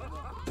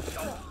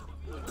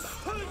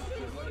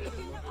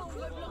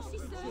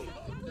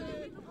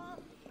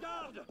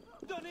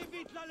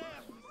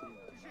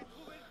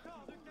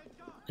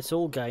 It's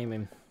all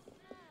gaming.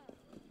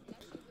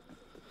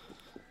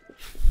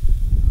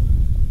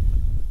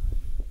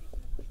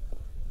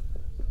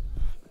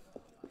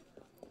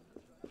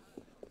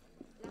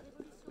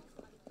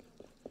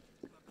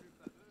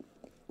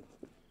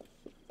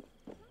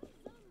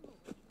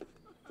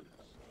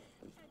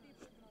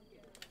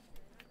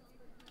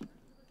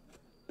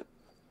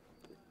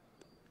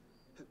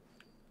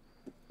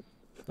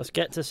 Let's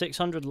get to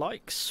 600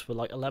 likes. We're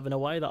like 11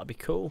 away. That'd be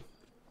cool.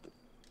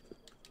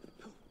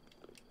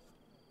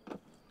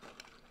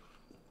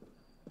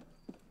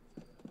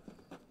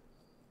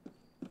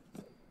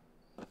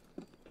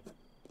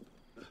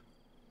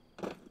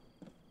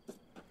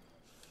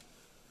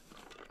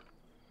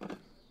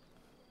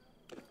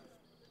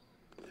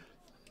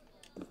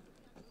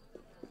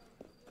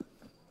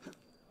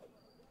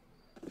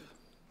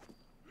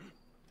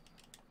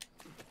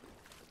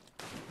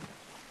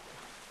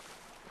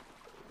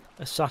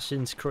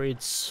 Assassin's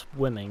Creed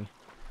swimming.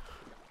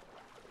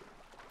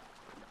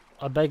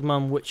 I beg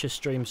Mum Witcher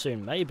stream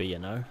soon. Maybe, you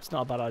know. It's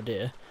not a bad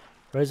idea.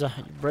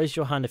 Raise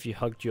your hand if you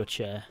hugged your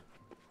chair.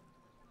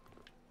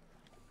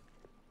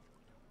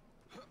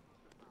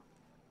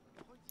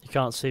 You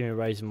can't see me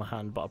raising my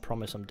hand, but I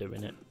promise I'm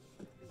doing it.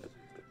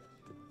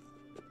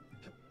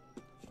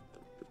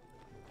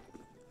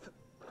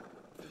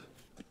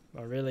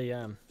 I really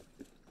am.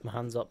 My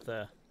hand's up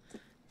there.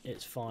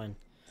 It's fine.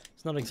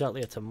 It's not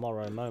exactly a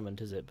tomorrow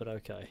moment, is it? But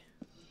okay.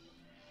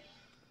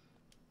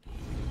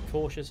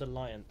 Cautious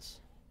alliance.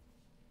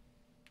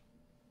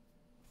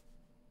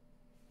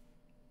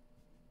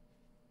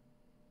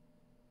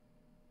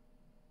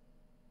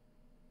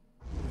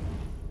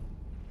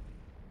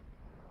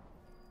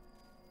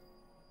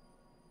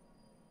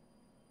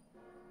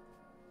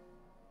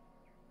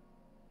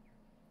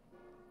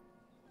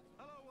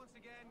 Hello once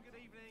again, good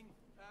evening.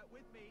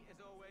 With me, as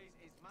always,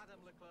 is Madame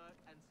Leclerc,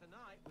 and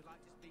tonight we'd like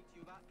to speak to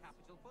you about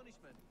capital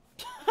punishment.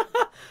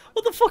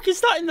 What the fuck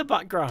is that in the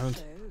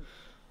background?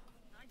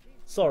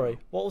 Sorry,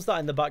 what was that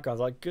in the background?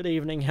 Like, good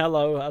evening,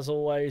 hello, as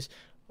always.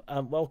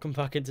 Welcome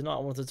back in tonight. I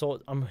want to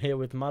talk. I'm here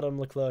with Madame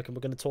Leclerc, and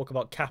we're going to talk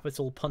about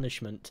capital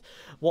punishment.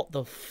 What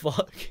the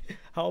fuck?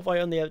 How have I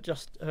only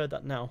just heard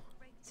that now?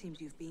 Seems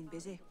you've been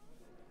busy.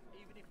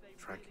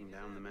 Tracking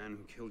down the man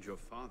who killed your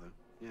father,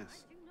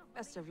 yes.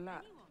 Best of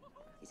luck.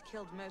 He's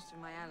killed most of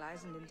my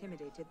allies and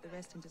intimidated the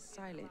rest into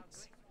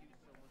silence.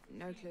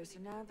 No closer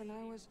now than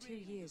I was 2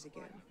 years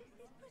ago.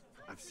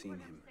 I've seen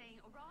him.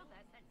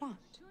 What?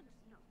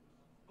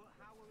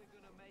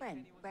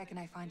 When? Where can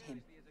I find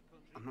him?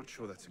 I'm not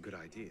sure that's a good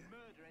idea.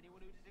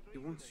 He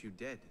wants you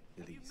dead,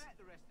 Elise.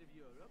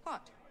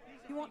 What?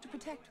 You want to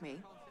protect me?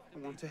 I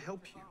want to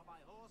help you.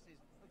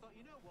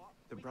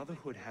 The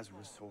Brotherhood has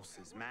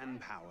resources,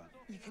 manpower.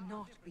 You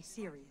cannot be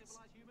serious.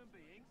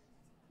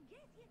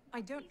 I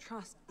don't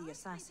trust the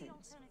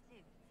assassins.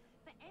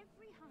 For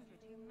every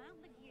 100 who mount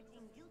the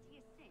guillotine guilty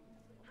of sin,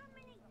 how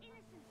many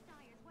innocents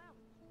die as well?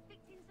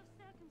 Victims of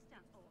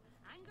circumstance or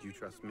anger. Do you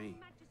trust me?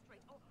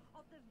 Magistrate or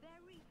of the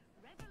very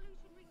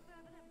revolutionary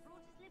fervor that brought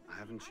us liberty. I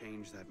haven't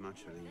changed that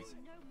much, Elise.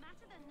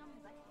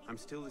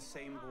 I'm still the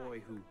same boy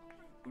who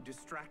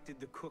distracted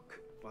the cook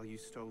while you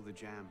stole the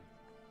jam.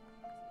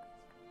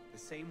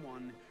 The same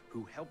one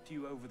who helped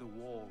you over the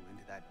wall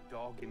into that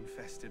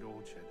dog-infested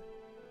orchard.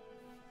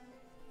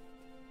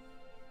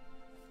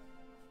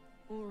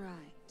 All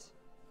right.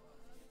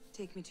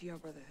 Take me to your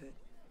Brotherhood.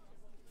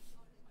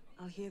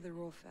 I'll hear the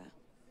raw fare.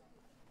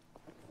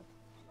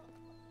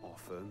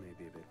 Offer may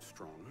be a bit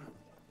strong.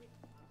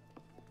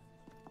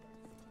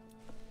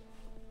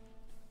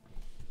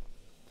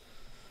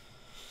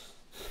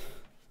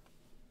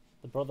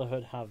 The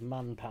Brotherhood have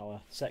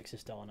manpower.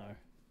 Sexist, I know.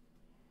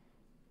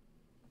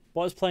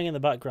 What is playing in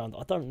the background?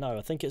 I don't know.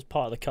 I think it's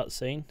part of the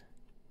cutscene.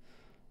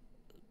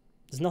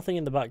 There's nothing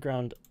in the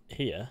background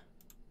here.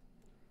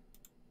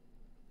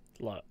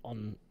 Like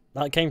on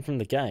that came from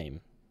the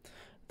game.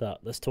 That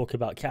let's talk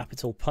about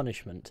capital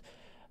punishment.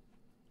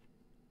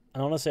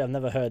 And honestly, I've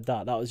never heard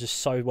that. That was just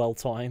so well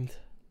timed.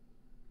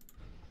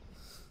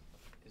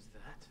 Is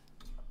that?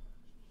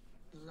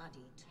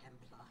 Bloody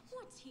Templar.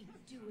 What's he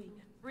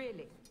doing?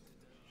 Really?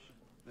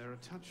 They're a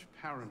touch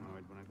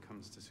paranoid when it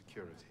comes to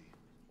security.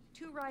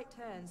 2 right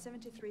turns,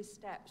 73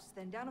 steps,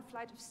 then down a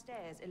flight of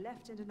stairs, a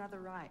left and another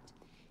right.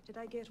 Did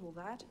I get all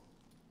that?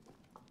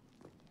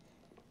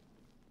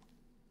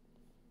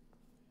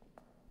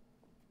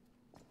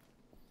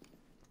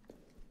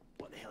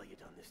 What the hell you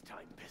done this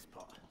time,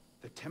 pisspot?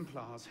 The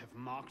Templars have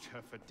marked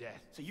her for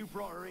death. So you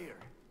brought her here?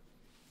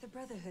 The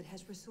Brotherhood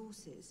has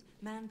resources,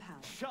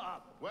 manpower. Shut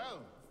up! Well,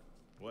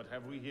 what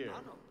have we here?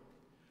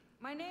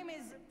 My name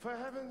is... For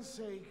heaven's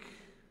sake,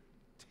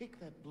 take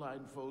that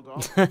blindfold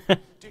off.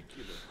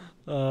 Ridiculous.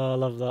 Oh, I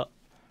love that.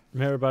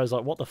 Mirabeau's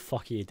like, what the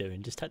fuck are you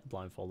doing? Just take the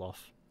blindfold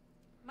off.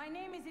 My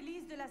name is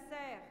Elise de la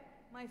Serre.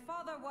 My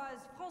father was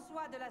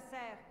François de la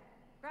Serre,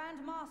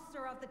 Grand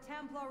Master of the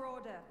Templar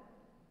Order.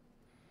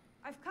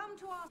 I've come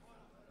to ask...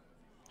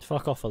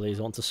 Fuck off, Elise.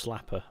 I want to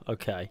slap her.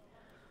 Okay.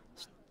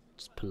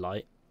 It's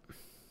polite.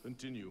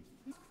 Continue.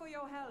 For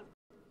your help.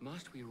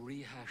 Must we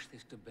rehash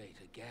this debate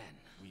again?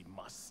 We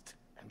must,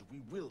 and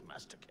we will,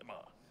 Master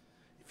Kimmer.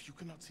 If you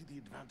cannot see the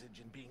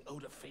advantage in being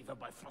owed a favor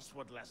by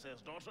Francois de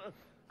Lassaire's daughter,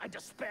 I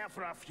despair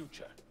for our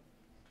future.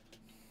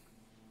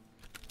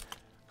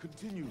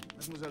 Continue,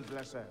 Mademoiselle de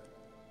Lassaire.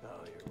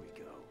 Oh, here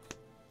we go.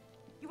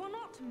 You are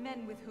not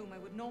men with whom I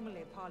would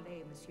normally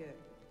parley, monsieur.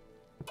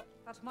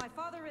 But my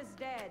father is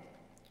dead,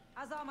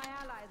 as are my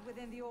allies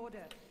within the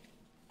Order.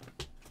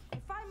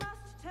 If I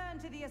must turn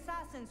to the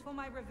assassins for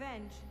my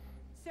revenge,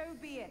 so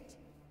be it.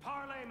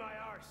 Parlay my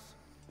arse.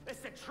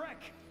 It's a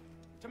trick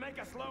to make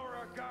us lower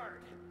our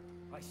guard.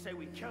 I say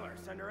we kill her,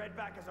 send her head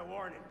back as a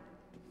warning.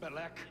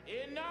 Belek.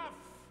 Enough!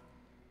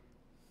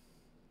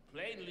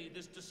 Plainly,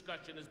 this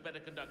discussion is better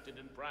conducted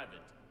in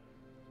private.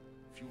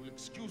 If you will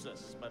excuse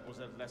us,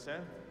 Mademoiselle de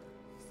Lassaire.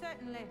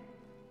 Certainly.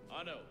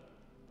 Arno,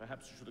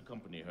 perhaps you should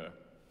accompany her.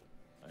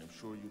 I am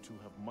sure you two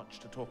have much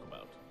to talk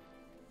about.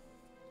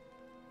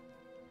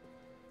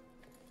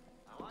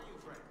 How are you,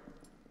 friend?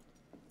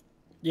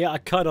 Yeah, I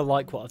kind of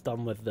like what I've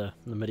done with the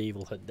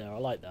medieval hood there. I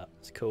like that.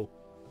 It's cool.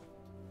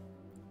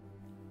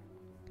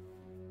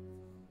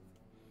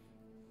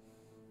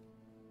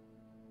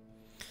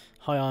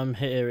 Hi, I'm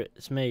here.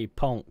 It's me,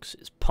 Ponks.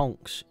 It's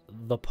Ponks,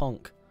 the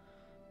Punk.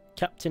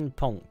 Captain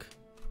Ponk.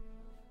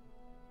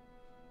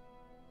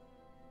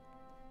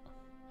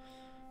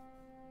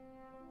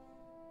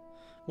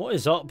 What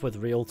is up with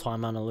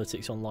real-time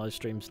analytics on live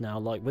streams now?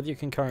 Like, with your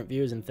concurrent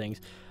viewers and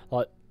things,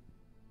 like,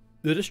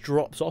 it just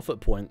drops off at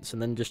points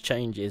and then just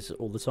changes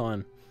all the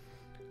time.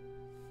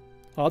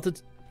 Hard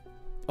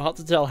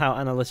to tell how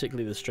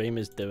analytically the stream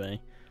is doing.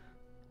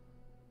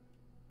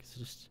 'Cause it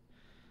just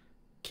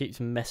keeps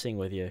messing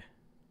with you.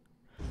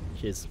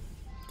 Which is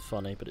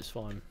funny, but it's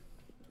fine.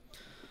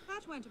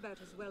 That went about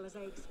as well as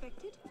I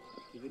expected.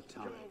 Give it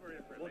time.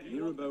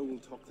 Mirabeau will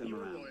talk them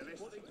around.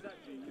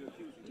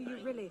 Do you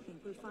really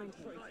think we'll find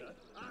him?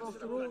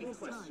 After all this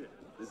time?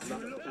 This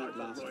luck can't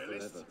last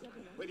forever.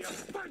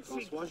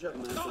 François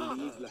Germain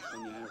believes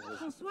Lafrenière was...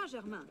 François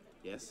Germain?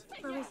 Yes.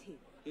 Where is he?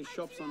 His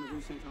shop's on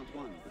Rue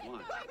Saint-Antoine.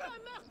 Why?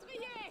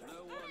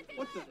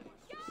 What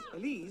the...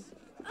 Elise?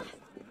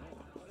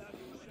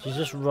 She's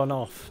just run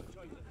off.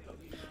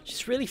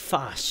 She's really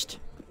fast.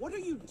 What are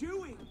you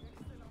doing?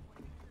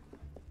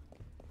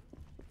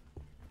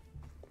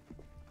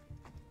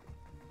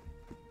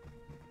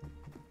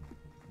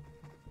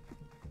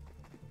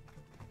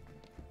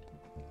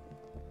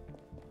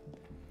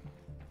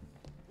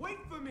 Wait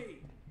for me.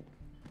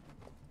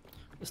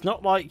 It's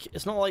not like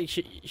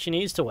she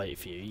needs to wait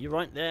for you. You're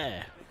right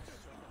there.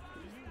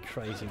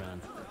 Crazy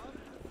man.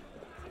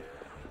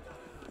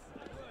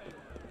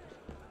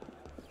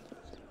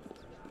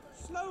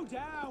 Slow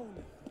down.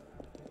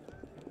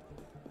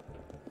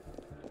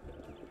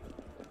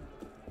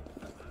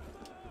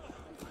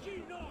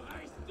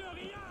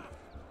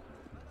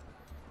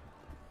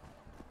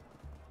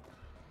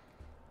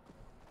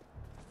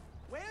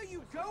 Where are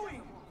you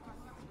going?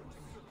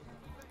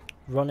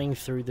 Running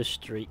through the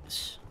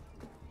streets.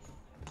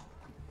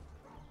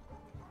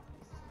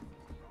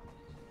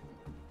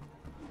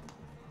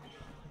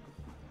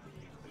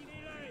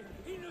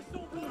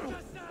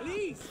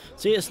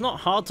 See, it's not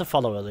hard to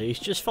follow Elise,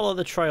 just follow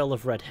the trail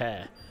of red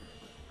hair.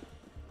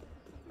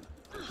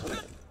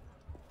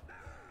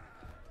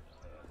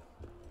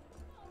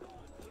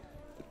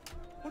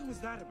 What was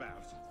that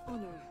about? Oh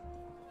no.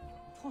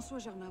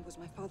 François Germain was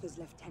my father's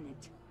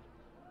lieutenant.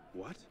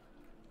 What?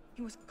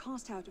 He was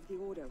cast out of the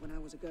Order when I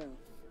was a girl.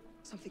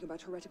 Something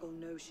about heretical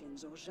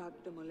notions or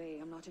Jacques de Molay,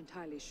 I'm not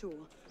entirely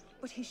sure.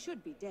 But he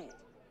should be dead.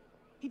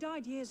 He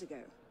died years ago.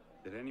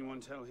 Did anyone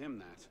tell him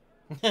that?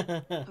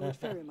 I would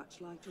very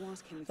much like to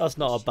ask him if That's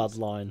not a bad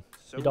line.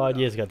 So He died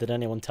would years I. ago. Did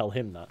anyone tell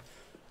him that?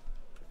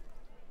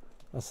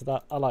 That's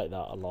that. I like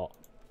that a lot.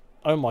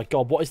 Oh my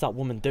god, what is that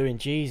woman doing?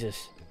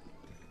 Jesus.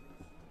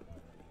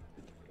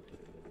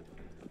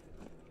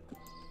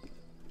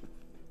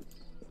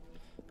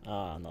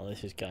 Ah, no,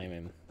 this is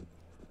gaming.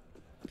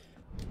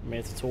 I'm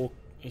here to talk.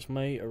 It's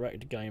me,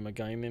 Erected Gamer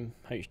Gaming,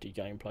 HD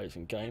Gameplays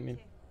and Gaming.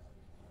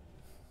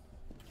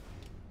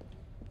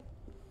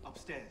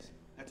 Upstairs.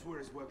 That's where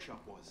his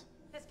workshop was.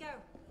 Let's go.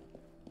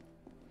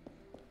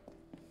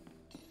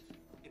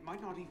 It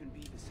might not even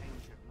be the same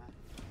Germain.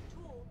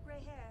 Tall,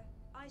 grey hair,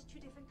 eyes two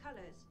different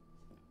colors.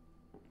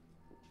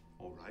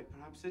 All right,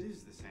 perhaps it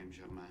is the same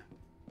Germain.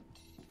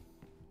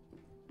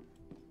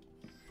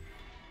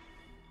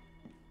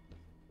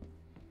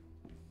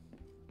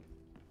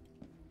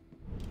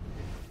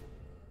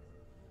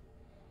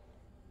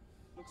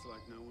 Looks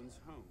like no one's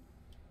home.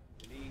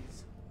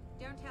 Please.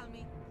 Don't tell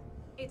me.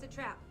 It's a trap. It's a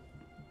trap.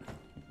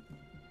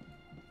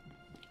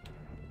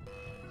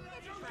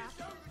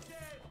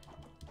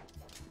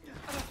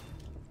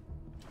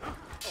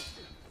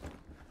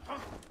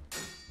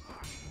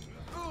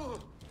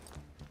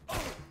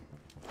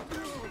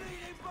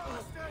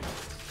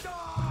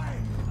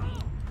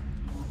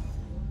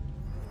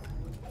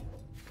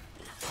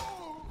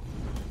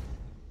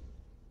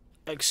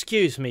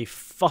 Excuse me,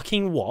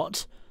 fucking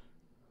what?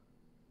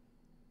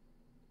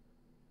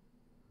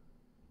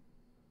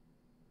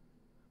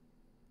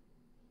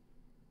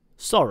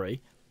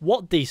 Sorry,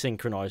 what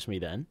desynchronized me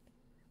then?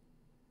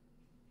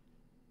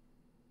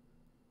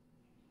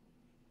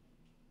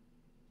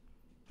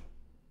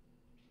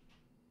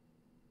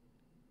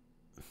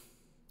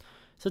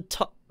 It's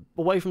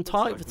away from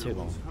target for too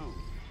long.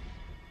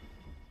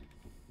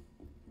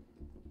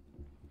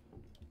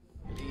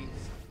 Don't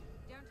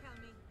tell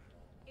me.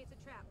 It's a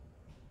trap.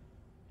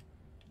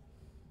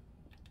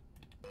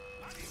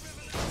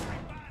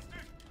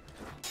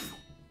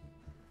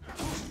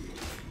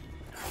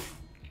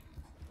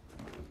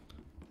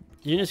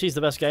 Unity's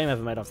the best game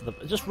ever made after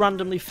it just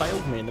randomly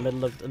failed me in the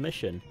middle of the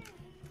mission.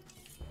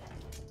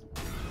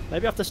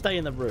 Maybe I have to stay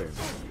in the room.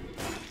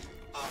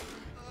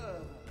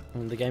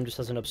 And the game just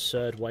has an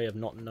absurd way of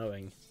not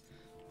knowing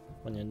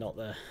when you're not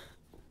there.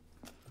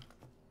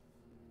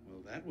 Well,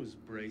 that was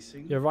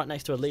bracing. You're right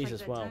next to Elise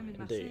as well,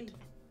 indeed.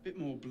 Bit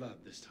more blood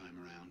this time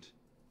around.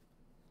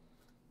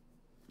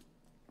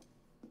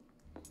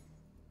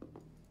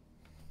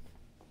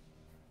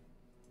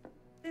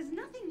 There's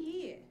nothing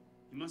here.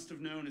 He must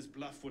have known his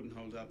bluff wouldn't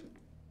hold up.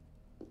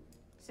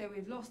 So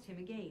we've lost him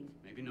again.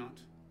 Maybe not.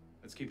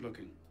 Let's keep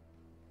looking.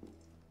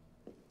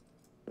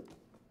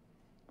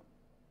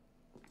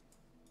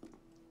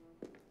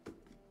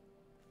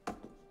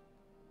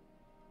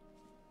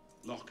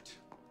 Locked.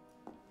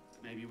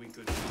 Maybe we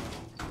could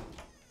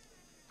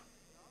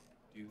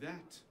do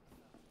that.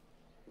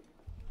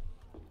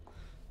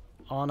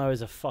 Arno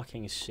is a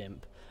fucking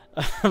simp.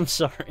 I'm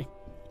sorry.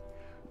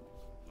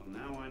 Well,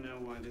 now I know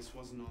why this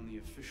wasn't on the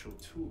official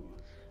tour.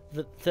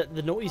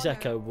 The noise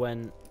echo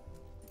when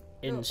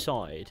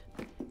inside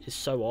is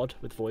so odd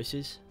with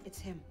voices. It's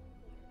him.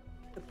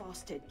 The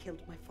bastard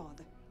killed my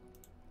father.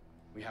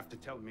 We have to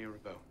tell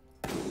Mirabeau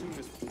as soon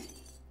as.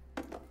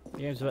 The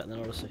game's better than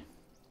Odyssey.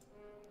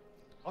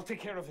 I'll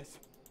take care of this.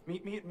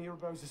 Meet me at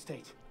Mirabeau's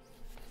estate.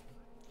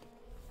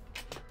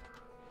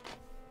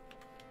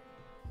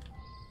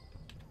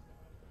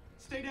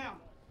 Stay down.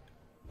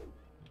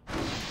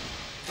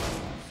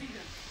 See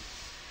them.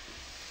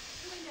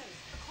 The windows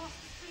across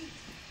the street.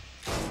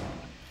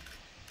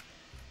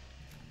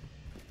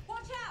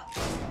 Watch out!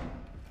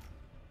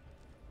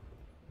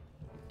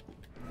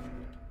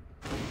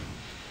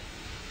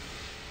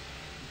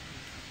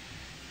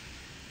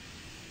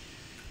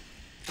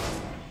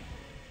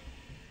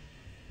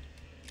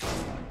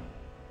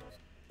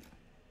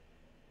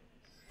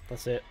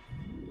 That's it.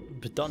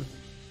 We're done.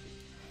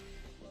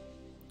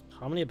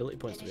 How many ability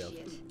points do we have?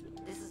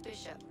 This is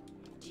Bishop.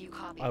 Do you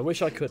copy? I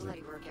wish I couldn't.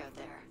 Bloody work out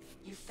there.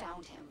 You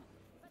found him.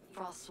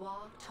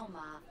 Francois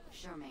Thomas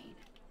Germain,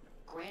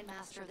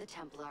 Grandmaster of the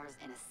Templars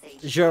and a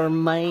sage.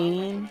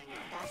 Germain.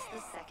 That's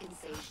the second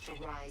sage to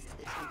rise to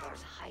the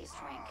Templars' highest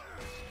rank.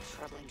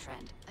 Troubling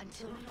trend.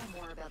 Until we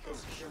know more about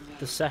this Germain.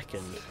 The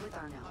second. Stick with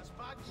Arno.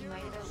 He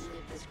might have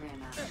outlived this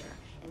Grandmaster,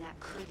 and that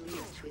could lead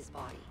us to his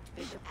body.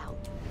 Bishop out.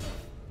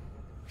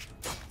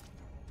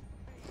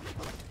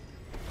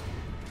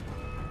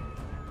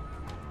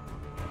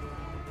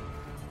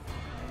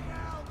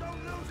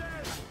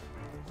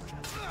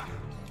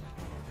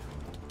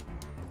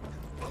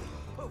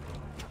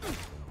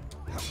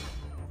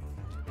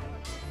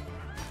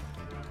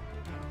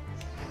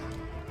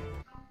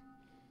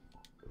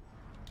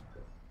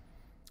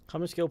 How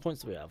many skill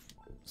points do we have?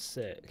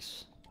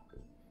 6.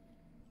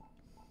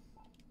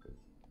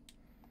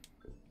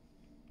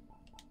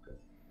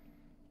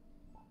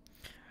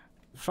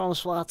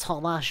 Francois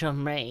Thomas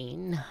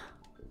Germain.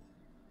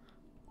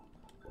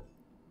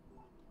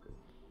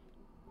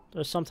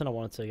 There's something I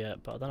wanted to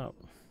get, but I don't know.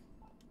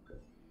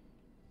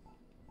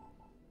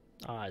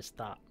 Ah, it's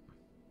that.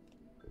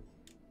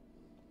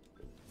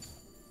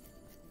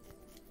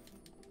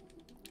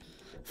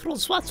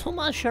 Francois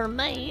Thomas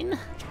Germain.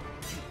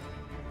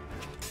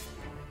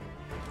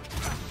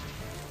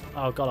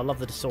 Oh god, I love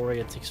the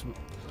disorienting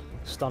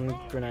stun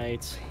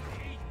grenades.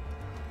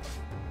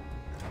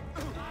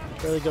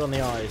 Really good on the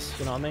eyes,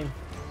 you know what I mean?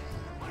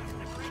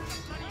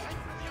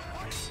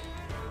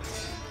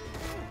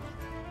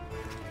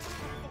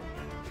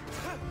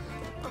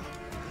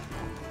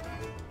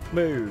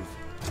 Move.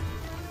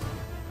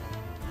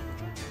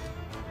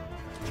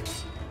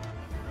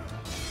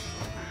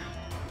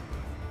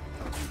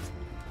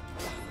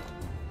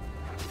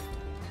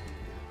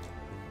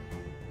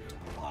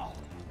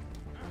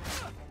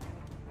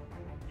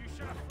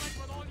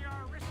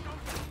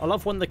 I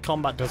love when the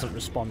combat doesn't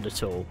respond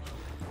at all.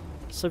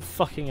 So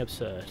fucking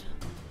absurd.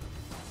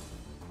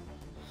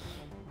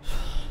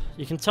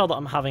 You can tell that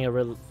I'm having a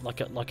real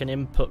like an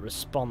input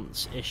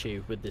response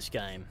issue with this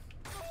game.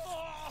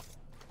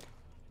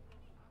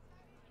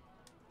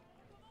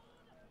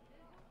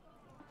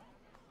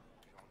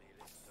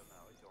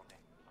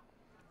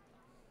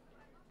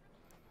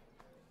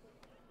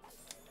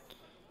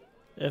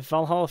 If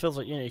Valhalla feels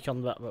like Unity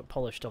combat but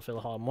polished, I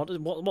feel hard.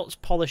 What's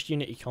polished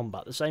Unity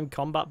combat? The same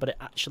combat, but it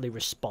actually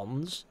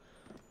responds.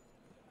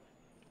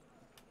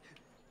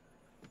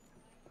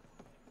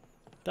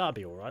 That'd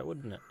be alright,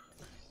 wouldn't it?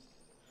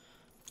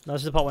 No,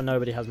 this is the part where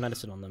nobody has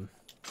medicine on them.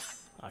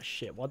 Ah,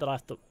 shit. Why did I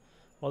have to...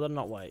 Why did I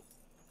not wait?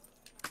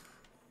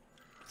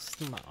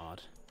 It's not that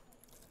hard.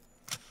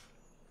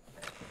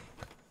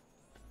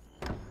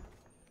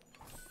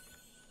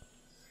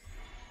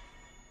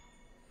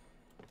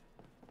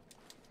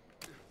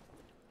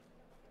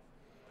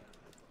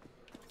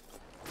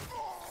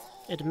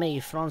 It's me,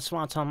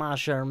 Francois Thomas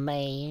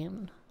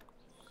Germain.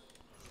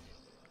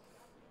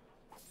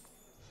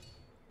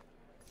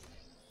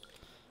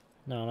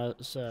 No,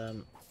 let's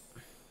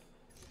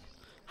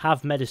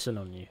have medicine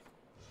on you.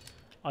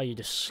 Oh, you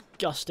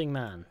disgusting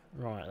man.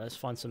 Right, let's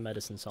find some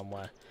medicine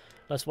somewhere.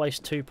 Let's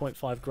waste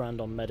 2.5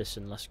 grand on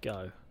medicine. Let's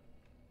go.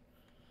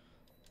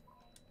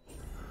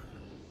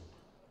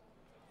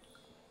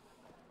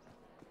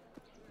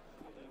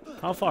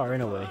 How far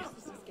in are we?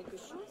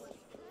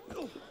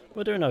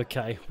 We're doing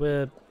okay.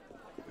 We're...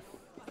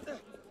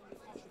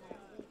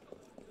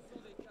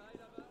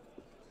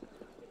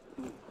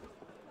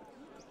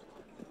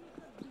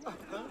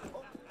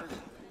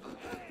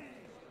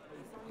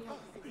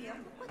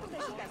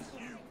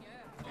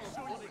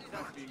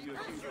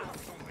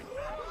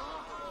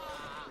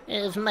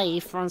 It's me,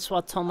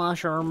 Francois Thomas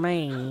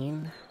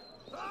Germain.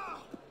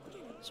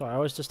 Sorry, I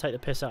always just take the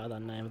piss out of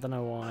that name. I don't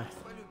know why.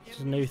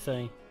 It's a new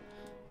thing.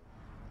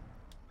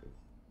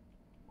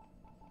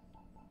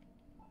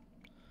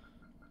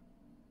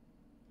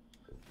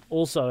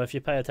 Also, if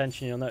you pay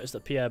attention, you'll notice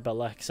that Pierre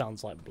Belec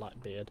sounds like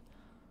Blackbeard.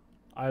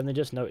 I only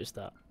just noticed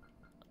that.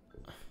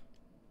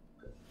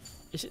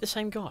 Is it the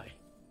same guy?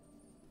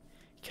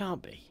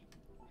 Can't be.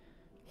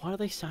 Why do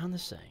they sound the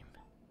same?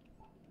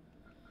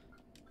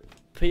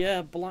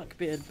 Pierre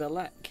Blackbeard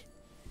Belec.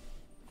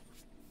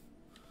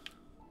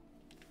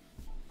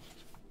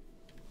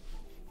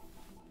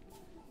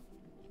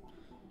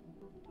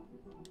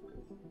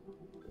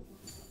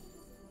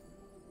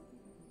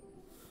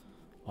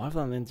 Why have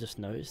I then just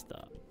noticed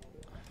that?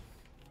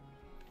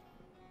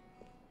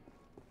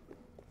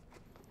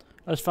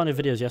 Those funny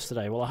videos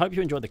yesterday. Well, I hope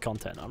you enjoyed the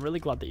content. I'm really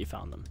glad that you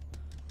found them.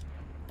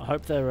 I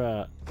hope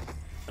they're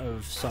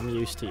of some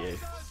use to you.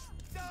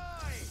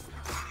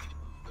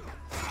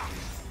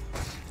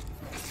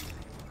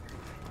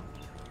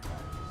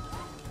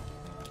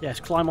 Yes,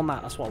 climb on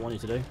that. That's what I want you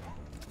to do.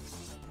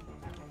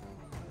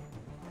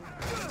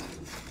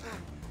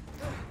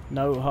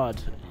 No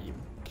HUD.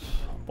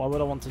 Why would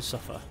I want to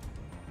suffer?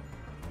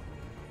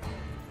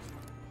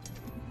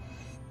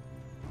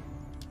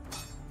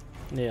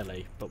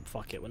 Nearly, but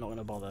fuck it, we're not going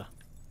to bother.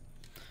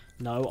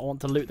 No, I want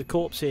to loot the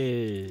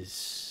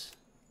corpses.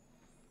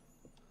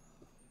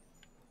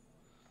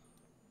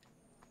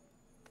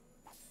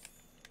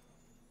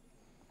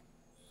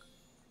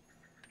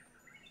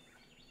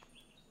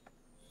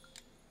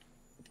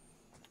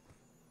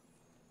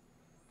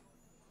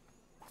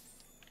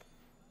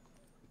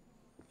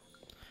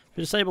 If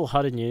you disable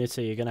HUD in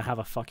Unity, you're going to have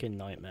a fucking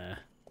nightmare.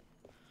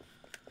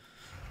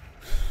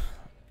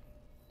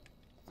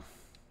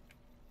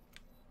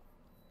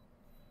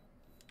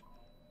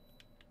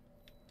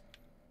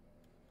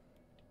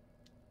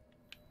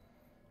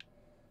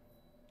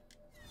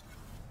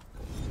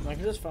 I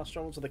can just fast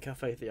travel to the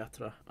Cafe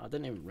Theatre. I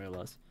didn't even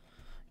realise.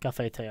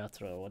 Cafe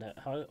Theatre or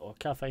whatever, or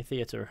Cafe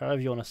Theatre, however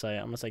you want to say it.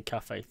 I'm going to say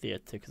Cafe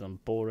Theatre because I'm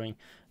boring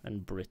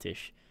and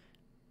British.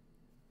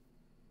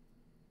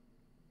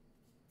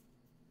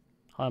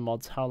 Hi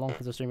mods, how long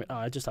has the streaming... Oh,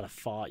 I just had a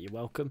fart, you're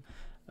welcome.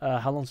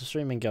 How long's the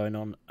streaming going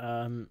on?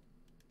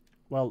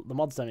 Well, the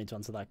mods don't need to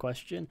answer that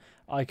question.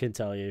 I can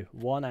tell you,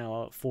 1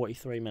 hour,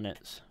 43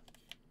 minutes.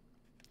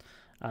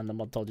 And the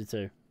mod told you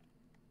too.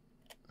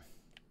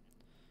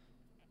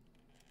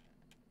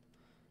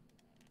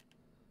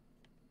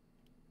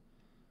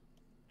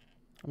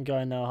 I'm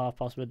going now,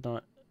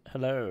 midnight.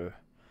 Hello.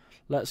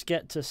 Let's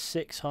get to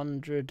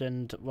 600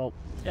 and... Well,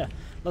 yeah.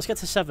 Let's get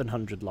to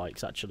 700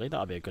 likes, actually.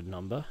 That'll be a good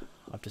number,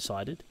 I've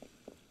decided.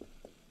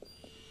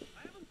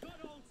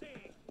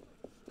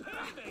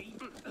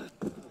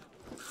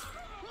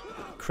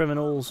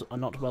 Criminals are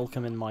not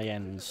welcome in my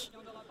ends.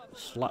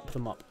 Slap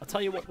them up. I'll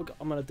tell you what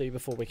I'm going to do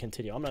before we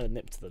continue. I'm going to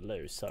nip to the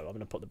loo, so I'm going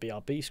to put the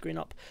BRB screen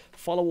up.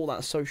 Follow all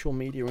that social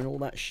media and all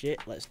that shit.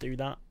 Let's do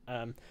that.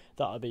 That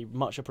would be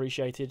much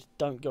appreciated.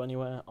 Don't go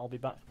anywhere. I'll be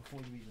back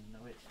before you even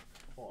know it.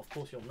 Well, of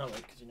course you'll know it,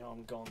 because you know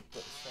I'm gone, but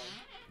it's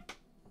fine.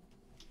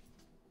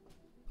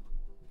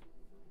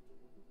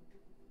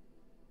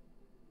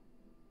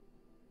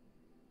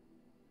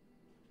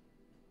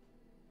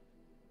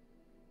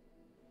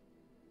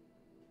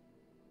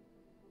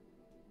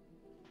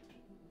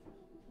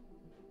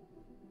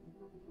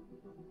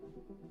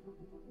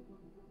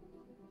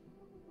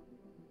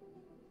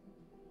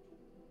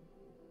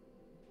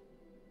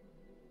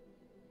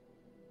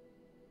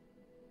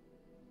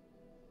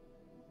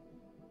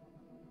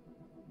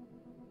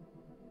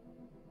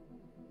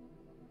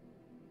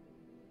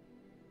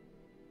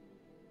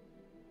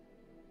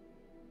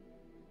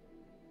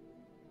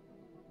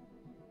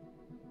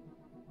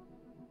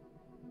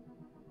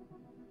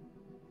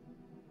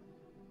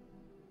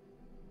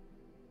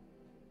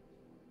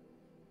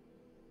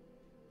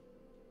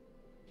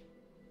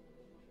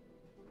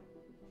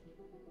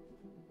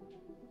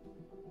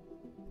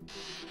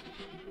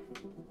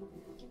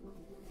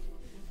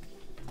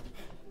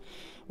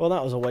 Well,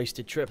 that was a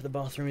wasted trip. The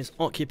bathroom is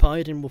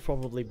occupied and will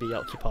probably be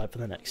occupied for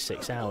the next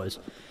 6 hours.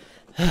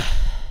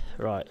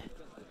 Right.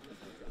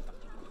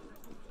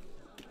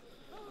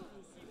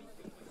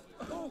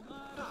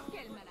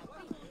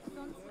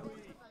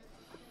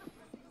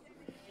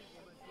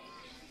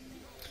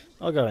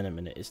 I'll go in a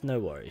minute, it's no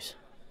worries.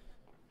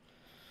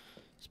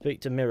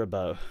 Speak to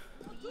Mirabeau.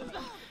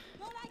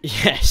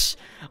 Yes,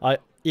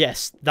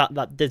 yes,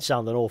 that did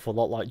sound an awful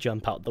lot like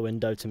jump out the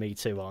window to me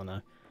too,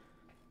 Arno.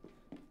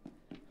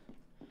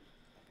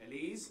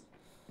 Elise?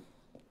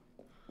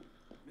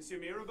 Monsieur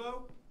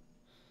Mirabeau?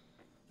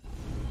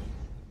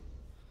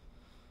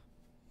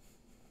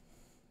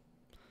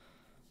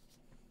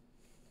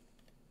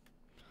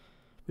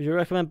 Would you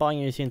recommend buying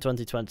Unity in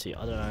 2020?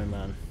 I don't know,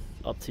 man.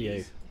 Up to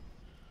you.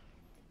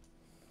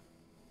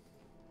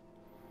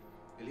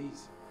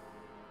 Elise?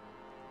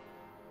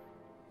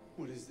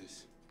 What is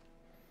this?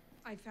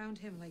 I found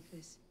him like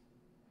this.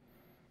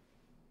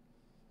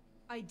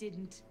 I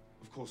didn't.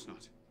 Of course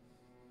not.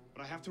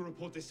 But I have to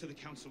report this to the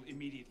council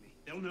immediately.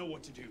 They'll know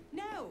what to do.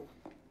 No!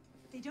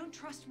 They don't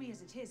trust me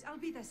as it is. I'll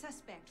be their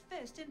suspect,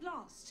 first and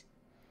last.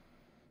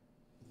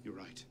 You're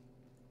right.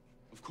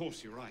 Of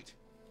course you're right.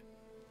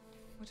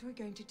 What are we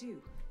going to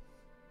do?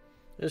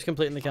 Just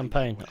completing the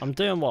campaign. I'm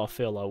doing what I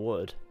feel I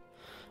would.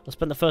 I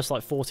spent the first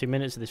like 40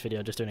 minutes of this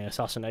video just doing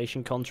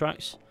assassination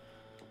contracts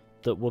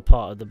that were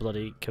part of the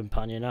bloody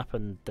companion app,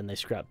 and then they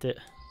scrapped it.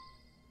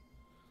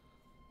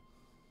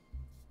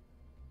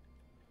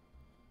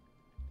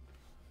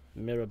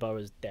 Mirabeau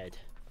is dead.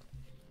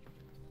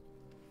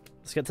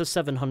 Let's get to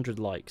 700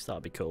 likes,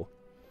 that'd be cool.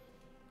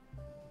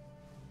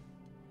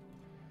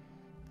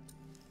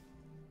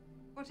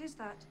 What is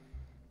that?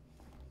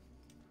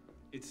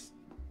 It's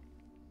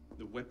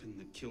the weapon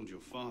that killed your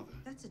father.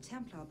 That's a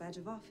Templar badge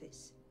of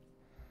office.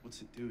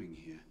 What's it doing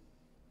here?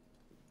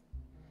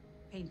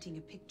 Painting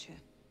a picture.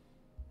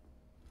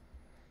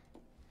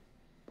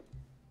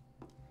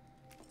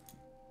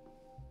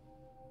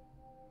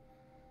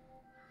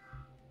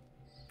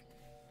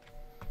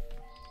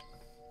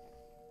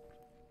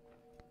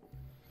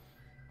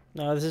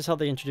 No, this is how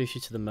they introduce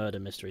you to the murder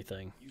mystery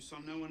thing. You saw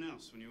no one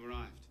else when you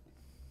arrived.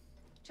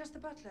 Just the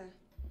butler.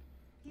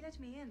 He let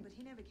me in, but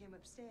he never came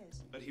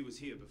upstairs. But he was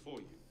here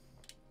before you.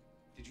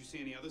 Did you see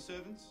any other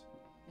servants?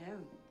 No.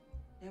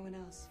 No one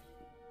else.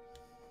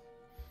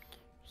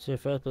 See,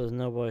 first, but there's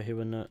no way he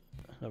would not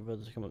have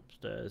brothers come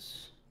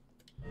upstairs.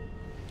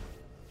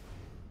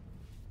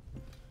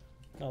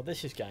 Oh,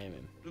 this is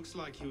gaming. Looks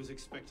like he was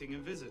expecting a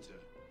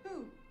visitor.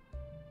 Who?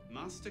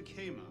 Master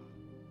Kema.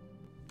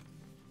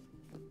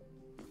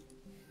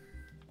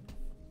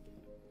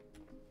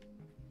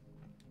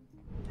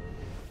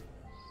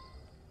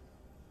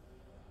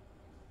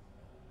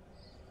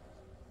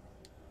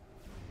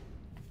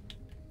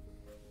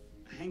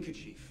 A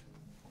handkerchief.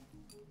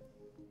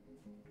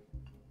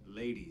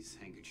 Lady's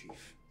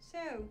handkerchief.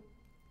 So,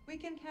 we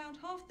can count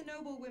half the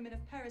noble women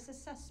of Paris as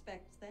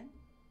suspects, then?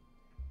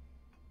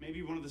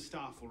 Maybe one of the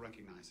staff will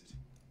recognize it.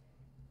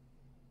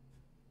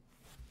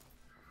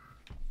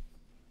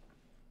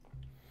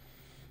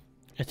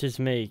 It is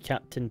me,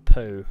 Captain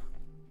Poe.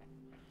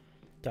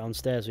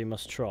 Downstairs we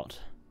must trot.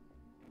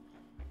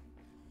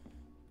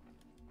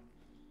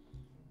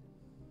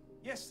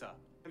 Yes, sir.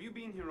 Have you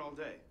been here all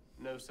day?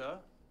 No, sir.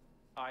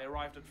 I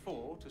arrived at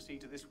 4 to see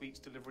to this week's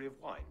delivery of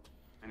wine.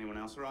 Anyone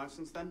else arrived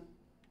since then?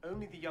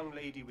 Only the young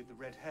lady with the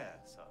red hair,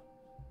 sir.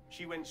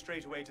 She went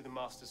straight away to the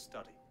master's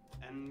study.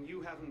 And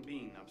you haven't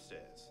been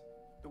upstairs?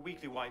 The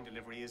weekly wine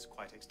delivery is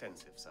quite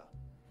extensive, sir.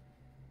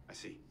 I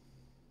see.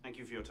 Thank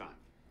you for your time.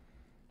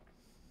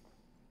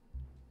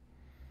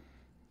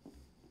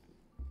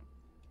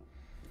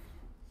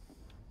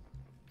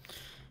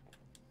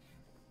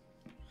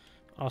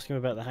 Ask him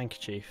about the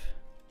handkerchief.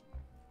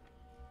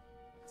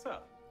 Sir?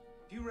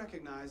 Do you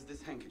recognize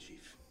this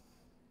handkerchief?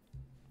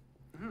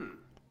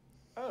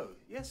 Oh,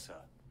 yes, sir.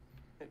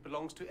 It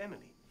belongs to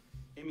Emily.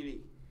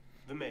 Emily?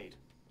 The maid.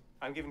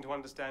 I'm given to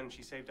understand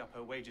she saved up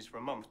her wages for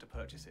a month to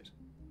purchase it.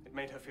 It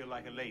made her feel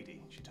like a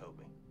lady, she told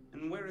me.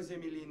 And where is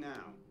Emily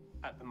now?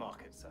 At the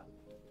market, sir.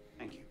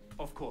 Thank you.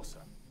 Of course,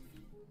 sir.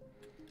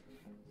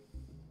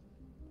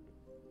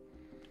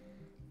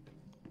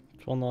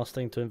 There's one last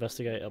thing to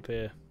investigate up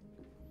here.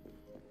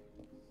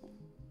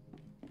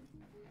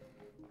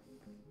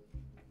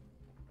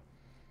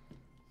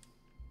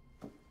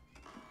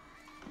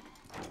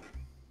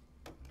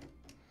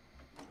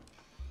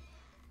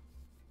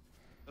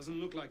 Doesn't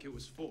look like it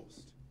was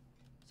forced.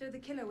 So the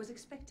killer was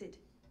expected?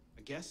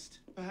 A guest,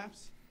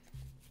 perhaps?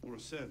 Or a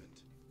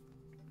servant?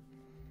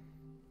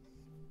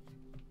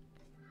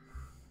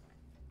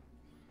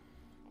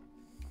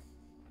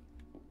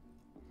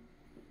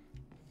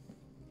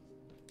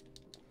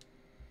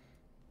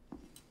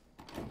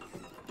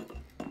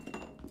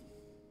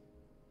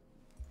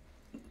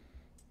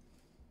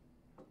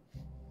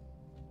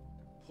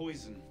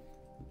 Poison.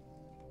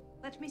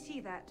 Let me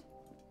see that.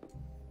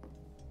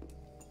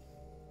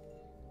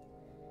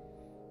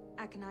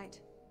 Aconite.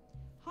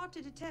 Hard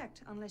to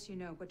detect unless you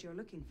know what you're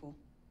looking for.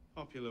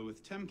 Popular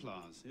with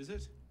Templars, is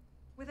it?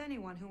 with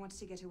anyone who wants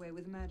to get away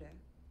with murder.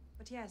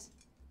 But yes.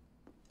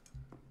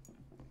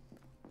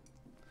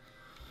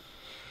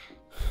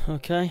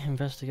 Okay,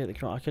 investigate the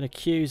crime. I can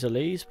accuse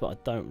Elise, but I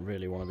don't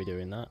really want to be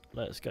doing that.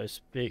 Let's go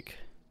speak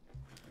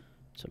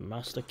to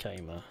Master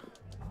Kamer.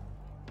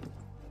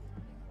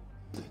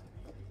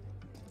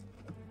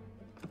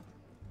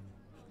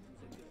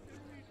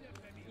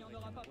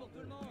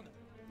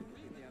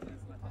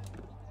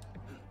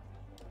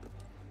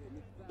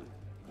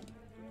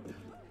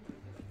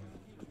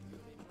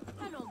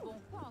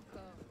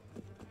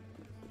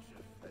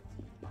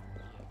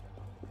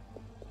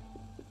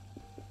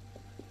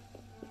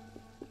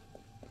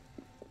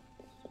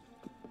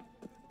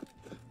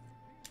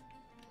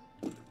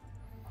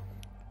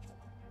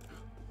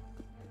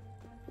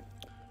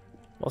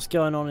 What's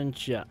going on in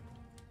chat?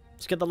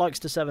 Let's get the likes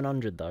to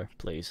 700 though,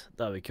 please.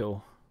 That'd be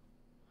cool.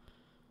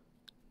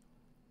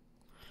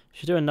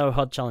 Should do a no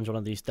HUD challenge one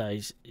of these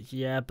days.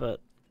 Yeah, but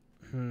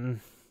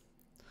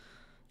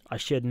I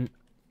shouldn't.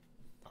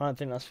 I don't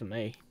think that's for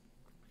me.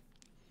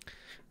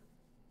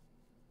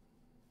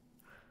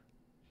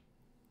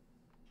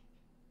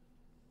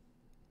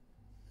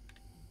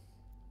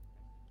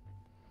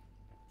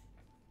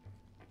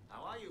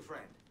 How are you,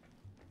 friend?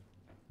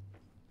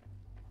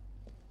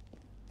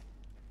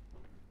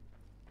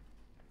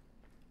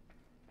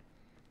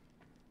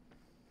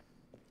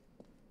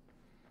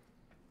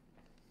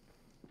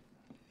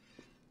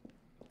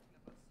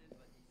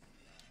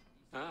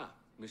 Ah,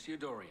 Monsieur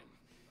Dorian.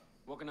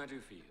 What can I do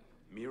for you?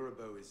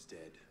 Mirabeau is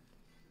dead.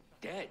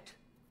 Dead?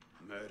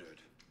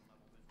 Murdered.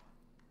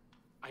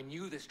 I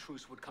knew this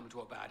truce would come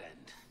to a bad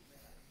end.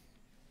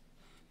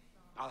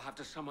 I'll have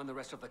to summon the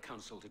rest of the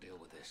council to deal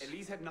with this.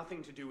 Elise had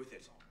nothing to do with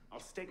it.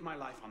 I'll stake my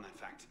life on that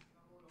fact.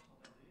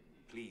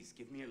 Please,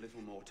 give me a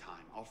little more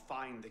time. I'll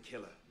find the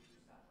killer.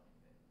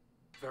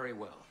 Very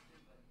well.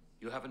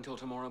 You have until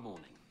tomorrow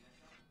morning.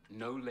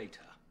 No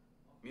later.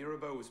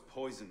 Mirabeau was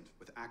poisoned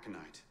with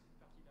aconite.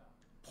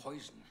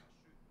 Poison?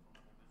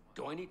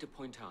 Do I need to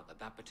point out that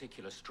that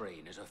particular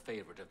strain is a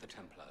favorite of the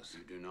Templars?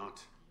 You do not.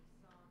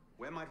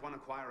 Where might one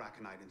acquire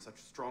aconite in such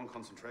strong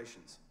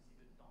concentrations?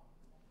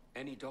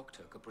 Any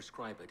doctor could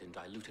prescribe it in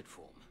diluted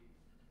form.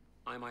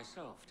 I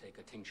myself take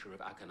a tincture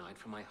of aconite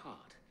for my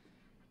heart.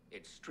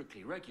 It's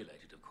strictly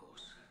regulated, of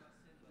course.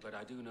 But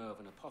I do know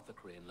of an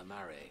apothecary in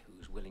Lamare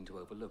who's willing to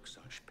overlook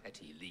such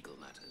petty legal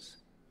matters.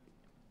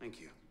 Thank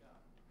you.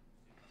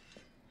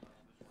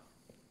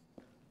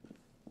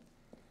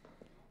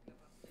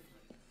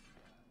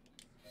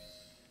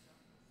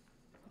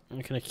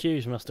 You can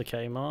accuse Master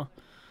Kamer,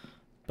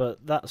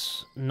 but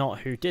that's not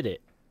who did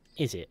it,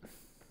 is it?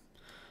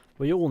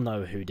 We all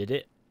know who did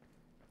it.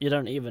 You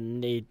don't even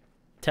need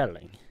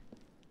telling.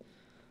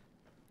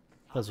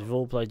 Because we've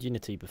all played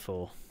Unity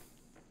before.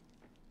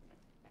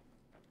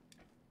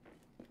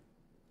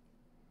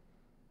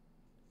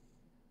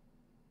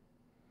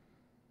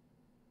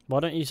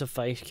 Why don't you use a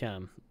face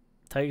cam?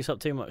 Takes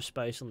up too much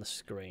space on the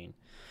screen.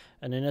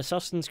 And in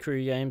Assassin's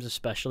Creed games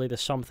especially,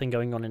 there's something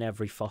going on in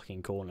every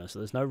fucking corner, so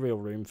there's no real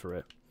room for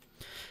it.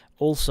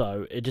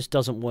 Also, it just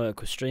doesn't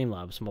work with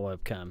Streamlabs, my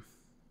webcam.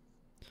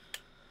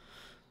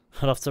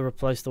 I'd have to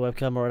replace the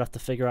webcam, or I'd have to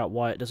figure out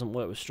why it doesn't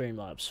work with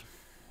Streamlabs.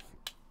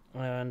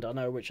 And I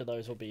know which of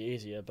those will be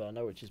easier, but I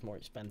know which is more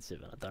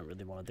expensive, and I don't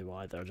really want to do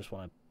either. I just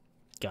want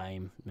to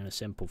game in a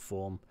simple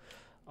form.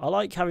 I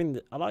like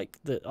having I like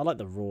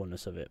the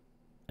rawness of it,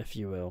 if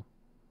you will.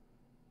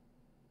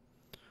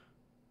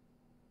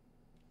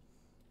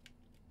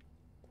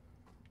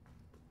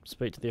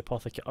 Speak to the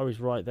apothecary. Oh,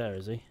 he's right there,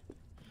 is he?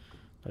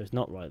 No, he's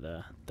not right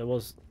there. There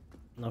was...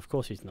 No, of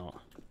course he's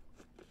not.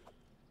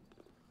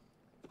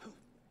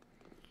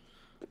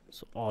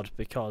 It's odd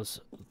because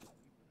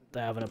they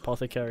have an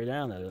apothecary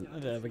down there, don't they?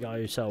 They have a guy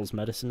who sells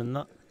medicine and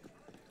that.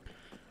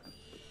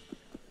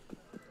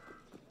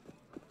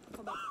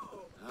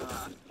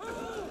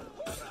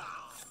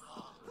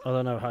 I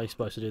don't know how you're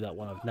supposed to do that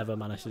one. I've never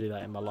managed to do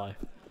that in my life.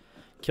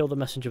 Kill the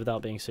messenger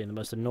without being seen. The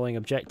most annoying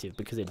objective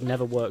because it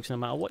never works no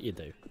matter what you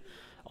do.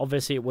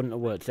 Obviously, it wouldn't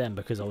have worked then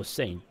because I was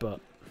seen,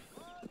 but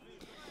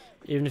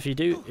even if you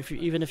do,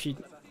 even if you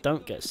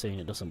don't get seen,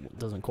 it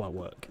doesn't quite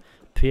work.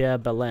 Pierre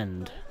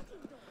Belend,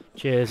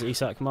 cheers,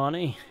 Isak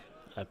Marnie.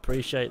 I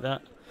appreciate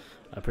that.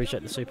 I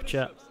appreciate the super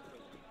chat.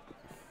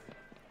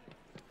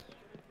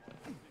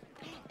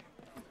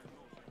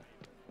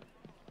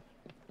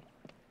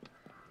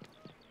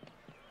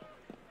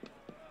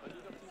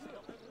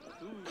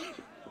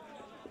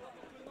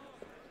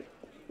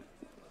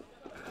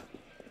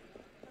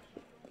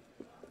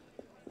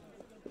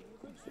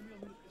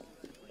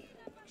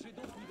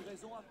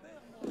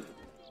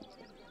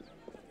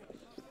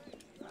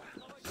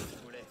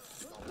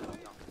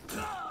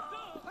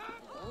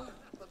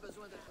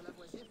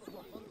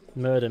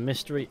 Murder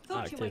mystery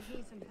active.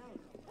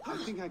 I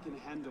think I can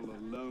handle a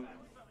loan.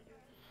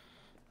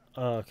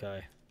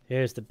 Okay,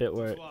 here's the bit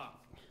where. I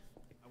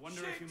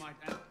wonder if you might.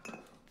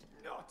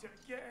 Not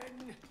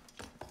again.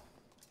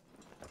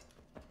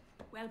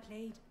 Well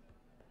played.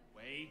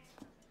 Wait.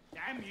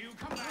 Damn you!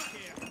 Come back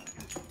here.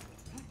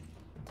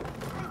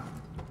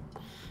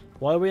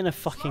 Why are we in a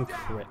fucking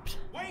crypt?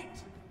 Wait!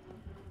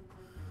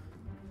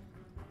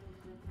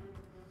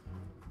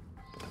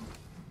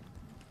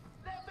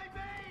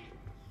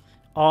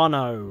 Oh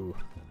no.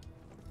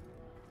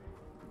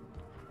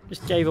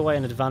 Just gave away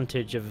an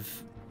advantage of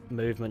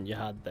movement you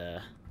had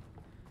there.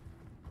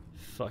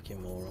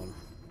 Fucking moron.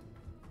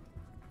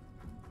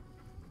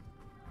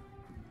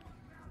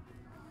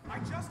 I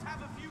just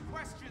have a few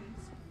questions.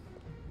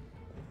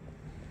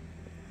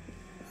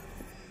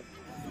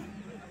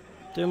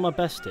 Doing my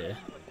best here.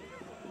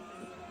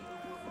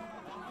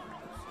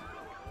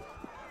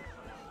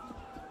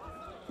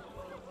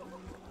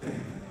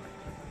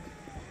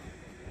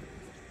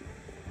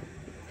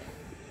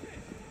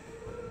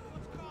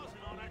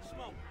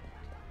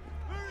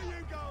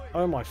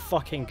 Oh my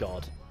fucking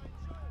god.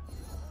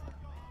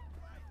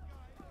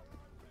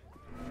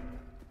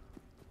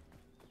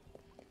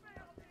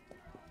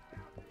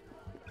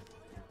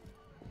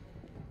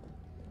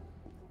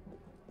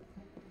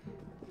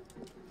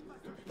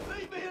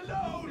 Leave me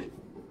alone!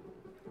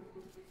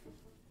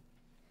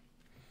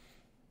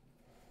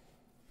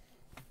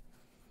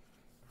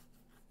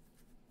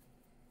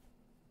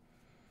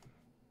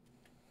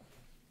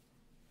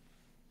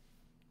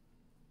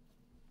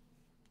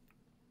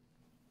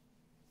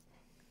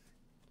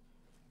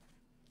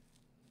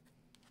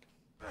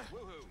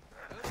 Woohoo!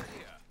 Over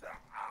here.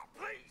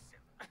 Please!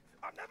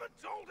 I never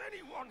told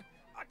anyone!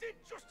 I did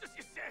just as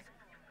you said!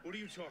 What are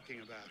you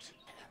talking about?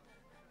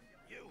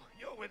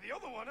 You're with the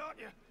other one, aren't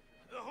you?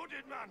 The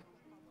hooded man.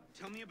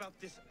 Tell me about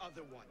this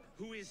other one.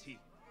 Who is he?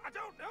 I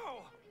don't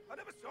know. I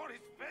never saw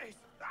his face.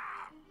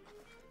 Ah!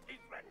 He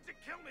threatened to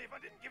kill me if I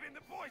didn't give him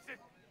the poison.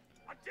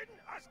 I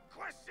didn't ask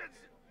questions.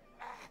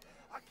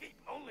 I keep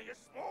only a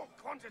small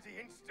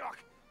quantity in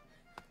stock.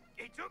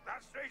 He took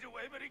that straight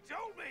away, but he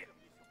told me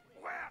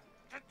where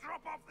to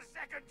drop off the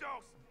second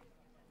dose.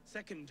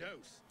 Second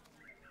dose?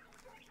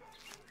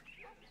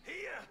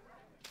 Here.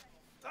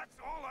 That's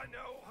all I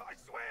know. I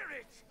swear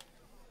it.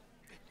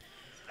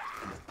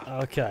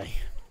 Okay.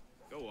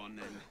 Go on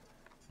then.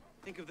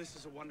 Think of this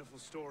as a wonderful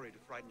story to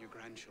frighten your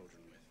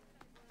grandchildren with.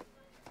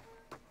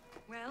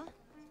 Well?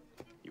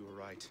 You were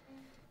right.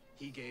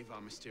 He gave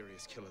our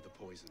mysterious killer the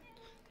poison.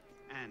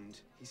 And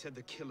he said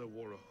the killer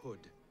wore a hood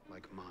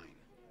like mine.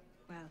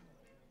 Well,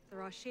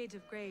 there are shades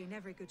of grey in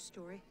every good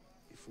story.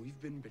 If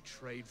we've been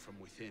betrayed from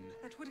within...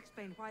 That would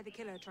explain why the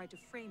killer tried to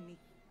frame me.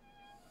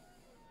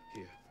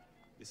 Here.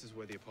 This is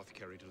where the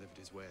apothecary delivered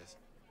his wares.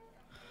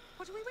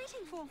 What are we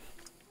waiting for?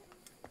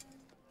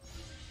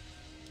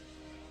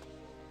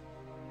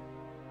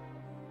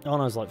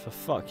 Anna's like, for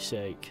fuck's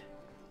sake.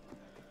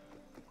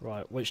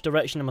 Right, which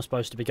direction am I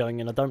supposed to be going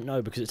in? I don't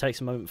know, because it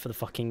takes a moment for the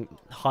fucking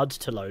HUD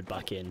to load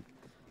back in.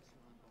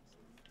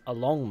 A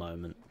long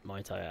moment,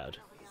 might I add.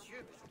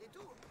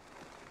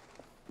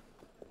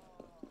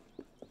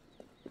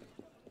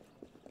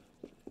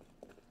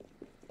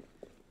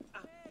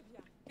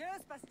 Que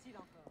se passe-t-il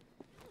encore?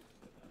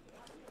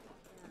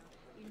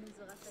 Il nous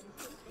aura fallu.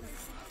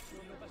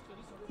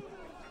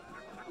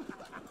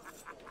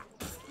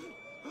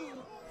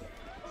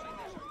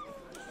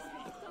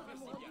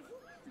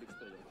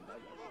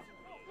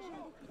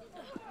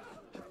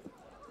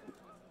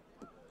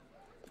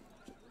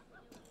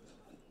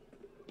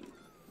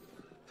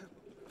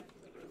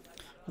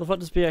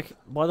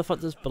 Why the fuck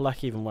does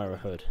Balak even wear a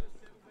hood?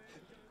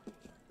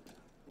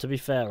 To be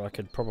fair, I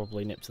could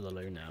probably nip to the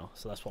loo now,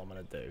 so that's what I'm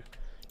gonna do.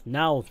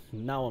 Now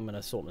I'm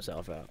gonna sort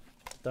myself out.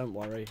 Don't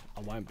worry,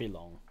 I won't be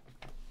long.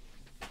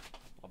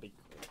 I'll be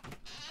quick.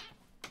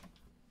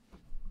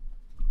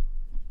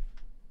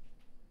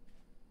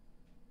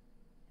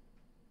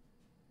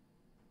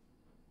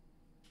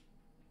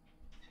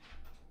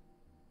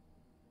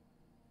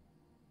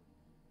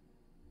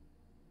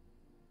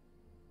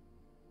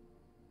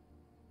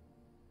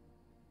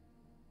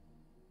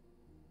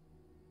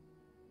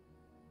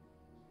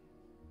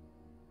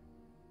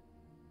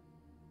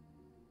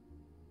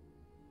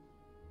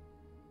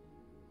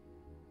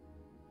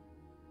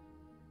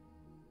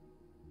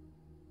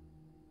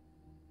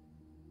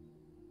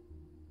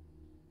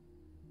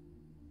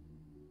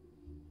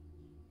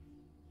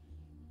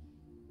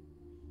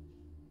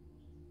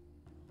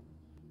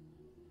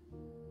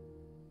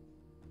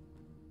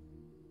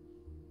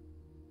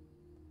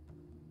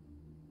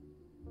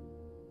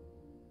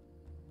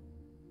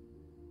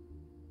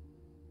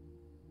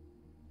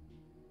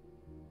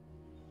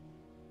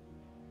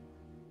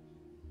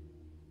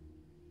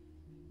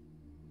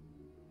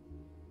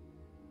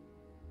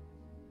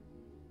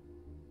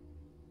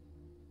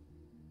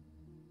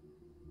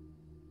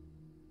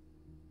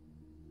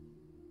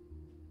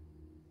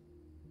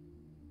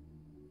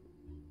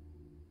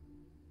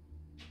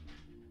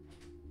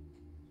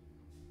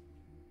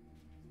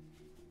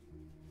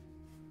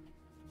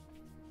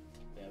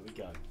 There we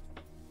go.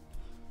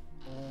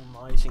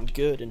 All nice and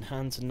good, and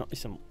hands are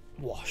nice and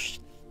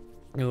washed.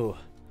 Oh,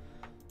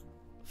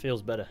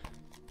 feels better.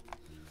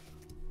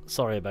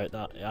 Sorry about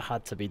that. It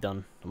had to be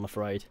done, I'm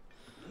afraid.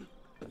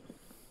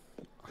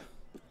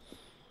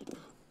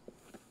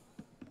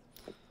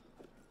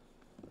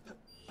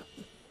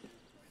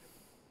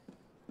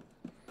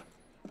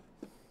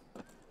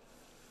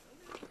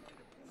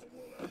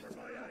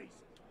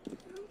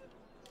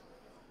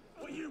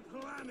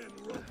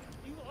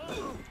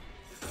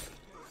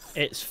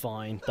 It's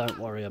fine. Don't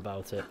worry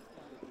about it.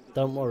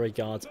 Don't worry,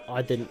 guards.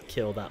 I didn't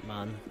kill that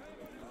man.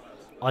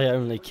 I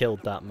only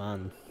killed that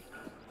man.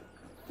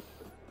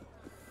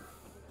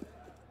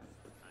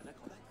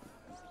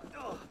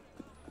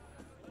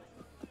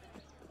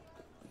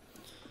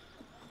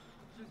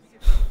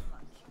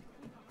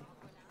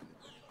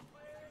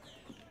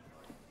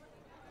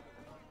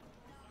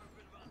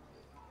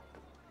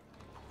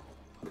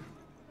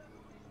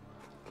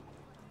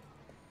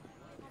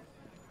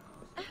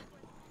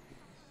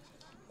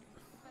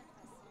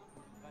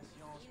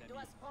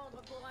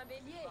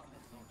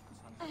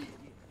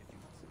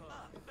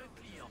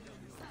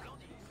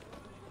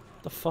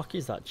 The fuck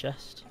is that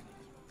chest?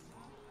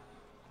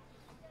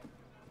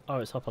 Oh,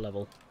 it's upper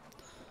level.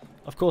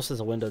 Of course there's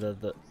a window there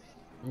that...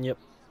 Yep.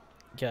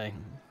 Okay.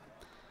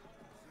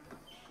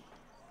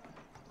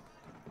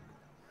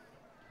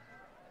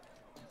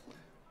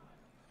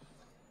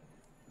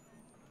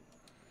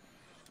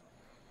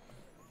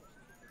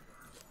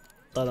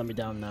 Don't let me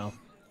down now.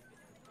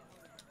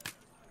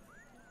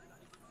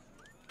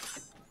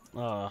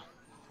 Ah,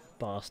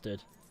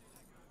 bastard.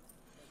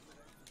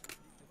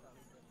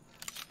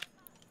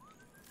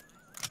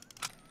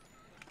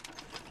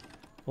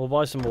 We'll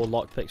buy some more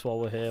lockpicks while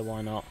we're here,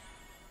 why not?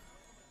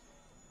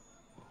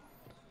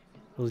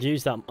 We'll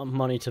use that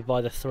money to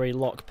buy the 3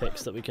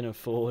 lockpicks that we can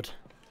afford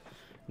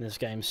in this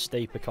game's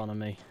steep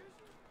economy.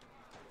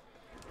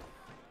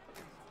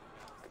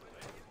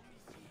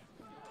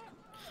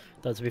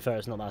 Though to be fair,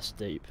 it's not that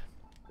steep.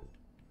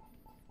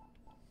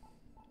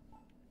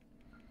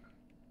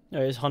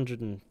 No, it is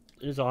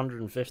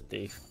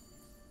 150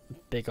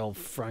 big old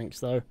francs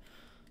though.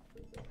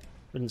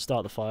 We didn't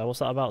start the fire. What's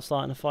that about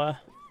starting a fire?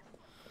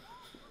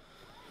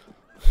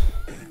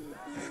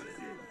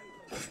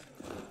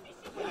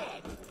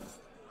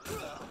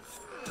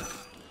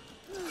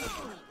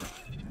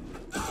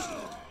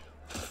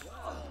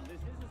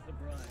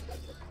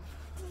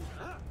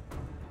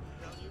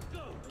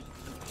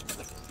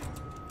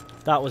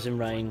 That was in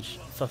range,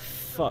 for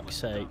fuck's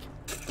sake.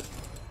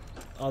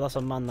 Oh, that's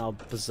a man now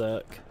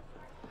berserk.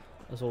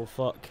 That's all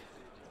fuck.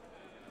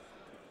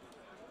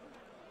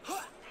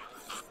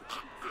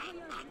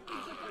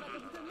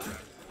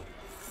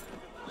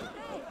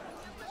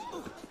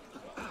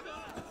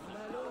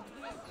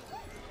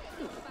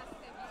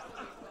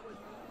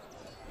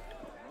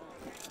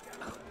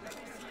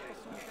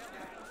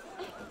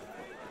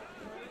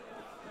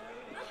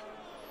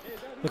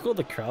 Look at all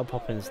the crowd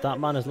poppings. That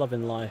man is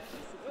loving life.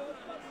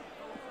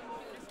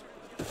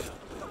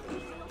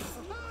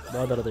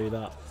 Why did I do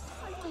that?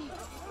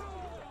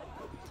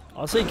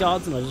 I see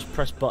guards and I just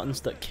press buttons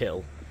that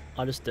kill.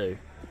 I just do.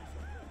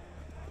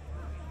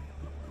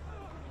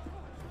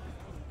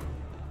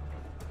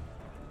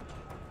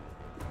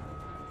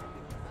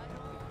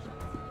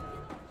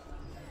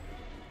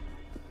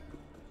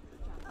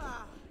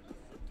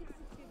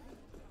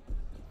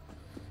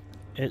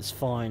 It's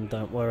fine,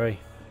 don't worry.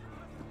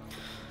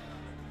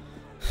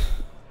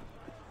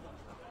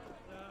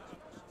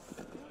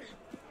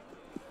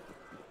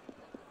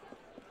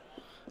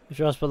 If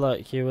you asked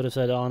Balek, you would have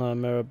said Arno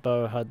and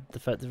Mirabeau had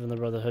defected from the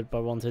Brotherhood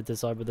but wanted to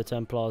side with the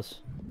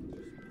Templars.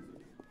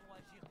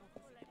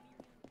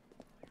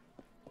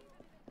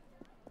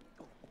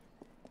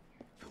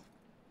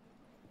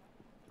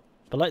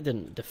 Balek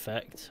didn't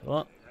defect.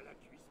 What?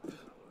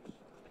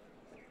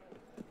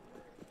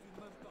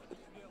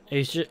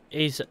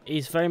 He's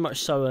very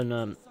much so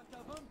an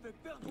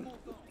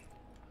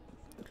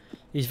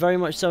he's very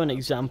much so an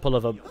example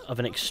of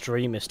an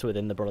extremist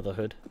within the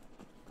Brotherhood.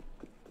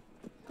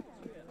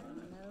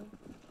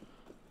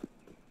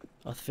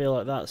 I feel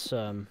like that's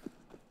a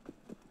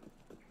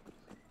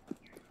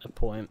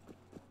point.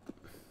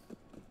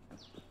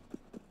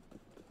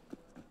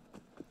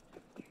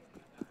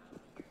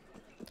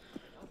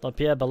 Like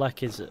Pierre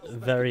Balek is a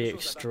very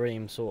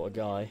extreme sort of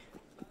guy.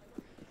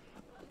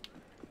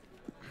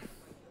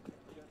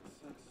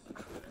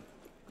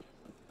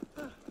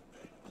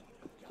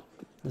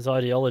 His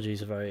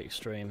ideologies are very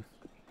extreme.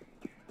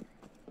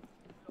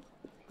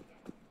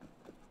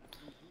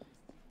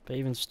 But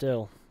even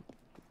still,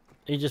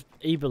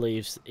 he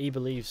believes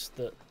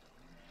that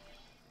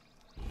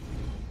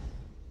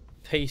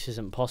peace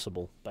isn't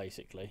possible,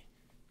 basically.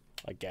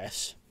 I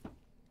guess.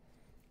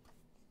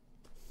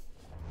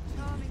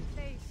 Charming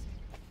place.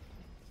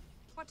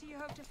 What do you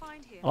hope to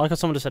find here? I like how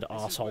someone just said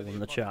arsehole in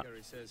the chat.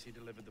 Says he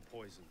delivered the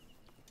poison.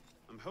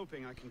 I'm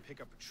hoping I can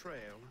pick up a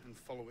trail and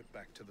follow it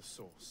back to the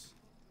source.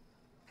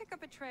 Pick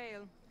up a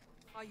trail.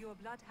 Are you a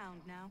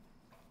bloodhound now?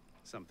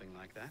 Something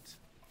like that.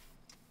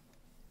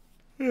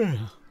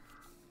 Yeah.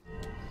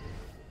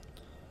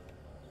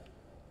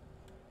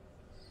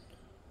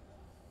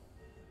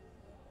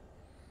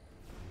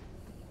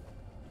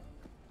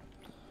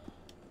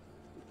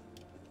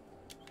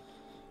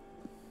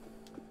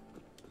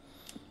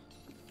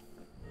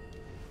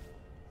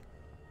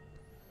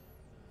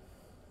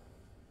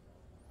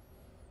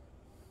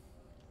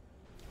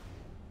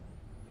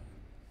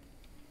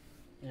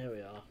 Here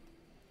we are.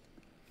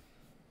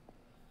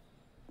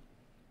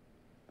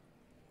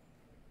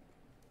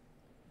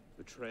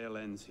 The trail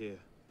ends here.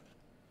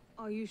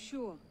 Are you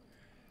sure?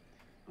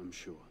 I'm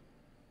sure.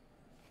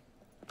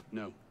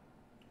 No.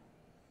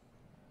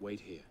 Wait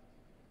here.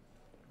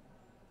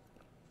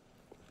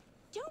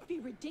 Don't be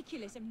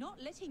ridiculous. I'm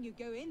not letting you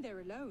go in there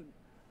alone.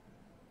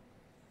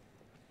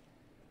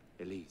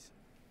 Elise.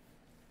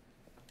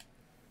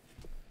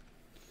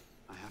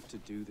 I have to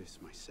do this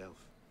myself.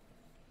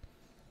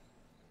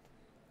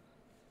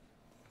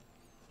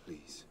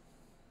 Please.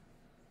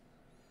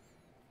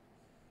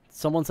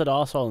 Someone said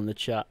arsehole in the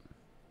chat.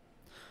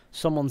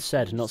 Someone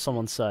said, not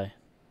someone say.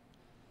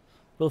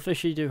 Will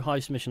Fishy do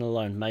heist mission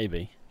alone?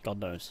 Maybe. God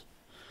knows.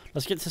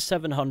 Let's get to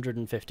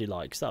 750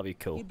 likes. That'll be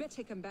cool. You'd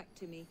better come back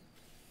to me.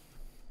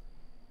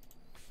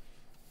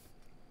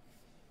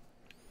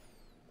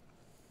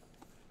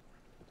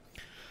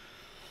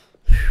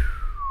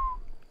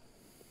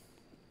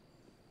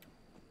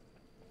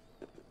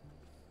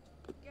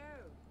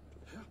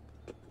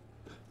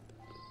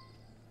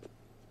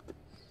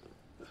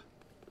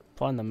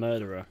 Find the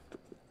murderer.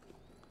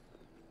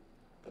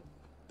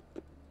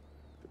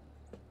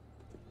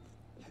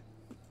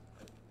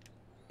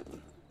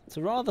 It's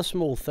a rather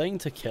small thing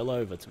to kill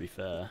over, to be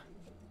fair.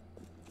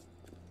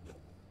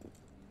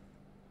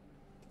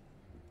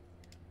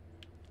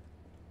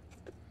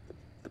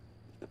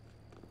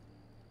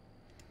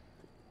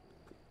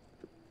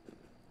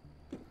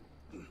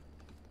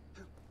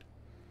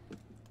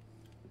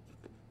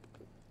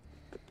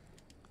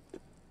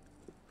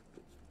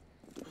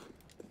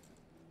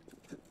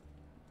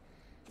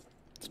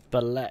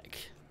 Balek.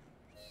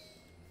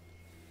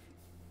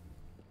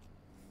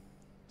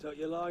 Took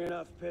you long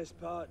enough, piss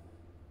pot.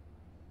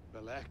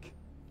 Balek?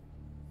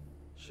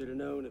 Should have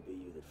known it'd be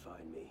you that'd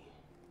find me.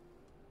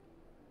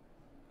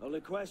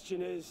 Only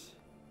question is,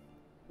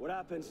 what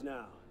happens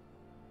now?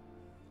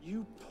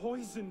 You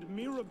poisoned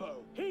Mirabeau.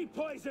 He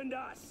poisoned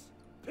us!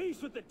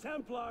 Peace with the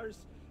Templars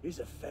is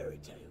a fairy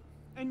tale.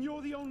 And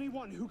you're the only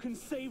one who can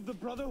save the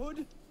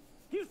Brotherhood?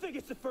 You think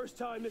it's the first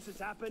time this has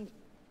happened?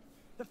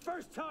 The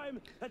first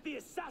time that the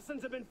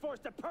Assassins have been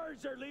forced to purge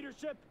their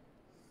leadership?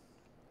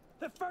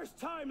 The first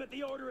time that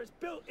the Order has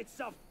built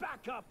itself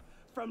back up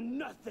from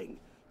nothing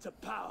to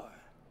power?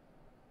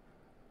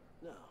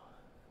 No.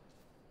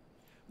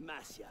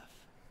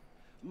 Masyaf,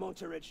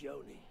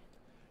 Monteregione,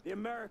 the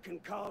American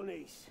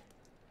colonies.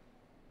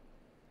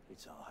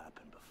 It's all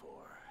happened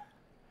before.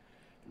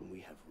 And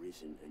we have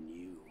risen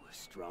anew,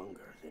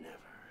 stronger than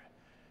ever.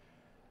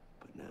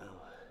 But now,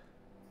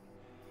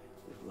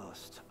 we've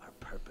lost our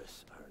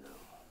purpose, Arno.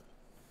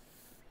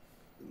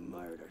 We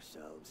mired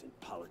ourselves in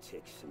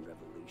politics and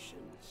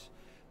revolutions,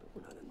 but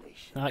we're not a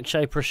nation.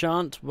 Akshay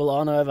Prashant, will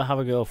Arno ever have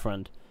a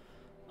girlfriend?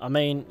 I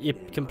mean, you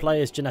can play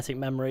his genetic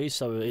memories,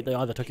 so they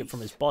either took it from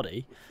his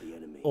body,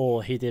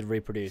 or he did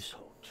reproduce.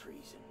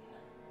 Treason.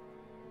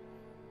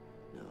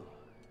 No.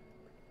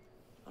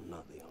 I'm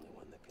not the only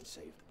one that can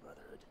save the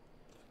Brotherhood.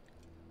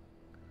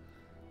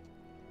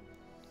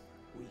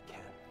 We can.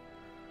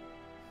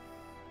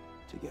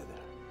 Together.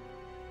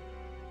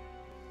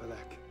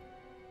 Balek.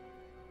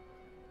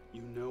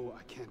 You know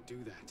I can't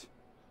do that.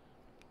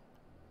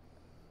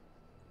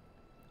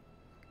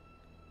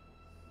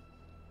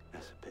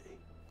 That's a pity.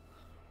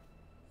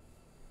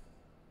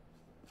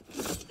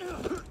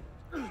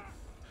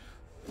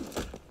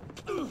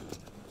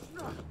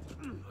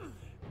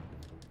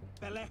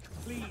 Balek,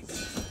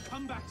 please,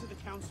 come back to the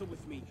council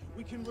with me.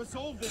 We can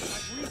resolve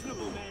this like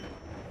reasonable men.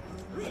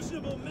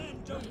 Reasonable men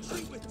don't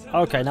treat with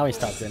Templars. Okay, now he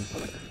stabs in.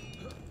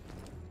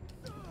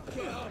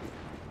 Get up.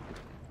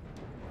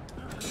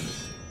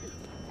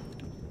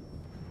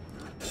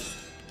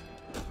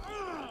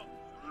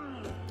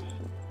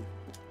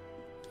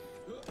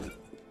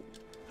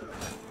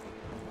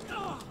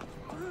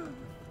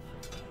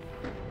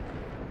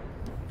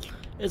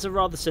 It's a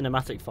rather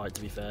cinematic fight,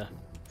 to be fair.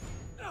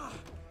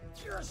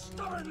 You're a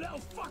stubborn little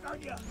fuck,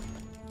 aren't you?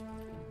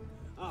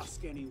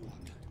 Ask anyone.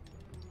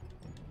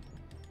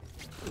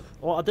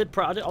 Well,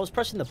 I was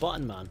pressing the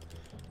button, man.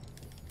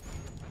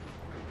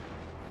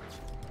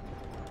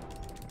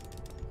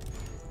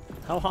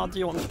 How hard do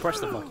you want me to press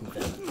the fucking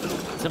thing?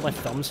 Is it my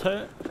thumbs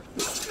hurt?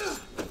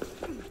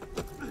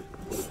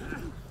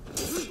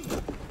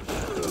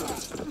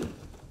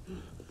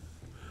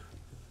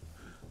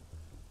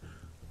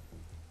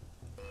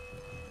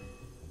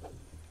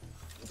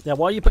 Yeah,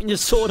 why are you putting your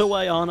sword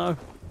away, Arno?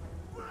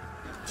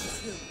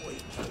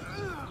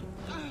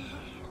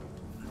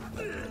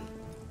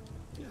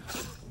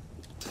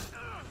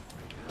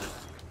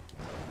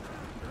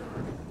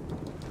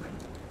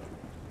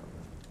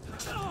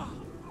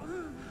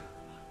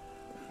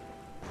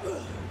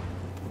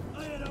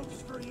 I had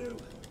hopes for you.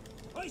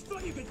 I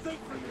thought you could think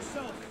for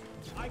yourself.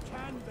 I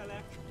can,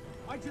 Balek.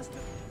 I just...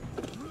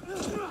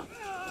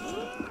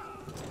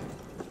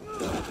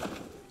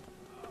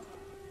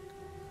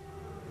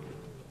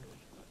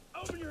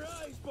 Open your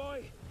eyes,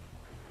 boy.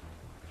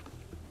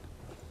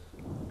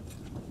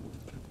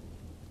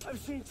 I've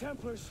seen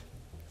Templars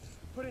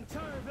put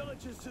entire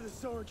villages to the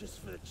sword just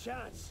for the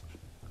chance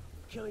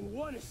of killing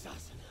one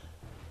assassin.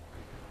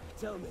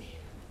 Tell me,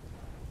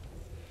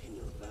 in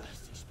your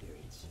vast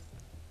experience,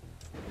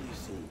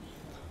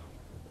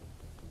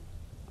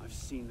 have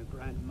seen the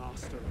Grand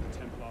Master of the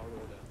Templar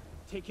Order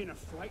take in a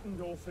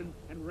frightened orphan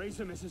and raise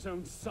him as his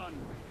own son.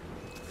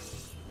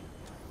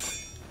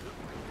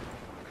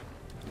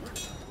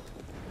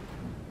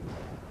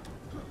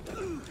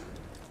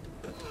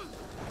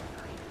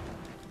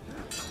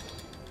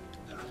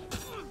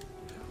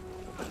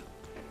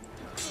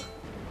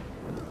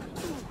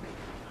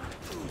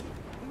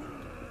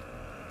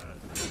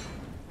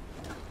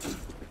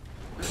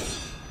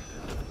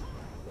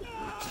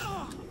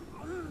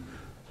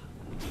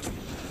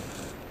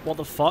 What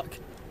the fuck?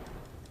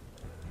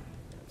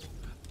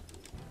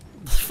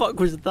 The fuck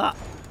was that?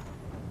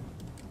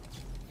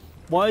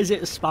 Why is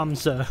it a spam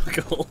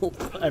circle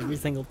every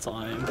single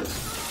time?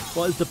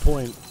 What is the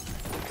point?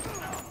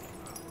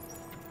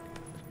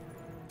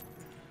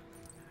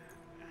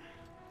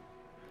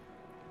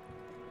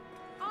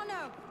 Oh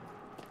no!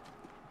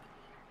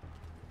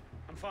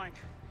 I'm fine.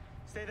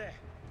 Stay there.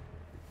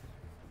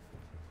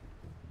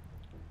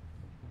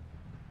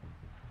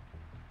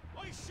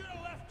 I should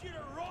have left you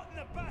to rot in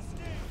the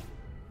Bastille!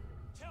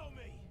 Tell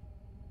me,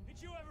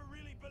 did you ever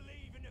really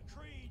believe in the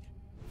Creed?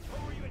 Or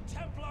were you a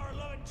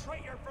Templar-loving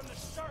traitor from the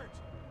start?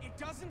 It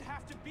doesn't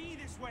have to be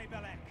this way,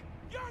 Belek.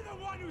 You're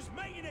the one who's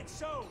making it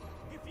so!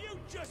 If you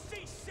just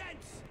see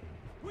sense,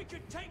 we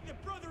could take the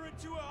Brotherhood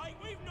to a height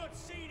we've not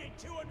seen in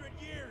 200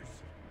 years!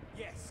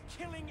 Yes,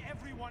 killing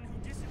everyone who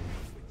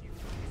disagrees with you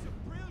is a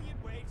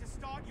brilliant way to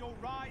start your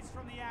rise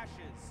from the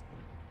ashes.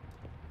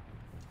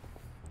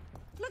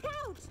 Look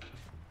out!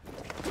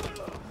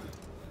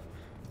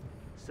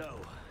 So,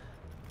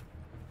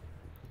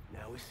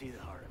 now we see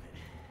the heart of it.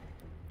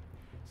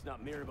 It's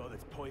not Mirabeau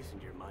that's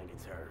poisoned your mind,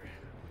 it's her.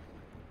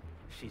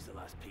 She's the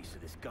last piece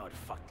of this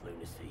god-fucked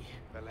lunacy.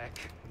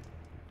 Belek.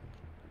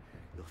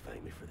 You'll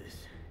thank me for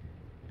this.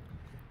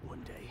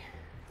 One day.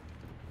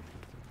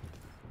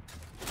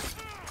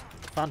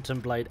 Phantom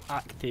Blade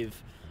active.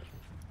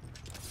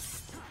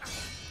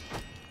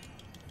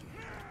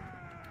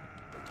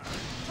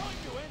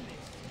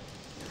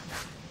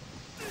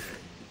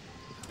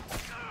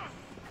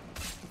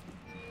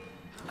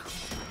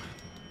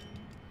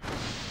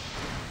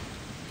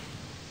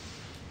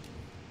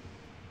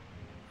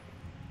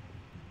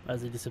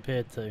 Where's he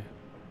disappeared to?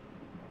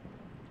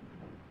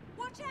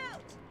 Watch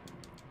out!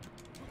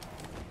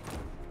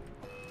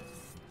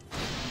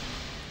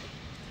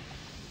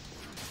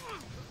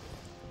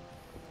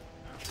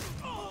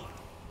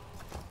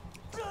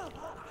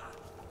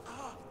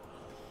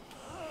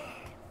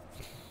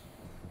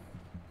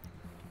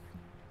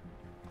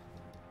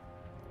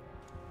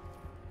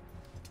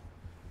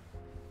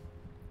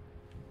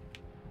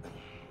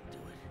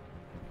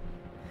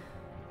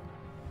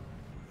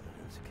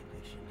 That's a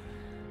condition.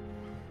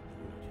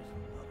 You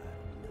just love that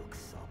milk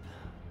sop.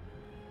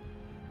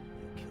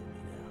 You'll kill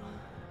me now.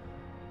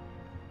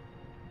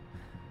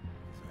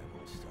 'Cause I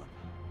won't stop.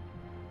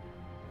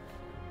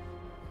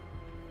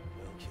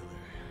 I'll kill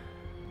her.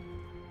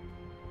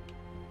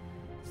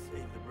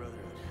 Save the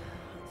Brotherhood.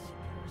 Let's see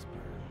Paris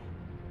burn.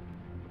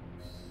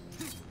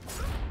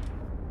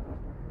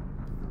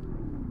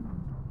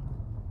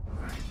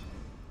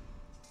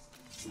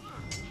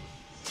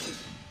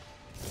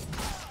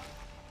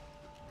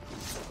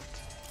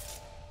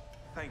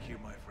 Thank you,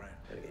 my friend.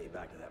 Gotta get you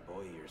back to that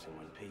boy of yours in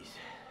one piece.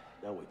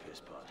 Don't we,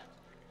 pisspot?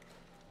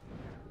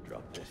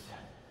 Drop this.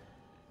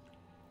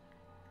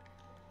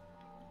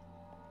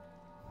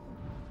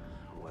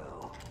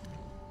 Well...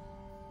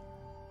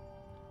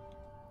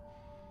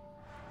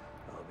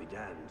 I'll be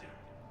damned.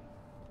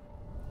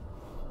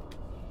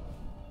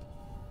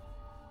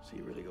 So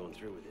you're really going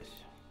through with this?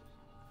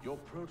 Your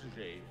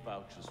protege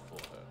vouches for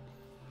her.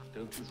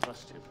 Don't you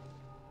trust him?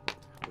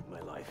 With my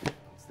life.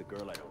 It's the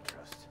girl I don't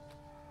trust.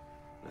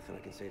 Nothing I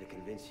can say to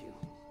convince you.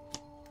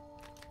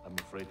 I'm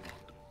afraid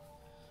not.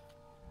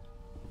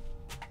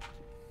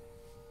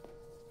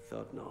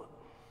 Thought not.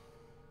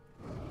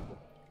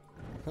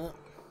 Huh?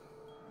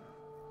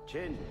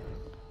 Chin.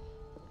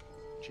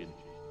 Chin.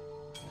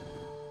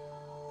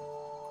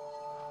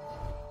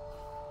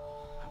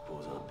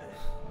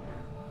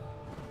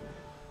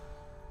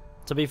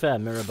 To be fair,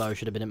 Mirabeau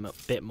should have been a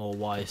bit more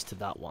wise to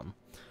that one.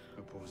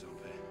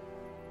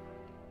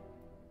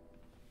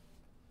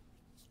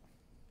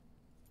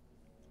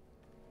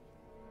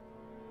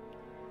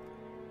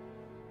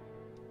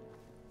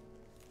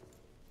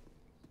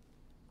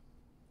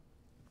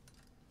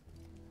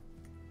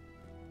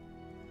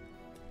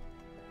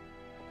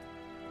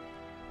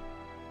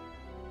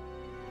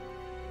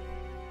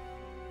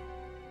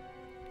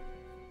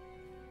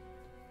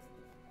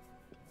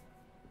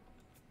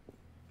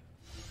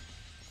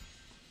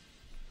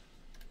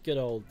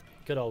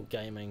 Good old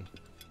gaming.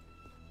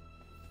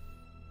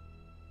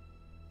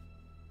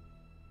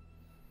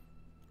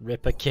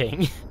 Ripper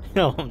King.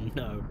 Oh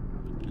no.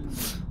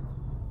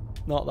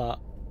 Not that.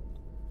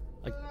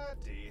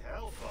 Bloody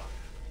hellfire.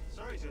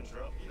 Sorry to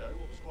interrupt, you know,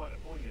 what was quite a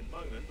poignant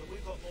moment, but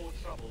we've got more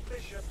trouble.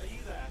 Bishop, are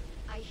you there?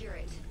 I hear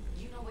it.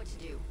 You know what to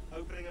do.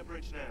 Opening a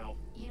bridge now.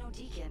 You know,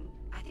 Deacon,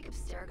 I think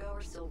Abstergo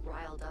are still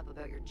riled up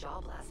about your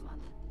job last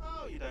month.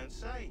 Oh, you don't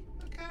say.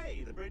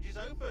 Okay, the bridge is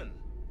open.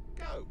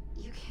 Go.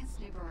 You can't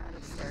snoop around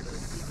upstairs with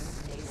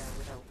secret data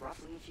without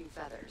ruffling a few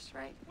feathers,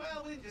 right?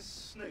 Well, we didn't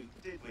just snoop,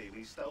 did we?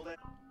 We stole their...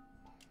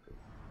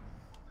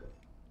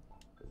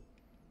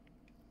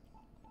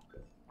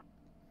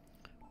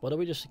 What do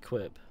we just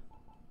equip?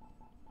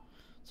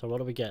 So what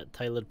do we get?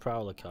 Tailored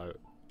Prowler Coat.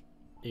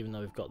 Even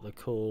though we've got the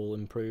cool,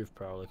 improved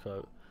Prowler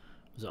Coat.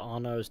 Was it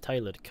Arno's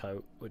Tailored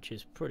Coat, which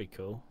is pretty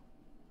cool.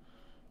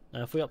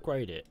 Now if we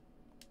upgrade it,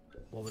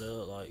 what would it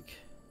look like?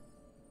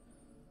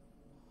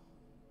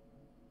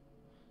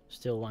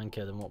 Still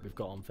wanker than what we've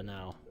got on for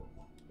now.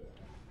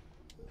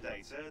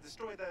 Data,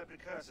 destroy their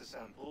precursor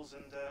samples,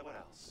 and what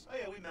else? Oh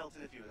yeah, we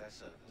melted a few of their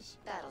servers.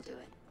 That'll do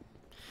it.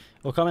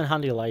 Will come in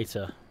handy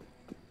later,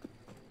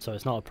 so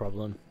it's not a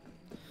problem.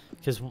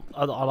 Because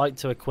I like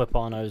to equip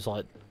Arno's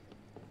like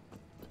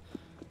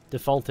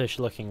defaultish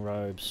looking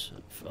robes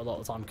a lot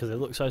of the time because they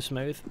look so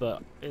smooth,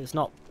 but it's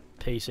not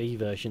PC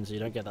version, so you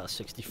don't get that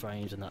 60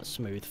 frames and that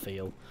smooth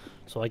feel.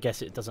 So I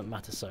guess it doesn't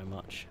matter so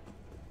much.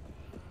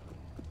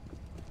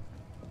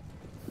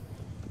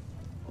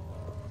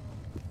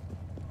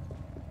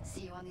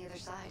 See you on the other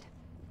side.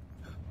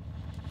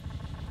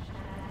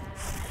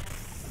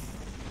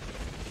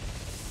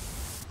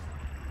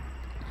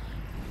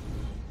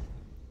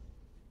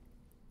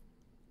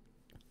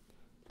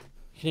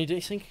 Can you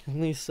desync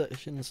in these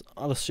sections?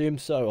 I'll assume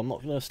so. I'm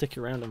not going to stick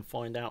around and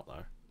find out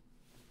though.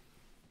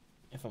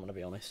 If I'm going to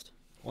be honest.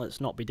 Let's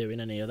not be doing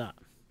any of that.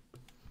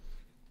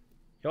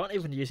 You aren't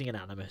even using an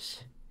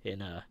Animus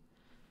in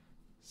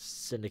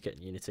Syndicate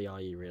and Unity,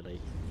 are you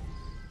really?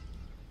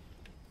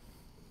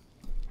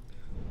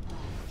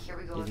 Here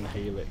we go Using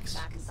again. Helix.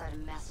 Back inside a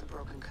mess of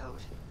broken code.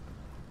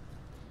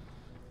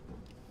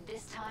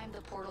 This time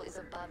the portal is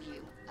above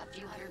you, a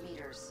few hundred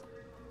meters.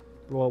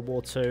 World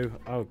War II.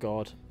 Oh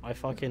god. I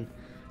fucking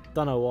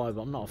don't know why,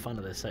 but I'm not a fan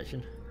of this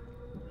section.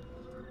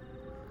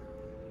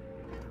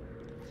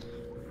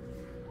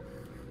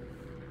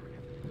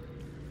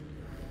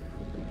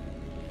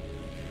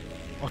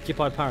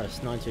 Occupy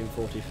Paris,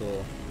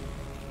 1944.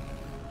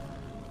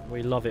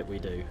 We love it, we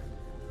do.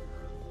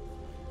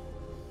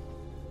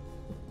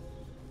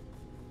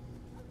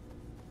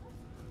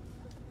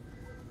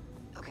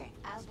 Okay,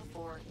 as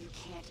before, you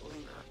can't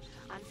linger.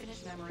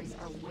 Unfinished memories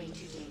are way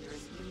too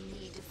dangerous. You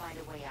need to find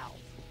a way out.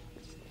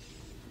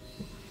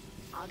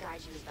 I'll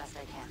guide you as best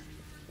I can.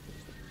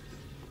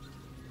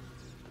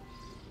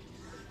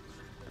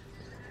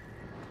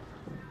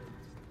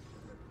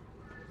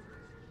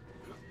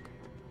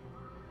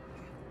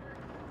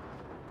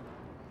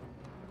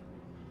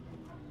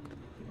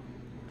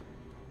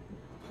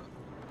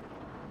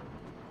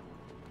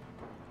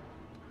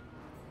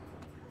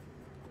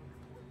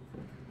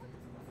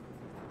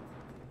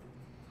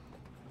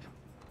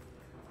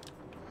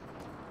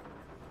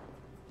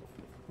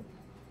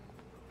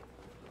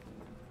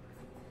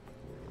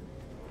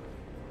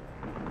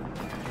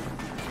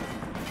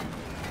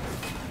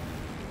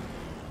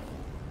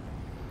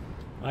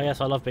 Oh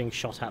yes, I love being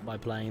shot at by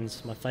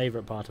planes. My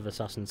favourite part of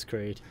Assassin's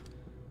Creed.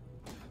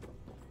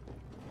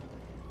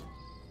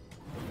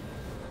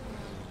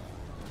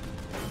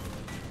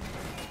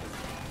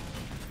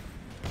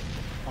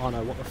 Oh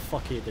no, what the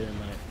fuck are you doing,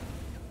 mate?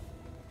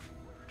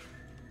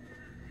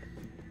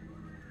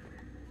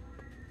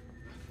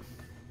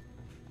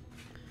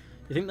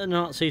 You think the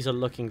Nazis are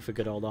looking for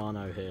good old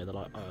Arno here? They're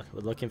like, oh,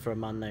 we're looking for a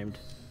man named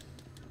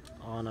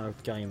Arno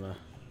Gamer.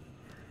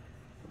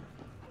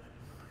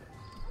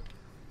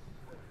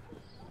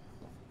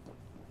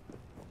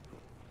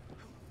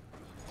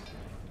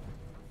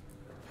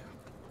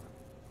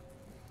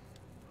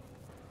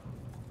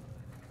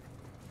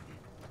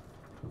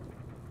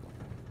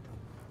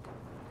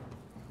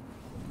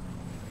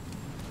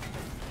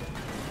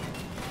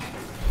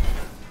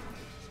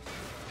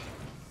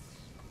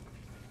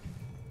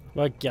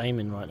 We're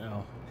gaming right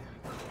now.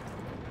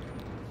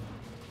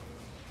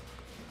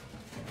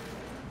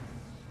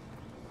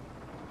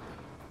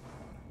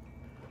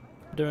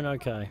 Doing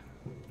okay.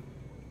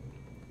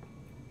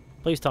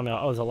 Please tell me,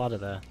 oh, there's a ladder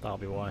there. That'll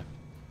be why.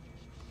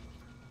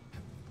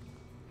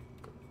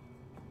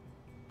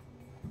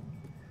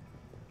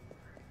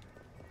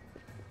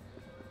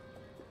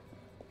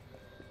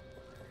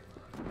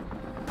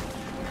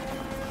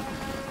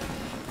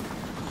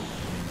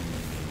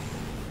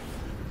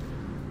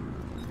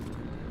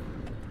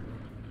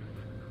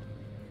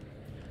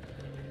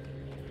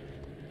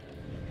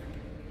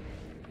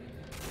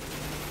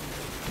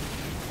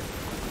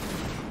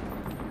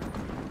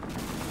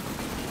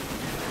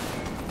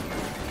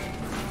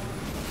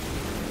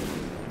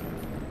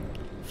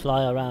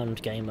 Fly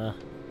around, gamer.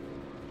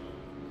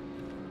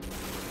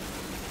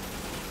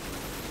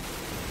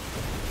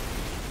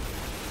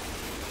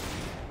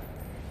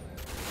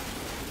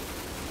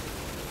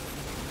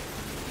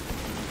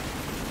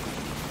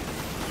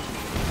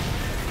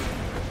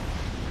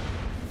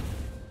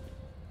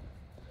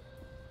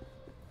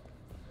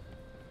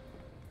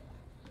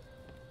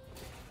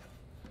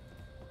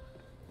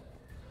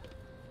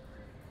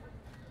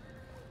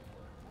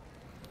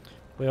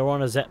 We are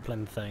on a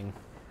Zeppelin thing.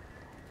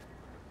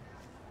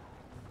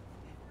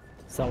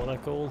 Is that what they're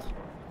called?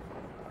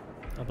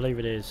 I believe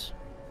it is.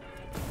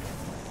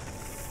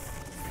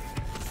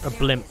 A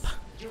blimp.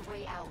 Your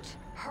way out.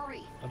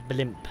 Hurry. A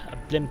blimp. A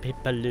blimpy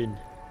balloon.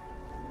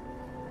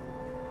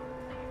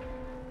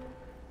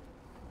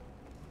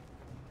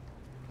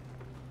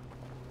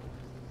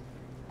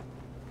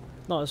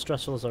 Not as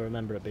stressful as I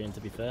remember it being, to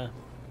be fair.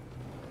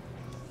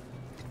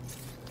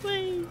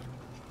 Whee!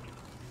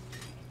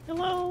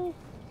 Hello?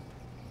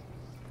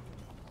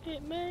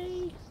 It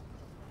me?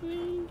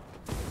 Whee!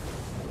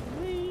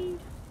 Whee!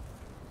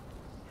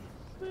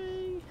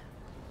 Whee!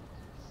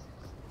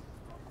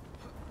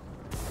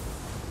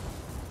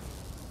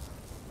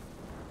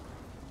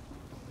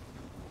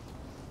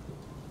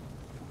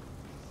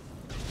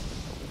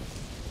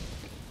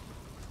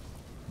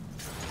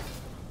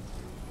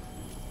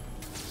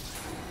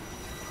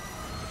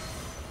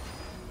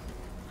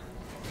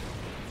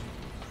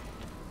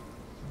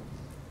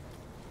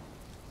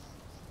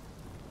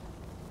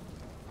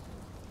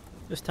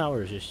 This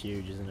tower is just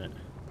huge, isn't it?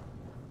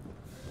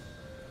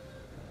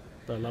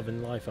 They're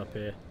loving life up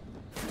here.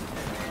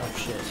 Oh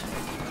shit.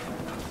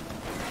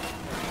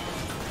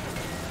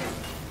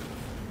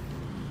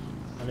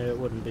 I knew it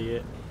wouldn't be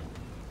it.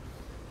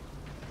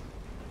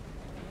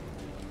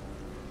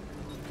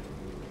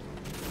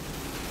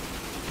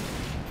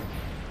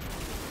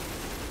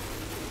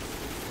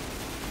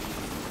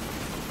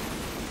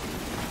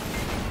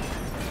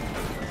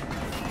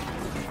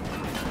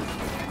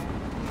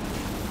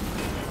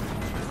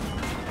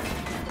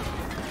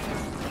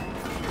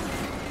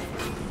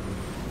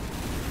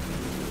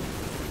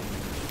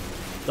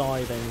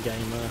 Die then,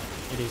 gamer.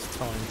 It is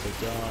time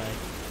to die.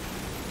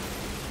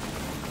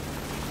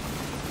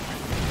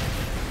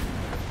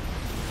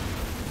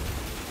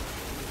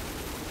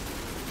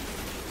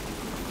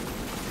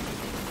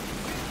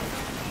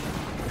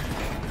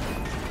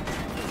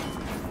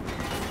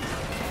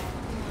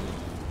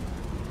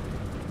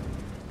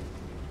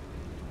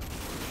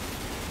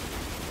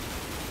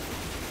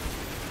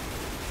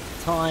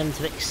 Time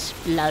to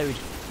explode,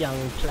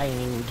 young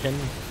Planington.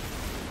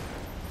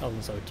 That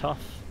wasn't so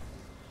tough.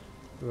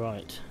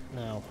 Right,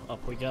 now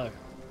up we go.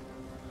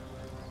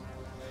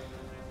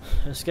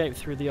 Escape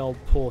through the old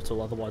portal,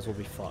 otherwise we'll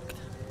be fucked.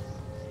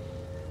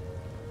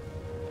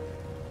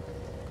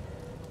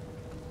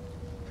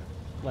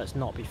 Let's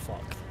not be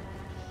fucked.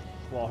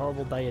 What a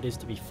horrible day it is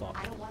to be fucked.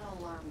 I don't want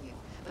to alarm you,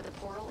 but the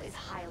portal is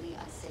highly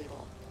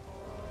unstable.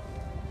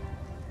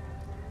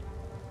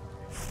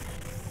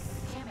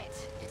 Damn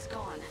it, it's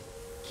gone.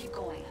 Keep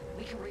going.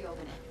 We can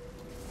reopen it.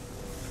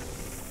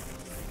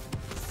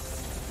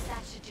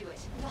 That should do it.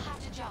 You'll have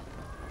to jump.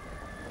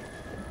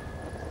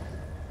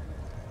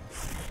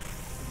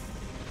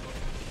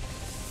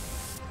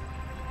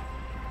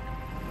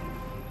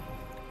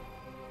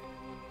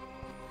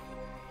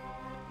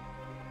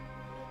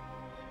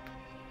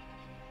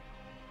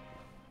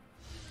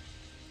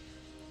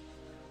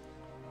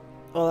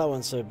 Oh, that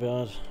wasn't so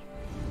bad.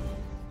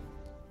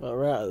 But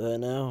we're out of there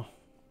now.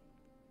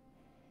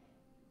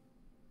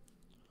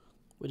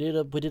 We did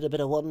a bit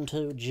of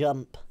 1-2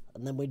 jump,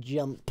 and then we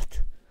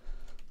jumped.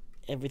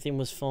 Everything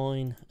was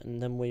fine,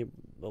 and then we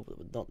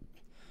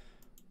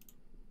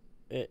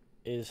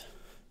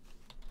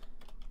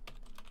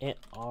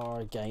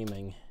are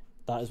gaming.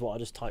 That is what I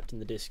just typed in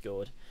the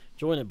Discord.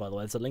 Join it, by the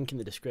way. There's a link in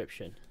the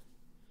description.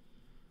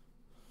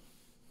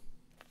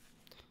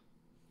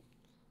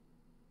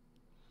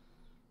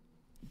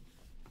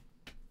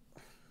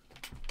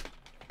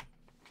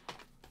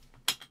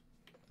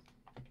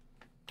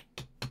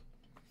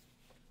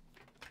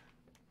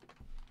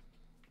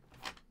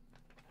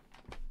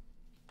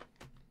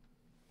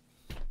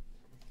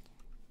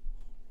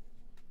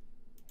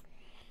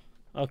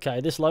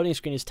 Okay, this loading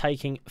screen is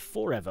taking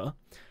forever.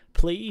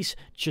 Please,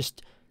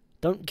 just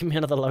don't give me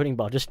another loading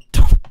bar. Just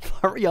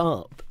hurry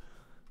up.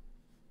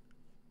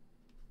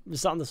 I've been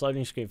sat on this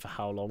loading screen for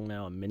how long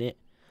now? A minute?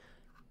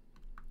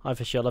 Hi,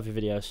 Fishy. I love your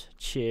videos.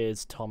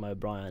 Cheers, Tom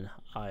O'Brien.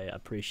 I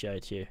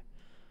appreciate you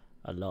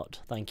a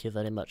lot. Thank you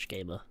very much,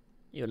 gamer.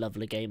 You're a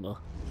lovely gamer.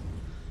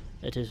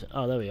 It is...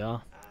 Oh, there we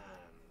are.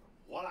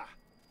 Voila.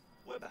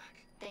 We're back.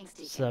 Thanks,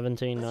 Deacon.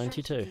 1792.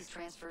 Let's try to keep these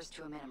transfers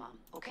to a minimum,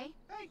 okay?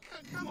 Hey,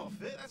 come off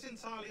it. That's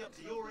entirely up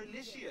to your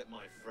initiate,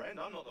 my friend.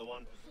 I'm not the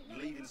one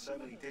leaving so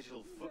many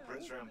digital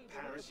footprints around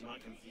Paris. You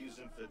might confuse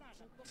them for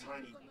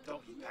tiny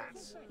doggy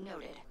pats.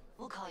 Noted.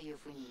 We'll call you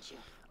if we need you.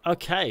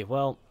 Okay,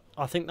 well,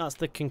 I think that's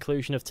the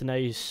conclusion of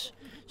today's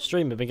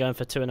stream. We've been going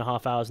for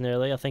 2.5 hours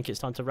nearly. I think it's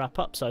time to wrap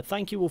up. So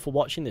thank you all for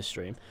watching this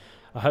stream.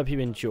 I hope you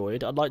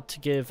enjoyed. I'd like to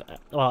give...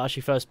 Well,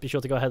 actually, first, be sure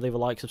to go ahead, leave a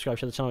like, subscribe,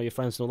 share the channel with your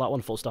friends, and all that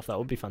wonderful stuff. That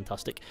would be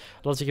fantastic.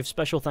 I'd like to give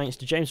special thanks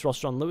to James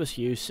Rostron, Lewis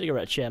Hughes,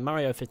 Cigarette Chair,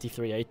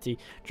 Mario5380,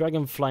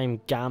 Dragon Flame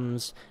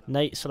Gams,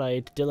 Nate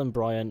Slade, Dylan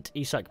Bryant,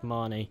 Isak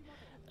Marnie,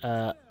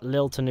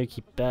 Lil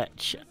Tanuki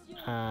Betch,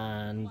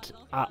 and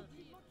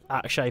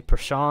Akshay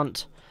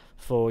Prashant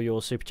for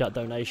your super chat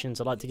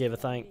donations. I'd like to give a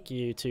thank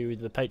you to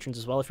the patrons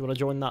as well. If you want to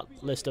join that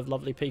list of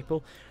lovely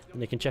people, then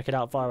you can check it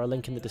out via a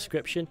link in the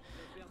description.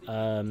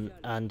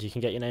 And you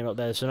can get your name up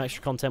there. So some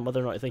extra content,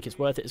 whether or not you think it's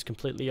worth it is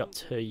completely up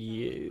to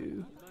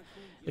you.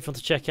 If you want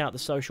to check out the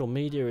social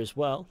media as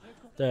well,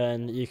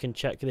 then you can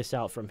check this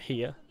out from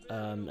here.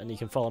 And you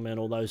can follow me on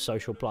all those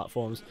social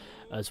platforms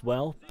as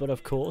well. But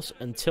of course,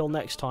 until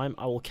next time,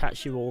 I will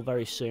catch you all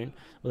very soon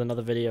with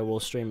another video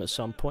or stream at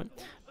some point.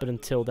 But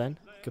until then,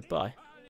 goodbye.